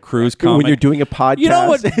a cruise comic. when you're doing a podcast. You know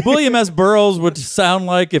what William S. Burroughs would sound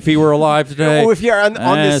like if he were alive today? Oh, if you're on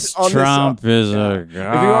this, Trump is a if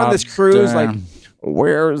you're on this cruise, like, goddamn-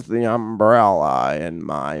 where's the umbrella in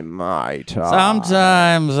my Mai Tai?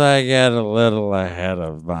 Sometimes I get a little ahead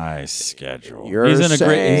of my schedule. You're he's in a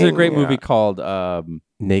saying, great movie yeah. called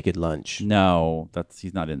Naked Lunch, no,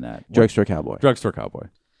 he's not in that. Drugstore Cowboy. Drugstore Cowboy.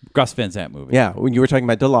 Gus Van Sant movie. Yeah, when you were talking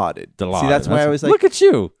about Dilaudid. Dilaudid. See, that's why I was like, look at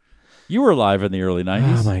you. You were alive in the early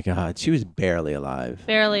 90s. oh my god, she was barely alive.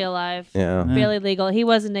 Barely alive. Yeah. Barely legal. He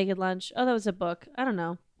was in Naked Lunch. Oh, that was a book. I don't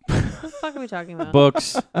know. What the fuck are we talking about?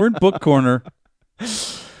 Books. We're in book corner.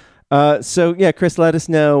 So yeah, Chris, let us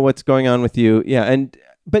know what's going on with you. Yeah,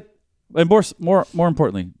 but And more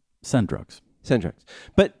importantly, send drugs. send drugs.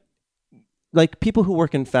 But like people who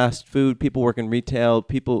work in fast food, people work in retail,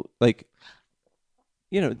 people like,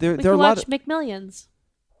 there We there are can a lot watch McMillions.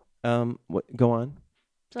 of go on.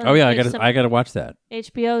 Oh yeah, I There's got to watch that.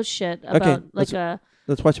 HBO shit Okay, about let's- like a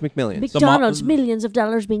Let's watch McMillions. McDonald's, millions of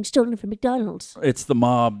dollars being stolen from McDonald's. It's the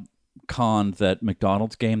mob con that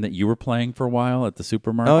McDonald's game that you were playing for a while at the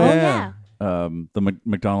supermarket. Oh, Oh yeah. yeah. The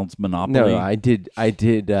McDonald's Monopoly. No, I did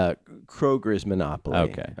Kroger's Monopoly.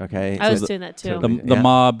 Okay. Okay. I was So doing that too. the Yeah.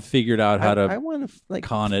 mob figured out how I to want like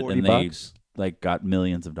con it, $40 and bucks. they got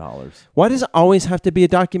millions of dollars. Why does it always have to be a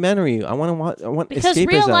documentary? I want to. I want because escapism.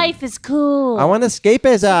 real life is cool. I want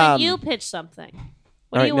escapism. Then you pitch something.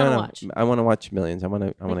 What All do you right, want to no, watch? I want to watch Millions. I want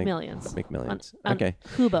to. McMillions. McMillions. On Okay.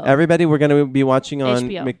 Hubo. Everybody, we're going to be watching on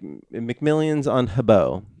HBO. McMillions on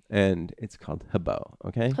Habo, and it's called Habo.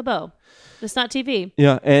 Okay. Habo. It's not TV.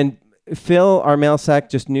 Yeah, and Phil, our mail sack,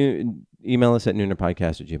 just email us at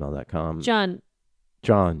noonerpodcast@gmail.com.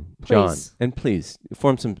 John, Please. and please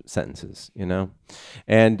form some sentences.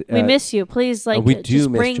 And We miss you. Please, we do just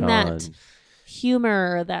miss bring John. that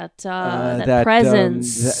humor, that that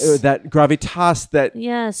presence. that gravitas that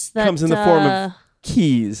yes, that comes in the form of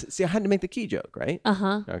keys. See, I had to make the key joke, right?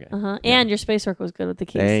 Uh-huh. Okay. Uh-huh. Yeah. And your space work was good with the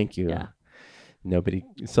keys. Thank you. Yeah. Nobody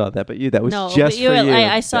saw that but you. That was No, just but you, for you.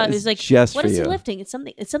 I saw That it is was like, just what for is you. he lifting? It's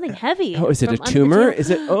something heavy. Oh, is it a from under the tumor? table. Is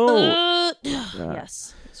it? Oh,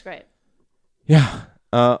 Yes, it's great. yeah.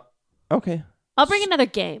 Okay. I'll bring another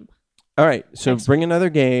game. All right. So Next bring another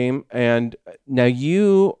game, and now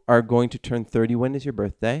you are going to turn 30. When is your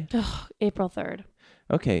birthday? April 3rd.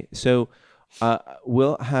 Okay. So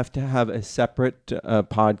we'll have to have a separate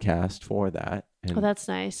podcast for that. And Oh, that's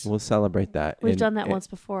nice. we'll celebrate that. We've in- done that once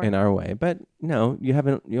before. in our way. But no, you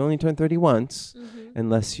haven't. You only turned 30 once, Mm-hmm.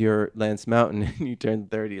 unless you're Lance Mountain and you turn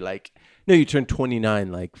 30 like No, you turned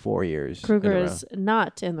 29 like 4 years. Kruger in a row. is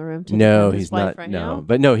not in the room to No, defend his he's wife not. right no, now.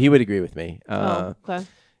 but no, he would agree with me. Oh, okay.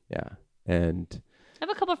 Yeah, and I have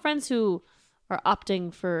a couple of friends who are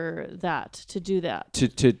opting for that, to do that.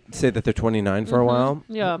 to say that they're 29 for a while.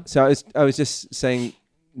 Yeah. So I was just saying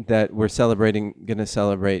that we're gonna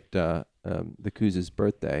celebrate the Kuz's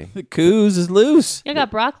birthday. The coos is loose. You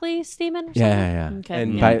got broccoli steaming? Or something? Yeah. Okay.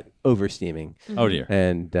 And yeah. by over steaming. Oh dear.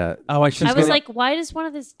 And Oh, I should. I was like, why does one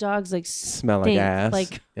of his dogs like smell like stink? ass.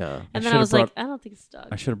 Like, yeah. and then should've I was like, brought- I don't think it's a dog.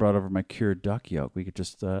 I should have brought over my cured duck yolk. We could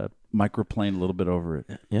just microplane a little bit over it.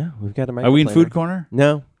 Yeah, we've got a Are we in microplaner. food corner?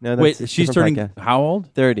 No, that's Wait, a she's different turning podcast. how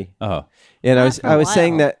old? 30. Oh, And I Not was for a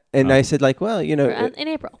saying while. that, and I said like, well, you know, In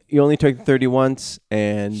April. you only took 30 once,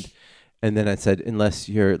 and then I said, unless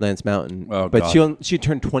you're Lance Mountain. Oh, but God. she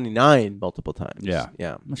turned 29 multiple times. Yeah.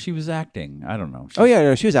 Yeah. well, she was acting. I don't know. Oh yeah,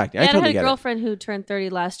 no, she was acting. Yeah, I I totally had a get it. girlfriend who turned 30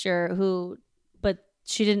 last year but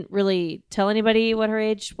she didn't really tell anybody what her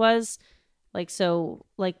age was. Like, so,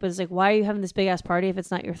 like, but it's like, why are you having this big ass party if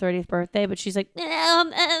it's not your 30th birthday? But she's like,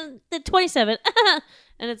 27.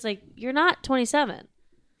 And it's like, you're not 27.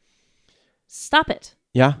 Stop it.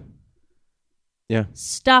 Yeah. Yeah.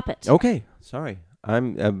 Stop it. Okay. Sorry.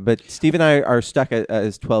 But Steve and I are stuck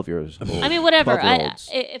as 12 years old. I mean, whatever. 12-year-olds.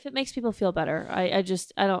 If it makes people feel better, I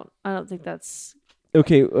don't think that's.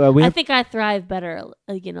 Okay. I think I thrive better,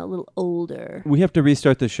 a little older. We have to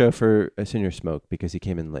restart the show for Senior Smoke because he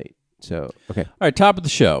came in late. So, okay. All right, top of the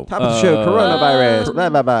show. Top of the show, coronavirus, blah,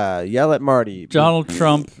 blah, blah. Yell at Marty. Donald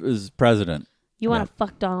Trump is president. You want to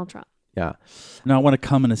fuck Donald Trump, Yeah. No, I want to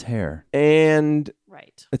cum in his hair. And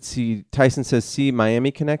right? let's see. Tyson says, see Miami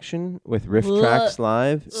Connection with Riff Ugh. Tracks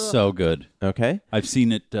Live. So good. Okay. I've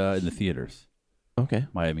seen it in the theaters. Okay.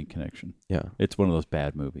 Miami Connection. Yeah. It's one of those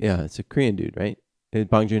bad movies. Yeah. It's a Korean dude, right?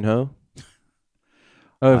 Bong Joon-ho?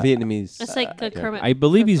 Oh, Vietnamese. It's like the Kermit. I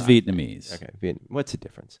believe he's Frog. Vietnamese. Okay. What's the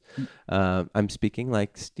difference? I'm speaking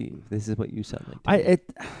like Steve. This is what you sound like. to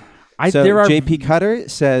me. So there are JP Cutter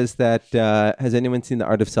says that has anyone seen The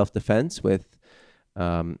Art of Self-Defense with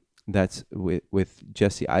that's with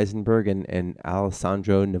Jesse Eisenberg and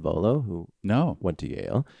Alessandro Nivolo, who no. went to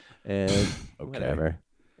Yale, and Okay. whatever.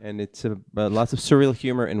 And it's lots of surreal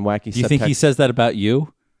humor and wacky. Do you think he subtext. says that about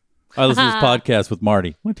you? I listen to this podcast with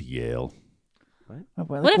Marty. Went to Yale. What?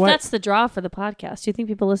 What if that's the draw for the podcast? Do you think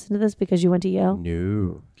people listen to this because you went to Yale,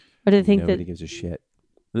 No, or do they think nobody that gives a shit.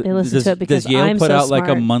 They listen does, to it because does Yale I'm put so out like a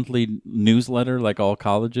smart? monthly newsletter like all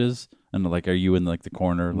colleges? And like, are you in like the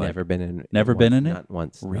corner? Like, Never been in. Never been in it? Not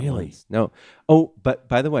once. not Really? once. No. Oh, but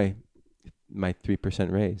by the way, my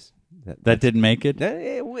 3% raise. that didn't make it.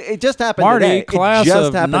 It just happened Marty, today. class it just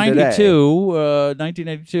of happened 92,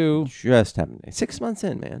 1992. Today. Just happened today. 6 months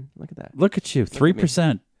in, man. Look at that. Look at you,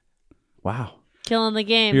 3%. Wow, killing the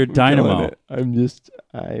game. you're a dynamo.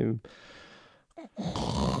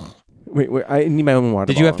 Wait, I need my own water.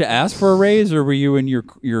 Did you have bottle. to ask for a raise, or were you in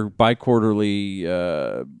your bi-quarterly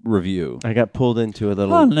review? I got pulled into a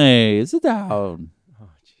little. Honey, sit down.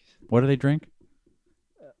 What do they drink?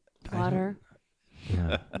 Water.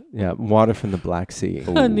 Yeah, water from the Black Sea.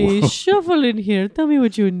 Honey, shuffle in here. Tell me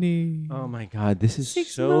what you need. Oh my God, this is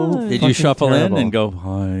 6 so. months. Did you fucking shuffle terrible. in and go,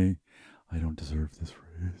 hi, I don't deserve this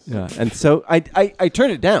raise? Yeah, and so I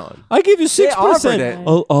turned it down. I give you They offered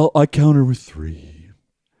 6%. it. I counter with 3.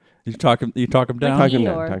 You talk him down? Talk him down.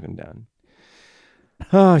 Eeyore. Talk him down.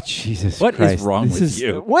 Oh Jesus! What is Christ. wrong This with is,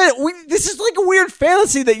 you? This is like a weird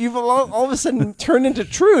fantasy that you've all of a sudden turned into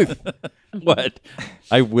truth. What?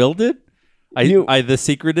 I willed it? You- I the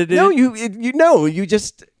secreted it? No, you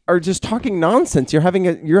just are just talking nonsense. You're having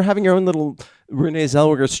your own little Renee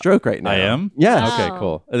Zellweger stroke right now. I am? Yes. Wow. Okay,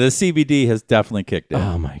 cool. The CBD has definitely kicked in.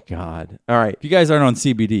 Oh my God! All right. If you guys aren't on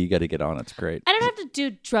CBD, you got to get on. It's great. I don't have to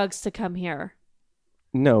do drugs to come here.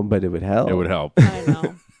 No, but it would help. It would help. I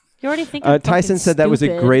know. You already think I'm Tyson fucking said that was a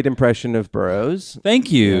stupid. great impression of Burroughs.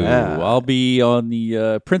 Thank you. Yeah. I'll be on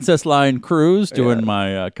the Princess Line cruise doing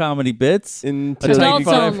my comedy bits. Until Adults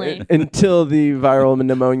you- only. until the viral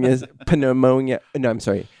ammonia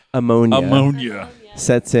Ammonia.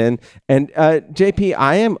 sets in. And JP,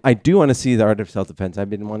 I do want to see The Art of Self-Defense. I've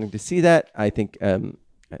been wanting to see that. I think, sounds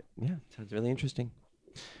really interesting.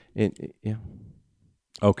 Yeah.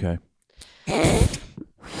 Okay.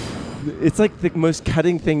 It's like the most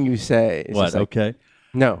cutting thing you say. It's What? just like, Okay.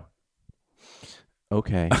 No.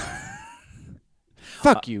 Okay.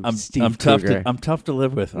 Fuck you, Steve I'm tough Kruger. I'm tough to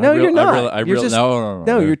live with. No, you're not. I You're really, just- no.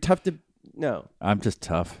 No, you're tough to. No. I'm just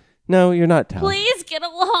tough. No, you're not tough. Please get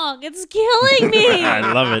along. It's killing me.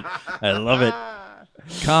 I love it. I love it.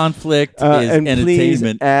 Conflict is and please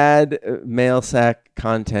entertainment. add mail sack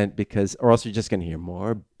content because, or else you're just going to hear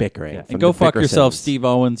more bickering. Yeah. from And go the fuck yourself, Bickersons. Steve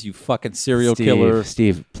Owens, you fucking serial killer.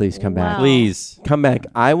 Steve, please come back. Wow. Please. Come back.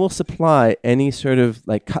 I will supply any sort of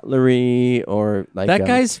like cutlery or like That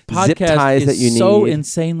guy's zip podcast ties that you is so need.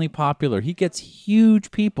 insanely popular. He gets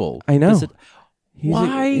huge people. I know.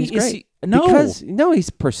 Why he's is great. he? No. Because he's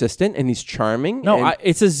persistent and he's charming. No, and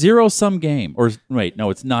it's a zero-sum game. Or wait, no,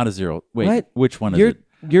 it's not a zero. Wait, What? which one is you're it?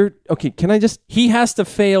 you're okay. Can I just He has to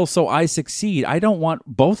fail so I succeed. I don't want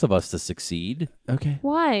both of us to succeed. okay?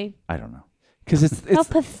 Why? I don't know. Because it's How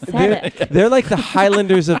pathetic. they're like the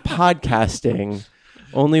Highlanders of podcasting.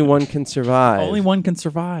 Only one can survive. Only one can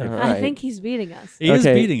survive. All I right. think he's beating us. He is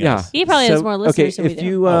beating yeah. us. He probably has more listeners Okay, than we if do.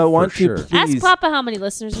 you Oh, for want sure. to, please, Ask Papa how many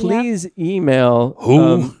listeners we have. please email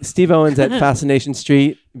Who? Steve Owens at Fascination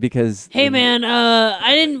Street because Hey man,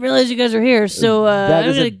 I didn't realize you guys were here, so that I'm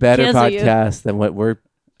is gonna a better cancel you. podcast than what we're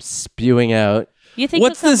spewing out. You think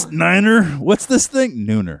What's he'll this, come- Niner? What's this thing?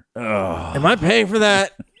 Nooner. Am I paying for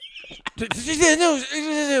that?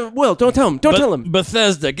 No, Will, don't tell him. Don't tell him.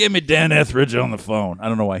 Bethesda, give me Dan Etheridge on the phone. I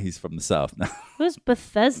don't know why he's from the South. Who's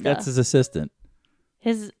Bethesda? That's his assistant.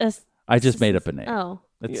 his. I just made up a name. Oh,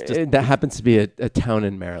 It's just, That happens to be a town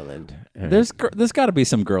in Maryland. there's got to be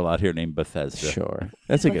some girl out here named Bethesda. Sure,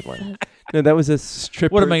 that's a good one. No, that was a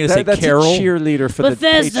stripper. What am I gonna say, That's Carol? a cheerleader for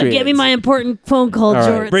Bethesda, the get me Patriots. my important phone call, All right.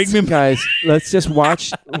 George. Bring me Guys, let's just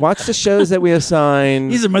watch the shows that we assign.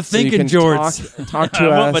 These are my so you thinking can George. Talk I to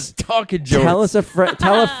want my us. talking George. Tell us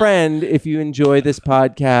tell a friend if you enjoy this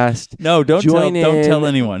podcast. No, don't Join tell. Don't in, tell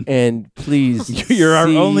anyone. And please, You're our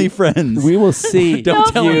see- only friends. We will see Don't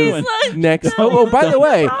tell you anyone. next. Oh, by the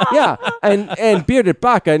way, yeah, and Bearded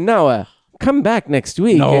Baka Noah, come back next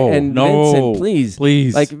week. No, and no, Vincent, please,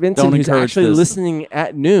 like Vincent, don't who's encourage actually this. listening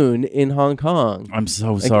at noon in Hong Kong. I'm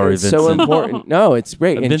so Like, sorry, it's Vincent. so important. No, it's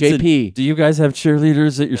great. And Vincent, JP, do you guys have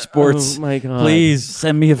cheerleaders at your sports? Oh my God. Please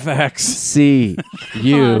send me a fax. see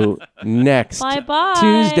you next Bye-bye.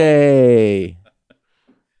 Tuesday.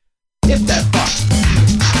 Hit that fuck.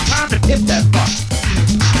 Time to hit that fuck.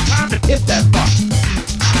 Time to hit that fuck.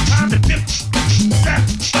 Time to hit that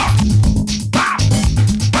fuck. Bow.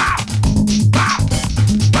 Bow. Bow.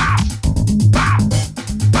 Bow. Bow.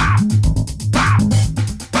 Bow. Bow.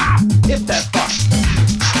 Bow. Hit that fuck.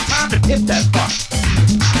 Time to hit that fuck.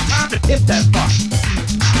 Time to hit that fuck.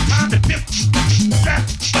 Time to hit that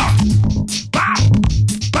fuck. Bow.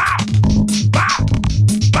 Bow. Bow.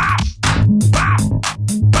 Bow. Bow.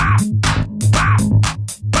 Bow. Bow.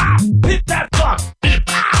 Bow. Hit that fuck.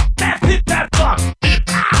 Man, hit that fuck. Hit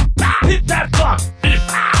that fuck.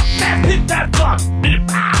 Man, hit that fuck.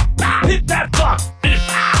 Hit that fuck.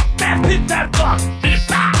 Man, hit that fuck.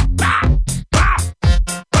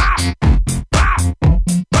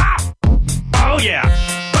 Oh yeah.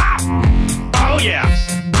 Oh yeah.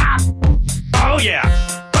 Oh yeah.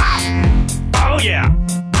 Oh yeah.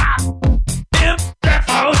 Imp that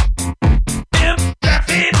house. Imp that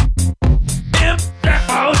feet. Imp that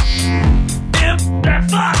house. Imp that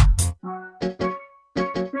fuck.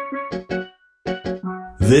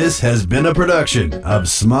 This has been a production of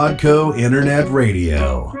Smodco Internet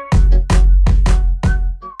Radio.